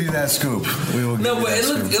will give you that scoop. We will give you that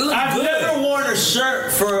scoop. It looked I've good. never worn a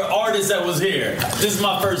shirt for an artist that was here. This is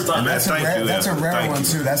my first time. That's a rare one,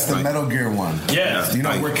 too. That's the Metal Gear one. Yeah. You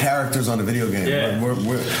know, we're characters on the video game. Yeah. Metal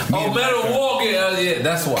War. Yeah,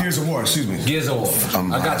 that's why. Gears of War, excuse me. Gears of War.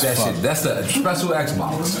 I got that shit. That's the special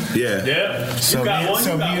Xbox. Yeah.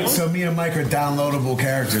 So me and Mike are downloadable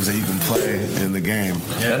characters that you can play in the game.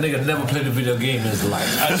 Yeah. That nigga never played a video game in his life.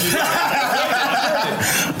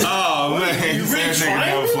 Oh man, You really nigga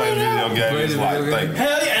never played a video game in his life. Like,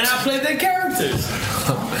 Hell yeah, and I played their characters.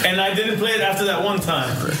 And I didn't play it after that one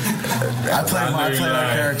time. I played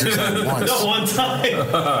our characters once. No, one time.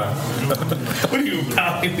 What are you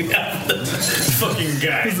pounding me after? Fucking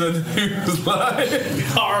guy.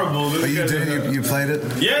 Horrible. But you played it?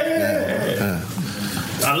 Yeah.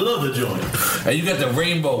 I love the joint. And you got the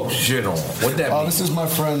rainbow shit on. What that mean? This is my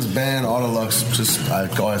friend's band, Autolux. I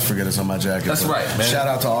always forget it's on my jacket. That's right, man. Shout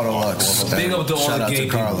out to Autolux. Big up to all the gay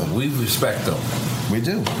Carla. people. We respect them. We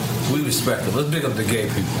do. We respect them. Let's big up the gay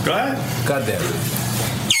people. Go ahead. God damn it.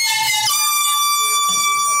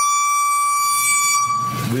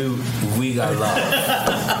 We got love.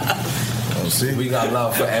 See? We got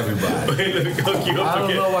love for everybody. Wait, let me hook you up I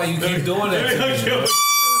don't know why you keep doing that.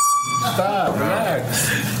 Stop,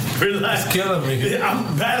 relax. Relax. It's killing me.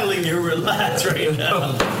 I'm battling your relax right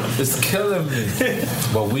now. It's killing me.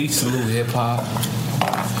 But we salute hip hop.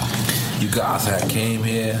 You guys have came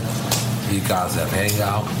here. You guys have hang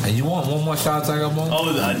out. And you want one more shot, Tiger Bone? Oh,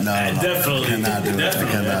 no, definitely. Cannot do it.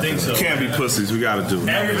 Definitely. I think so. can't be pussies. We gotta do it.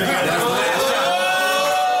 No,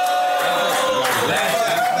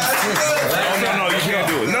 you can't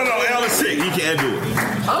do it. No, L is sick. He can't do it.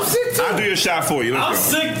 I'm sick too. I'll do your shot for you. I'm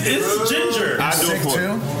sick. It's Ginger. I'll do it for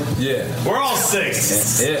you. Yeah. We're all sick.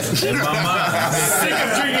 Yeah. In my mind. Sick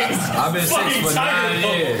of drinking. I've been sick for 9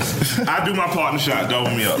 years. I do my partner shot.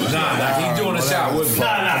 Double me up. Nah, he's doing a shot with me.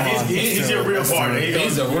 Nah, he's your real partner.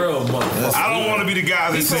 He's a real motherfucker. I don't want to be the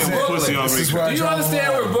guy that's saying pussy on me. Do you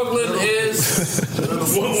understand where Brooklyn is?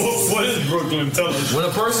 What is Brooklyn? Tell us. When a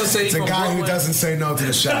person says It's a guy who doesn't say no to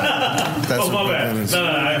the shot. That's my bad. Is. No,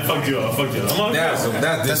 I fucked you up. I'm on That's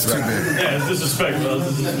too big. Yeah, it's disrespectful.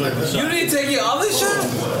 You didn't take your other shot?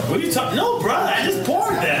 What are you talking? No, bro. I just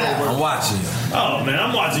poured that. I'm watching you. Oh man,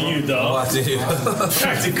 I'm watching you, dog. I'm watching you.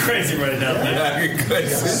 Acting crazy right now, man. Acting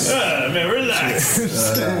crazy. Man, relax.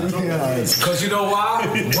 Cause you know why?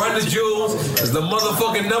 Run the Jewels is the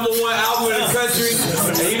motherfucking #1 album in the country.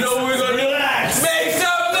 And you know what we're gonna relax. do? Make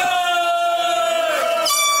some noise!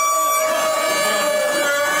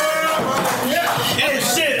 Hey,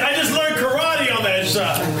 shit! I just learned karate on that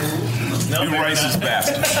shot. No, You racist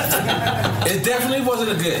bastard. It definitely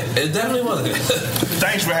wasn't good.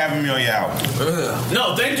 Thanks for having me on your album.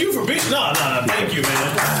 No, thank you for being. No, thank you, man.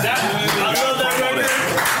 I love that record.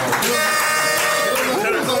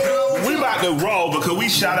 We about to roll because we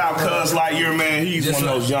shout out Cuz Lightyear, man. He's one of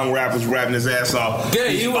those young rappers rapping his ass off. Yeah,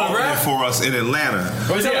 He's you want to rap for us in Atlanta.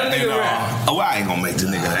 Where's that nigga rap? Oh, I ain't gonna make the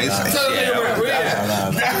nigga. Tell the nigga rap. Where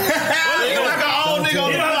He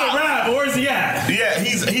don't have to rap. Where's he at? Yeah,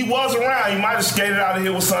 he was around. He might have skated out of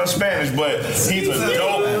here with some Spanish, but he's a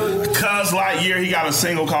dope. Cuz Lightyear, he got a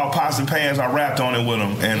single called Pots and Pans. I rapped on it with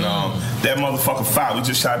him, and That motherfucker fire. We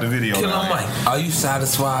just shot the video. Killer Mike, are you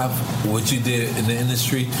satisfied with what you did in the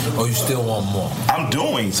industry, or you still want more? I'm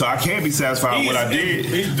doing, so I can't be satisfied with what I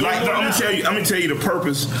did. Like, I'm gonna tell you the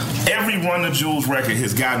purpose. Every Run the Jewels record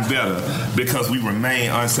has gotten better because we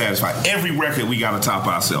remain unsatisfied. Every record we gotta top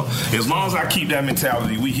ourselves. As long as I keep that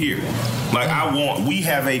mentality, we here. Like we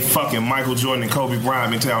have a fucking Michael Jordan and Kobe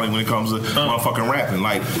Bryant mentality when it comes to motherfucking rapping.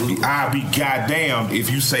 Like, I'll be goddamn if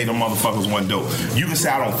you say the motherfuckers wasn't dope. You can say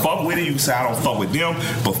I don't fuck with it, you can say I don't fuck with them,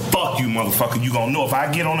 but fuck you, motherfucker. You gonna know if I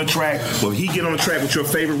get on the track or if he get on the track with your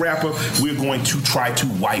favorite rapper, we're going to try to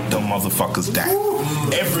wipe them motherfuckers down.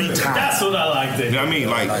 Every time. That's what I like to hear. You know what I mean?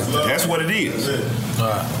 Like, that's what it is.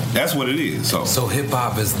 That's what it is. So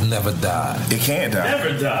hip-hop has never died. It can't die.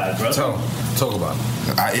 Never died, bro. Talk about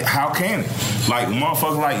it. How can it? Like,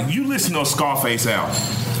 motherfuckers, like, you listen to a Scarface album.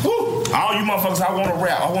 Woo! All you motherfuckers, I want to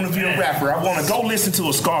rap. I want to be a rapper. I want to go listen to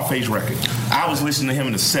a Scarface record. I was listening to him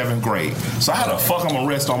in the 7th grade. So how the fuck I'm going to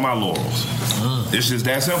rest on my laurels? It's just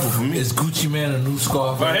that simple for me. Is Gucci Mane a new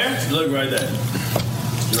Scarface? Right here? Look right there.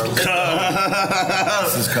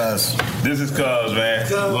 This is Cuz, man.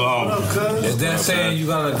 Is that saying you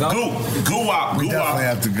gotta go? Guwap. We definitely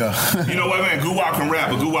have to go. You know what, man? Guwap can rap,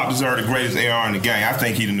 but Guwap deserves the greatest AR in the game. I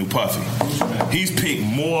think he the new Puffy. He's picked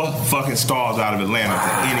more fucking stars out of Atlanta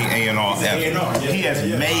than any A&R ever. He has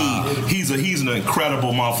made. He's an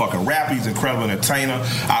incredible motherfucking rapper. He's an incredible entertainer.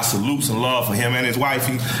 I salute and love for him and his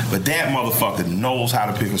wifey. But that motherfucker knows how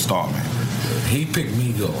to pick a star, man. He picked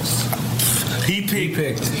Migos. He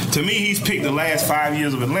picked. To me, he's picked the last 5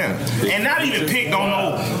 years of Atlanta, and not even picked on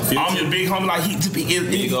no. I'm the big homie. Like it's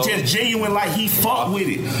just genuine. Like he fuck with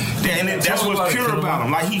it, and that's what's pure about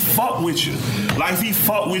him. Like he fuck with you. Like if he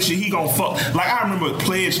fuck with you, he gon' fuck. Like I remember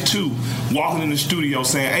Pledge 2 walking in the studio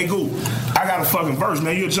saying, "Hey, Goo, I got a fucking verse,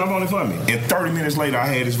 man. You'll jump on it for me." And 30 minutes later, I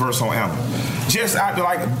had his verse on album. Just out there,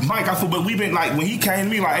 like Mike, I feel, but we've been like when he came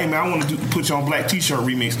to me, like, "Hey man, I want to put you on Black T-shirt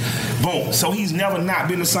remix." Boom. So he's never not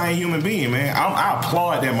been the same human being, man. I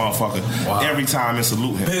applaud that motherfucker every time and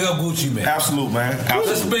salute him. Big up Gucci Mane. Absolute, man. Absolute.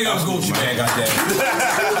 Let's big up Gucci Mane, goddamn.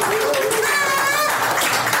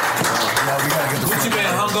 Gucci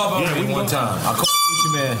Mane hung up on me one time. I called Gucci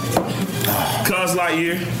Mane. Cuz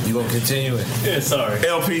Lightyear. You gonna continue it? Yeah, sorry.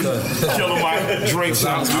 LP. Killer Mike. Drake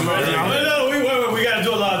songs. No, we gotta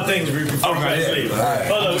do a lot of things before we leave.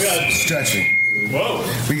 Hold on, we gotta stretching. Whoa.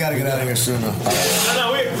 We gotta get out of here sooner.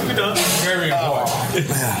 No, we done. Very important.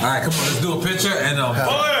 All right, come on, let's do a picture and all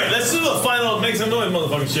right, let's do the final make some noise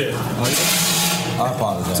motherfucking shit. I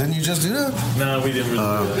apologize. Didn't you just do that? No, we didn't really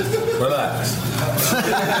do that. Relax.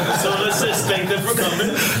 So let's just thank them for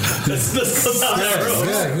coming. Let's go down that road.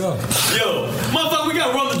 Yeah, go. Yo, motherfucker, we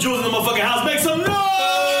gotta run the jewels in the motherfucking house. Make some noise!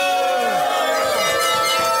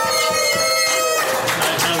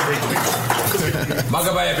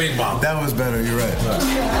 Magabaya Bing Bong. That was better, you're right.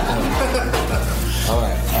 All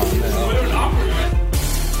right. Oh,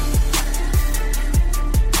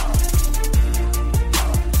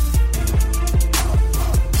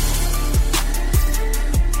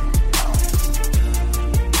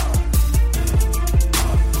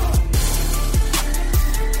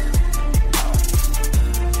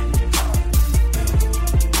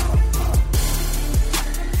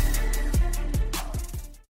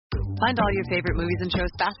 Find all your favorite movies and shows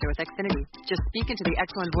faster with Xfinity. Just speak into the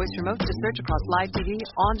X1 voice remote to search across live TV,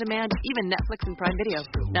 on-demand, even Netflix and Prime Video.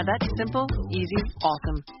 Now that's simple, easy,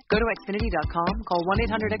 awesome. Go to Xfinity.com, call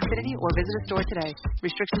 1-800-XFINITY, or visit a store today.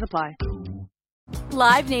 Restrictions apply.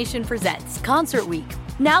 Live Nation presents Concert Week.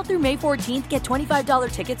 Now through May 14th, get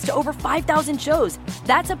 $25 tickets to over 5,000 shows.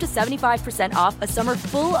 That's up to 75% off a summer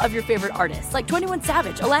full of your favorite artists like 21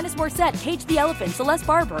 Savage, Alanis Morissette, Cage the Elephant, Celeste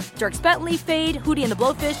Barber, Dierks Bentley, Fade, Hootie and the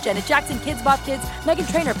Blowfish, Janet Jackson, Kids Bop Kids,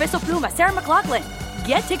 Meghan Trainor, Peso Pluma, Sarah McLachlan.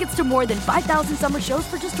 Get tickets to more than 5,000 summer shows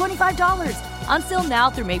for just $25. Until now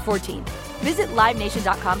through May 14th. Visit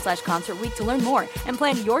LiveNation.com/Concert Week to learn more and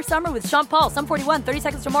plan your summer with Sean Paul, Sum 41, 30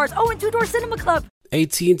 Seconds to Mars, and Two Door Cinema Club.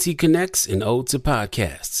 AT&T connects an ode to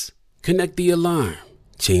podcasts. Connect the alarm.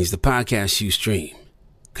 Change the podcast you stream.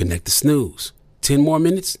 Connect the snooze. 10 more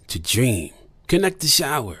minutes to dream. Connect the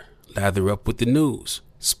shower. Lather up with the news,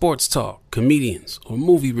 sports talk, comedians, or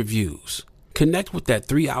movie reviews. Connect with that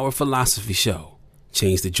 3-hour philosophy show.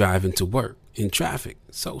 Change the drive into work in traffic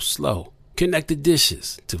so slow. Connect the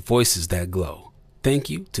dishes to voices that glow. Thank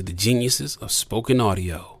you to the geniuses of spoken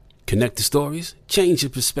audio. Connect the stories. Change your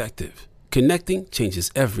perspective. Connecting changes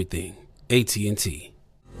everything. AT&T.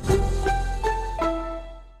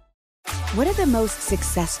 What do the most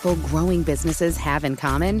successful growing businesses have in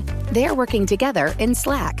common? They're working together in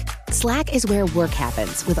Slack. Slack is where work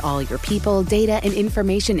happens with all your people, data, and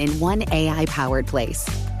information in one AI-powered place.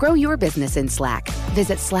 Grow your business in Slack.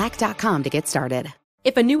 Visit slack.com to get started.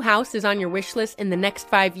 If a new house is on your wish list in the next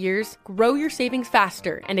 5 years, grow your savings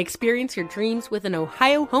faster and experience your dreams with an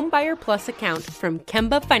Ohio Homebuyer Plus account from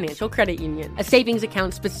Kemba Financial Credit Union. A savings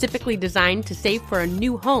account specifically designed to save for a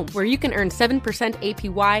new home where you can earn 7%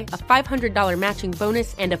 APY, a $500 matching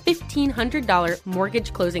bonus, and a $1,500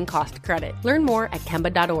 mortgage closing cost credit. Learn more at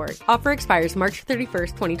Kemba.org. Offer expires March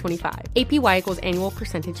 31st, 2025. APY equals annual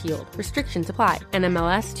percentage yield. Restrictions apply.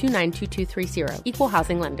 NMLS 292230. Equal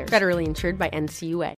housing lender. Federally insured by NCUA.